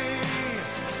tragedy.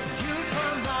 You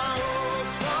turned my old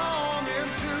song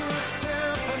into a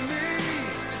symphony.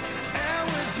 And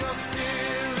with your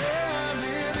spirit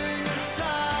living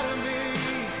inside of me,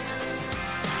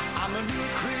 I'm a new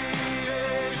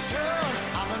creation.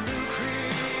 I'm a new creation.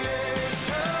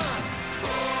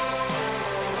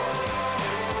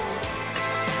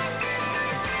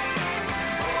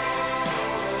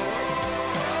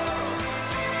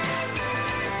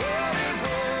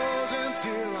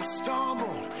 Till I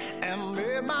stumbled and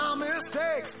made my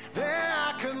mistakes, then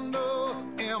I could know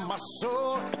in my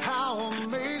soul how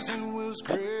amazing was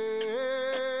grace.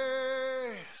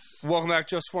 Welcome back,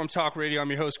 Just Form Talk Radio. I'm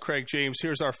your host, Craig James.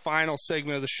 Here's our final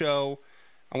segment of the show.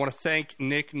 I want to thank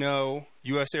Nick No,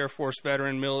 U.S. Air Force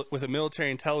veteran with a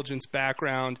military intelligence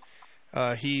background.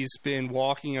 He's been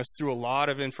walking us through a lot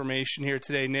of information here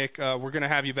today. Nick, we're going to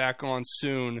have you back on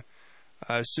soon.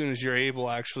 As soon as you're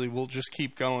able, actually. We'll just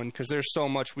keep going because there's so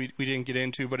much we didn't get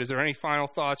into. But is there any final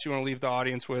thoughts you want to leave the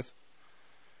audience with?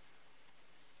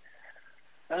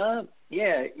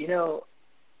 Yeah,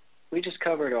 we just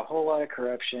covered a whole lot of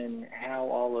corruption, how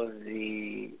all of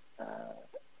the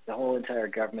whole entire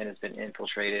government has been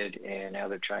infiltrated, and how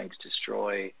they're trying to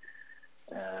destroy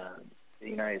the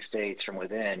United States from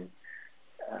within.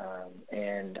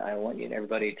 And I want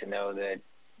everybody to know that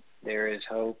there is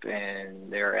hope,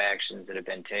 and there are actions that have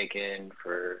been taken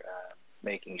for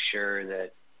making sure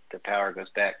that the power goes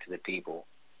back to the people.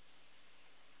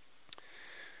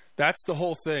 That's the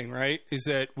whole thing, right? Is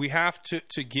that we have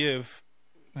to give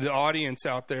the audience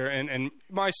out there, and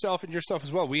myself and yourself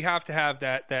as well, we have to have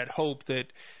that hope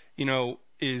that,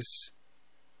 is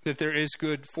that there is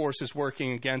good forces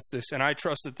working against this. And I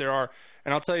trust that there are.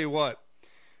 And I'll tell you what,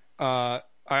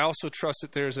 I also trust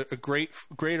that there's a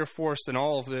greater force than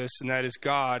all of this, and that is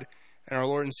God and our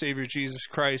Lord and Savior Jesus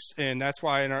Christ. And that's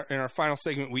why in our final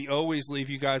segment, we always leave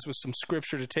you guys with some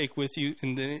scripture to take with you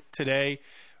today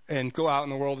and go out in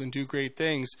the world and do great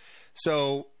things.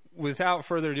 So without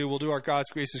further ado, we'll do our God's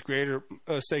Grace is Greater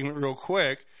segment real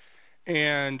quick.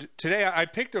 And today I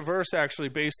picked a verse actually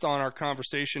based on our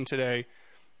conversation today,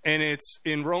 and it's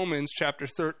in Romans chapter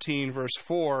 13, verse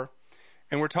 4.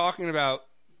 And we're talking about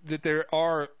that there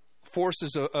are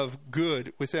forces of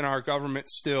good within our government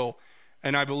still.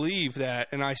 And I believe that,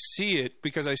 and I see it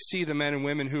because I see the men and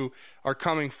women who are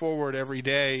coming forward every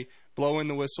day, blowing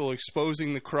the whistle,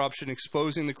 exposing the corruption,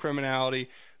 exposing the criminality,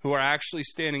 who are actually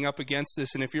standing up against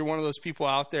this. And if you're one of those people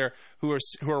out there who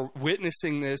are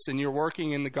witnessing this, and you're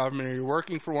working in the government, or you're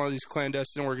working for one of these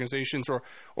clandestine organizations,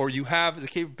 or you have the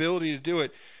capability to do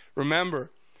it, remember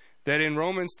that in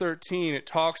Romans 13 it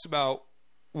talks about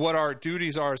what our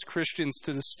duties are as Christians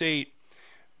to the state,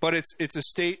 but it's a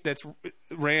state that's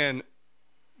ran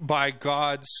by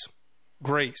God's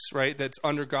grace, right? That's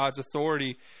under God's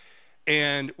authority.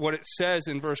 And what it says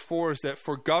in verse 4 is that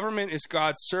for government is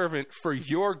God's servant for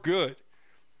your good.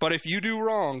 But if you do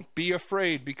wrong, be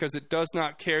afraid, because it does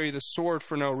not carry the sword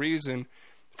for no reason.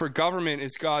 For government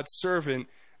is God's servant,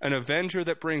 an avenger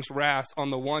that brings wrath on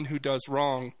the one who does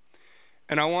wrong.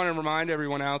 And I want to remind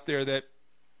everyone out there that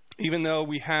even though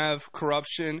we have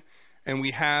corruption and we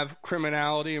have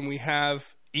criminality and we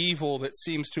have evil that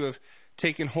seems to have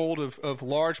taken hold of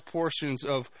large portions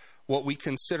of what we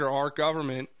consider our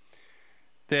government,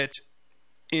 that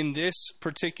in this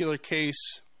particular case,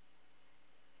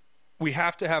 we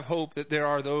have to have hope that there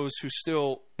are those who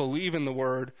still believe in the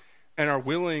word and are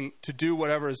willing to do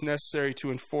whatever is necessary to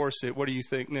enforce it. What do you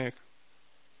think, Nick?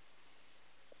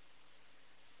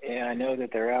 Yeah, I know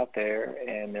that they're out there,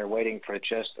 and they're waiting for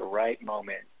just the right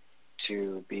moment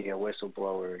to be a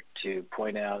whistleblower, to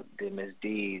point out the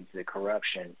misdeeds, the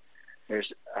corruption.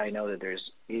 I know that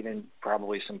there's even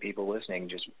probably some people listening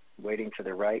just waiting for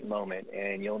the right moment,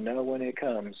 and you'll know when it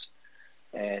comes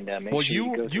And make well, sure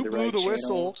you go you through blew right the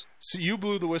whistle. channels. So you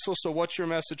blew the whistle. So what's your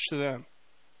message to them?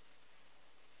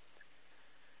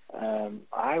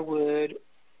 I would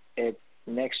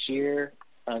next year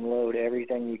unload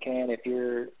everything you can. If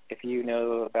you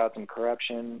know about some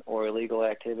corruption or illegal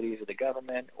activities of the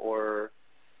government or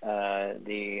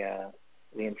the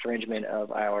infringement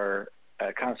of our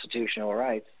constitutional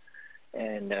rights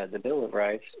and the Bill of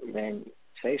Rights, then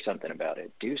say something about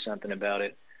it. Do something about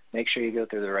it. Make sure you go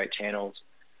through the right channels.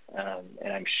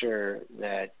 And I'm sure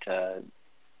that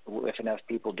if enough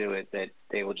people do it, that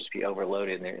they will just be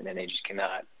overloaded, and then they just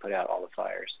cannot put out all the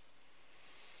fires.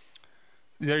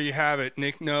 There you have it.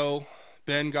 Nick No,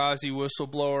 Benghazi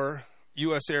whistleblower,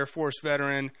 U.S. Air Force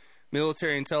veteran,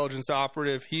 military intelligence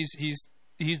operative.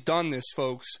 He's done this,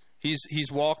 folks.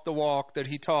 He's walked the walk that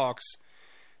he talks.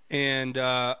 And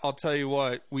I'll tell you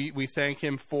what, we thank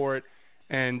him for it,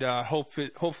 and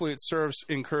hopefully it serves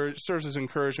as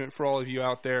encouragement for all of you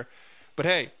out there. But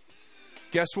hey,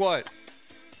 guess what?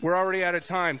 We're already out of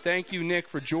time. Thank you, Nick,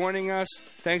 for joining us.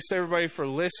 Thanks to everybody for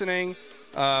listening.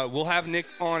 We'll have Nick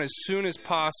on as soon as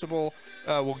possible.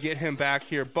 We'll get him back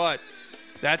here. But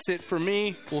that's it for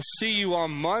me. We'll see you on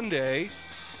Monday.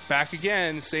 Back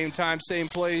again, same time, same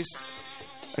place.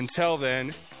 Until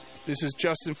then, this is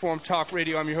Just Informed Talk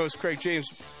Radio. I'm your host, Craig James.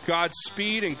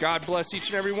 Godspeed and God bless each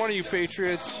and every one of you,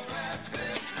 Patriots.